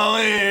 motherfucker,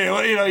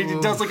 hey,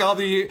 he does like all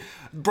the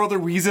Brother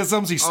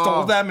Wheezisms. He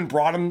stole them and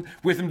brought them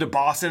with him to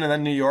Boston and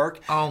then New York.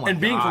 Oh my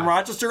And being God. from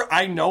Rochester,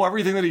 I know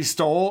everything that he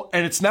stole,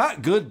 and it's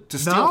not good to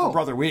steal from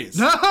Brother Wheeze.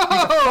 No! He's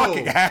a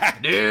fucking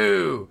hack.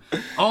 No!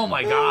 Oh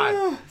my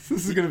God.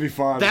 This is going to be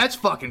fun. That's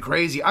fucking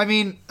crazy. I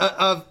mean,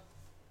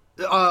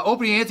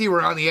 Opie and Anthony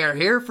were on the air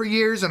here for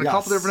years in a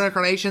couple different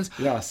incarnations.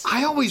 Yes.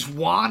 I always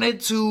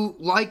wanted to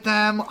like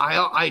them.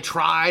 I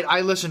tried.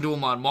 I listened to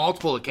them on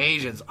multiple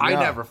occasions. I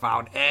never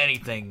found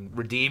anything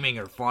redeeming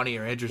or funny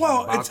or interesting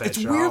about that it's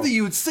show. weird that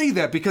you would say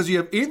that, because you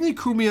have Anthony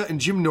Cumia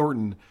and Jim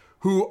Norton,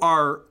 who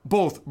are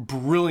both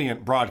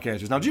brilliant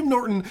broadcasters. Now, Jim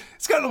Norton,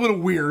 it's gotten a little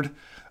weird.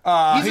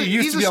 He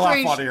used to be a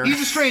lot funnier.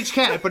 He's a strange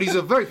cat, but he's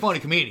a very funny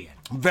comedian.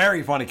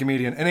 Very funny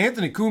comedian. And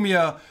Anthony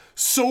Cumia,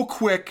 so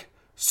quick,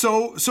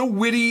 so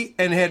witty,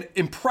 and had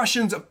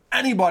impressions of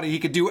anybody. He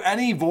could do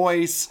any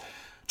voice.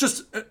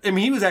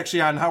 He was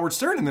actually on Howard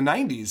Stern in the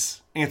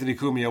 90s. Anthony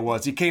Cumia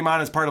was. He came on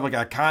as part of like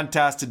a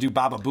contest to do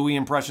Baba Booey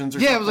impressions or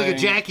something. Yeah, it was like a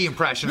Jackie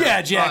impression.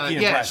 Yeah, Jackie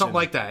impression. Yeah, something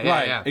like that. Yeah,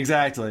 right, yeah.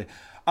 exactly.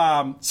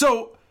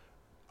 So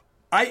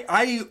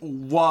I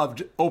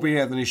loved Opie and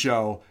Anthony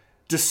show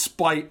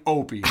despite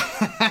Opie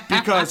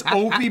because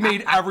Opie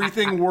made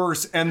everything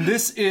worse. And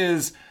this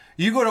is,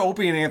 you go to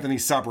Opie and Anthony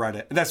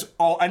subreddit, and that's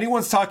all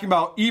anyone's talking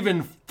about.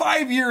 Even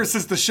 5 years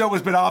since the show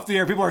has been off the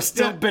air, people are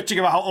still bitching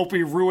about how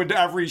Opie ruined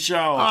every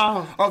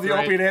show of the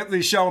Opie and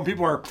Anthony show, and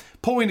people are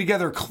pulling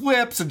together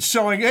clips and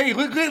showing, hey,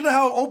 look at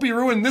how Opie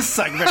ruined this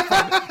segment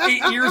from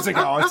 8 years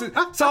ago.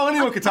 It's all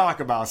anyone could talk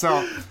about.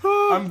 So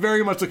I'm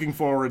very much looking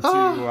forward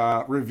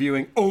to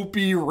reviewing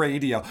Opie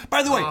Radio.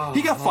 By the way,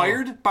 he got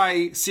fired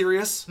by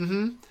Sirius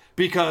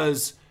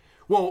because,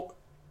 well,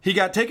 he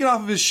got taken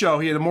off of his show.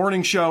 He had a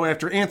morning show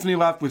after Anthony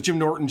left with Jim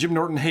Norton. Jim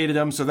Norton hated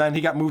him, so then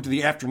he got moved to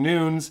the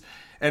afternoons,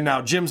 and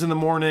now Jim's in the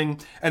morning,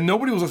 and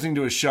nobody was listening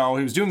to his show.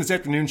 He was doing this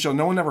afternoon show.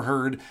 No one ever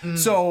heard.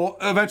 So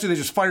eventually they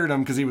just fired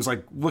him because he was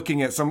like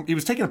looking at he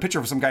was taking a picture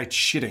of some guy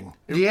shitting.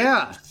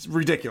 It's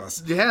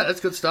ridiculous. Yeah, that's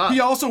good stuff. He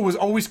also was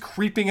always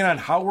creeping in on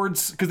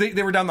Howard's, because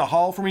they were down the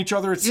hall from each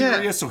other at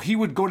Sirius, so he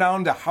would go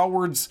down to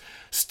Howard's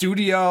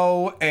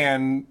studio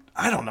and,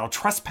 I don't know,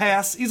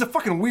 trespass. He's a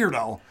fucking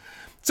weirdo.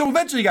 So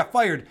eventually he got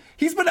fired.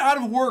 He's been out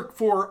of work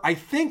for, I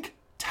think,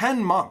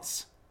 10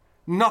 months.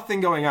 Nothing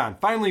going on.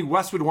 Finally,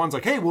 Westwood One's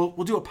like, hey, we'll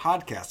do a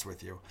podcast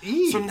with you.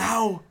 So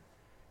now,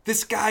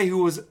 this guy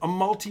who was a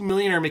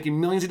multimillionaire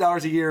making millions of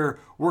dollars a year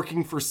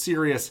working for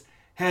Sirius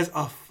has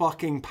a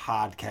fucking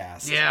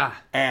podcast. Yeah.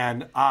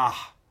 And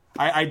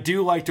I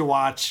do like to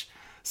watch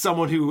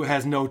someone who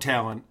has no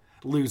talent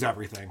lose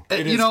everything.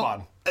 It is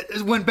fun.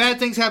 When bad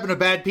things happen to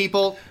bad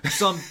people,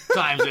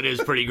 sometimes it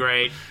is pretty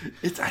great.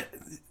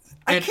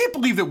 I can't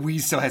believe that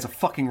Weez still has a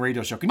fucking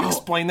radio show. Can you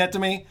explain that to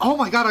me? Oh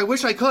my God, I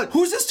wish I could.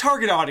 Who's his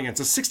target audience?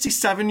 A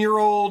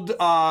 67-year-old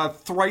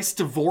thrice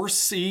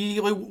divorcee?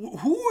 Like,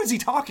 who is he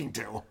talking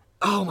to?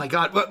 Oh my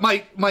God. But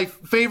my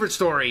favorite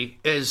story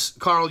is,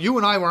 Carl, you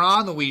and I were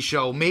on the Weez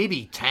show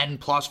maybe 10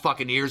 plus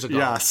fucking years ago.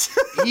 Yes.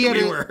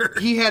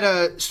 He had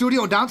a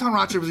studio in downtown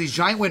Rochester with these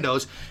giant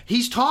windows.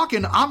 He's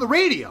talking on the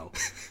radio.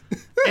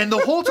 And the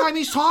whole time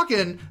he's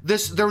talking,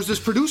 there was this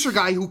producer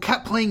guy who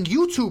kept playing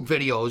YouTube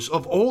videos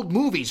of old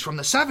movies from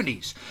the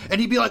 70s.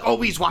 And he'd be like, oh,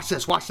 Weez, watch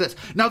this, watch this.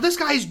 Now, this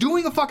guy's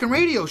doing a fucking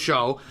radio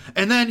show,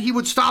 and then he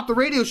would stop the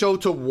radio show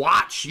to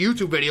watch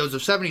YouTube videos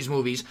of 70s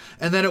movies.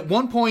 And then at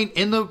one point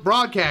in the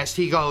broadcast,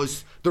 he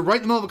goes, they're right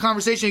in the middle of a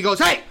conversation, he goes,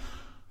 hey,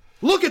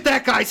 look at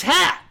that guy's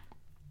hat.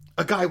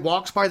 A guy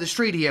walks by the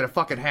street, he had a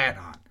fucking hat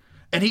on.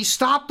 And he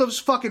stopped this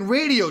fucking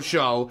radio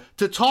show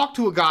to talk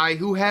to a guy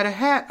who had a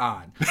hat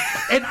on.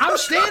 And I'm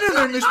standing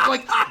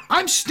there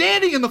I'm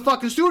standing in the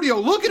fucking studio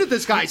looking at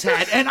this guy's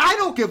hat, and I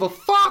don't give a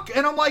fuck.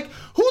 And I'm like,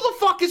 who the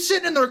fuck is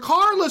sitting in their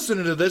car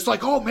listening to this?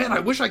 Like, oh man, I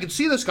wish I could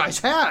see this guy's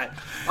hat.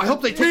 I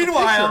hope they take a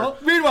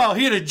picture. Meanwhile,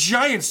 he had a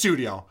giant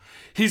studio.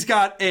 He's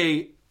got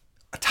a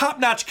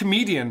top-notch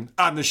comedian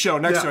on the show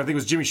next to him. I think it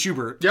was Jimmy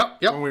Schubert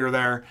when we were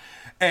there.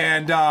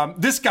 And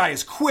this guy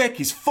is quick,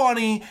 he's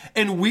funny,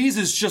 and Weez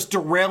is just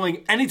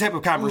derailing any type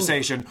of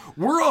conversation.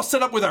 We're all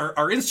set up with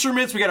our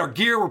instruments, we got our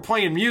gear, we're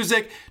playing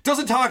music.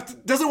 Doesn't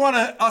want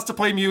us to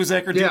play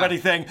music or do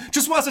anything.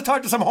 Just wants to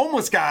talk to some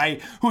homeless guy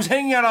who's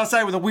hanging out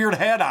outside with a weird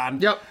hat on.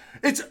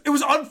 It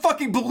was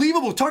unfucking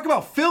believable. Talk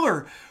about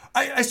filler.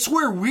 I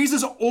swear,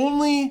 Weez's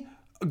only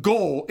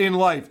goal in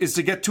life is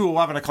to get to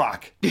 11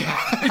 o'clock.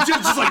 It's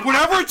just like,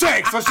 whatever it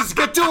takes, let's just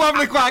get to 11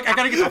 o'clock. I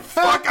gotta get the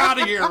fuck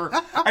out of here.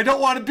 I don't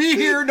want to be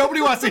here.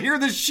 Nobody wants to hear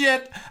this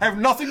shit. I have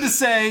nothing to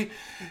say.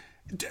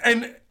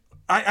 And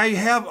I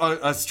have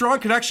a strong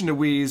connection to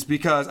Weez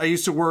because I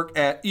used to work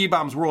at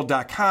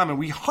eBombsWorld.com, and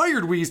we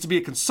hired Weez to be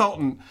a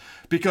consultant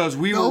because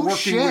we were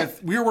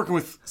working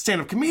with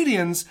stand-up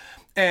comedians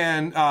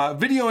and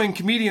videoing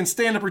comedian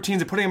stand-up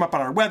routines and putting them up on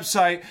our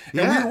website.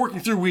 And we were working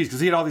through Weez because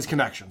he had all these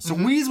connections. So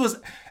Weez was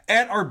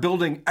at our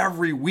building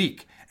every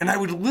week. And I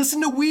would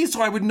listen to Weez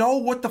so I would know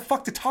what the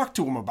fuck to talk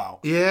to him about.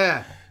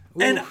 Yeah.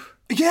 And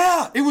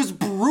it was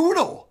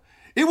brutal.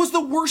 It was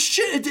the worst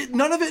shit.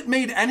 None of it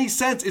made any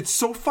sense. It's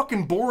so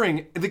fucking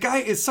boring. The guy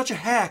is such a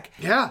hack.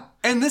 Yeah.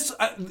 And this,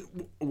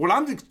 what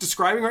I'm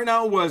describing right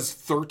now was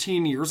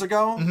 13 years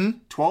ago,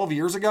 12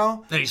 years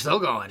ago. And he's still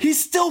going.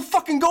 He's still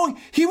fucking going.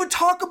 He would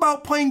talk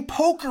about playing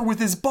poker with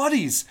his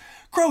buddies.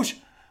 Croach,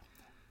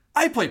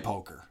 I play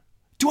poker.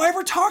 Do I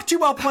ever talk to you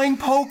about playing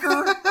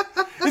poker?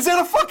 Is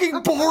that a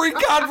fucking boring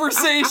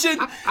conversation?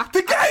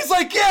 The guy's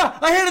like, yeah,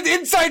 I had an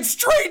inside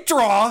straight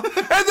draw, and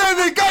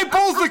then the guy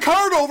pulls the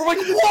card over. I'm like,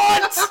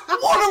 what?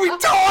 What are we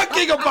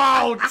talking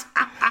about?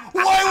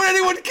 Why would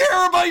anyone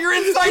care about your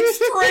inside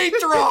straight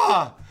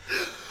draw?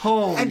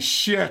 Holy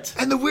shit.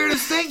 And the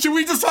weirdest thing... Should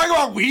we just talk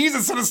about Weez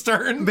instead of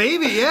Stern?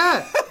 Maybe,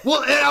 yeah.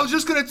 Well, and I was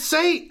just going to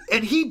say,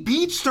 and he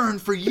beat Stern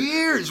for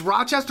years.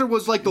 Rochester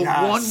was like the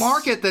one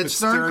market that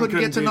Stern couldn't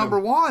get to number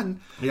one.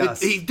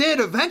 Yes. He did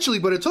eventually,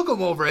 but it took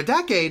him over a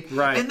decade.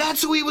 Right. And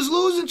that's who he was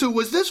losing to,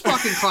 was this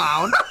fucking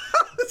clown.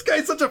 This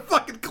guy's such a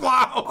fucking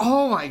clown.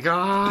 Oh, my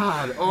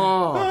God.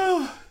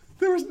 Oh.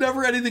 There was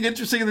never anything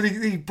interesting that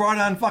he brought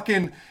on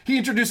fucking... He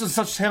introduces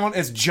such talent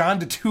as John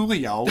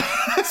DiTullio.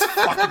 This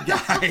fucking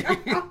guy.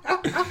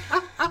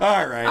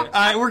 All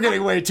right, we're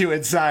getting way too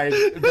inside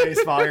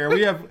baseball here.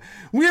 We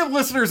have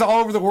listeners all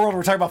over the world.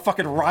 We're talking about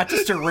fucking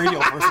Rochester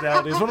radio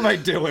personalities. What am I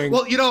doing?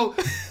 Well,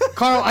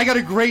 Carl, I got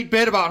a great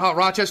bit about how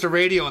Rochester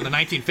radio in the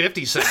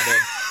 1950s sounded.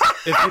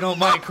 If you don't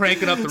mind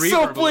cranking up the reverb.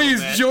 So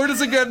please join us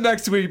again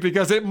next week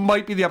because it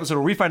might be the episode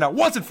where we find out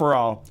once and for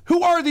all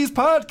who are these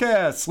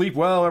podcasts. Sleep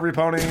well, every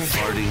pony.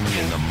 Farting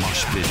in the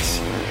mosh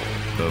pits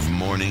of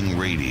morning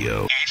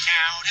radio.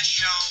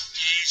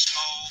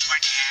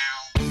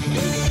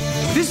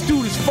 This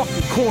dude is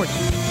fucking corny.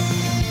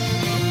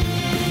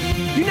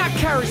 You're not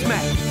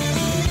charismatic.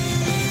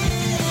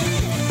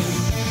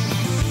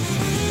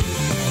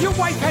 Your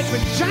wife has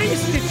vagina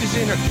stitches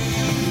in her.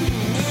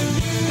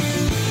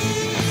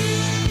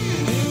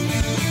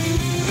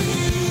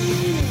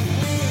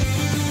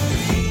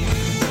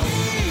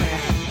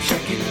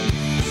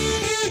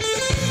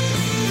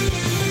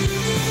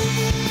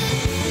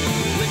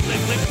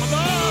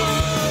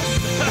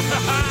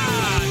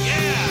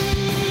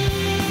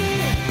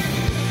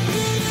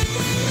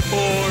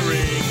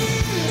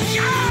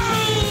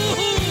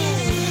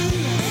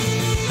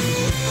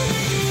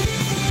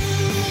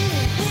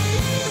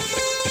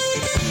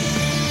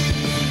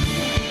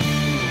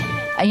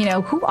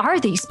 Who are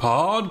these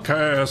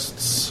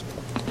podcasts?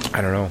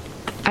 I don't know.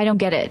 I don't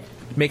get it.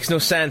 Makes no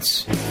sense.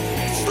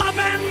 Slap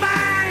and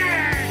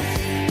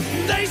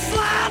bang! They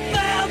slap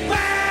and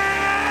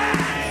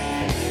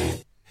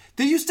bang!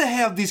 They used to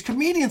have these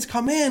comedians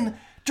come in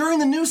during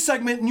the news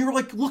segment and you were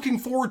like looking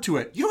forward to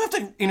it. You don't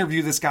have to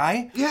interview this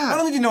guy. Yeah. I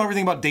don't need to know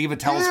everything about David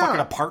Tell's fucking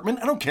apartment.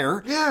 I don't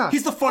care. Yeah.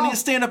 He's the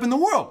funniest stand-up in the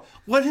world.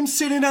 Let him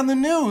sit in on the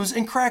news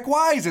and crack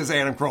wise, as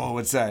Adam Carolla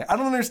would say. I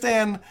don't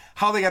understand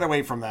how they got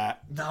away from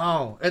that.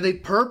 No, and they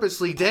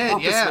purposely did.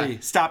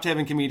 Purposely stopped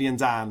having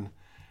comedians on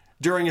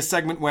during a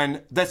segment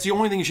when that's the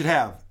only thing you should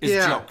have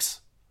is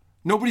jokes.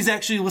 Nobody's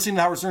actually listening to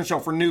the Howard Stern Show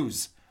for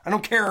news. I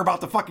don't care about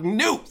the fucking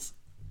news.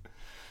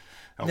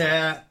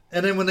 Yeah.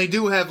 And then when they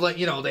do have,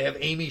 they have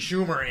Amy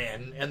Schumer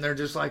in, and they're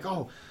just like,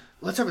 oh,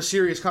 let's have a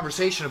serious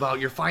conversation about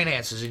your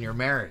finances in your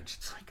marriage.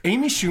 It's like,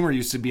 Amy Schumer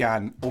used to be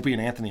on Opie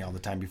and Anthony all the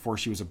time before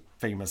she was a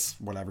famous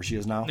whatever she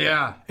is now.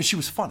 Yeah. And she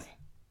was funny.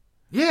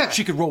 Yeah.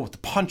 She could roll with the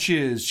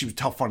punches. She would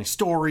tell funny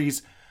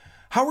stories.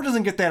 Howard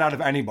doesn't get that out of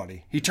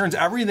anybody. He turns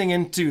everything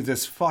into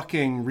this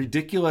fucking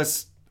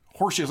ridiculous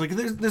horseshit. Like,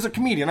 there's a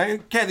comedian.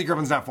 Kathy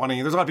Griffin's not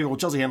funny. There's a lot of people,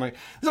 Chelsea Handler.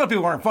 There's a lot of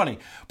people who aren't funny.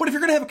 But if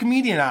you're going to have a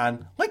comedian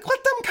on, let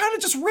them kind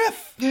of just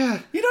riff. Yeah.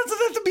 You don't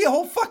have to be a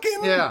whole fucking...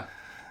 Yeah.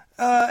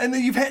 And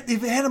then you've had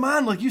him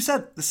on, like you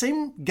said, the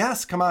same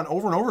guests come on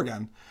over and over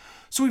again.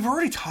 So we've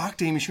already talked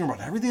to Amy Schumer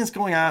about everything that's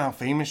going on, how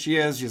famous she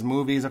is, she has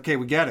movies. Okay,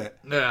 we get it.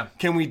 Yeah.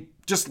 Can we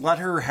just let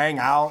her hang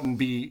out and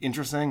be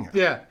interesting?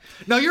 Yeah.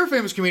 Now, you're a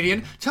famous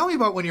comedian. Tell me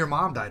about when your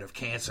mom died of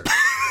cancer.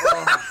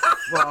 Oh,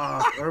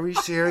 fuck. Are we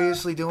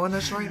seriously doing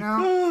this right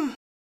now?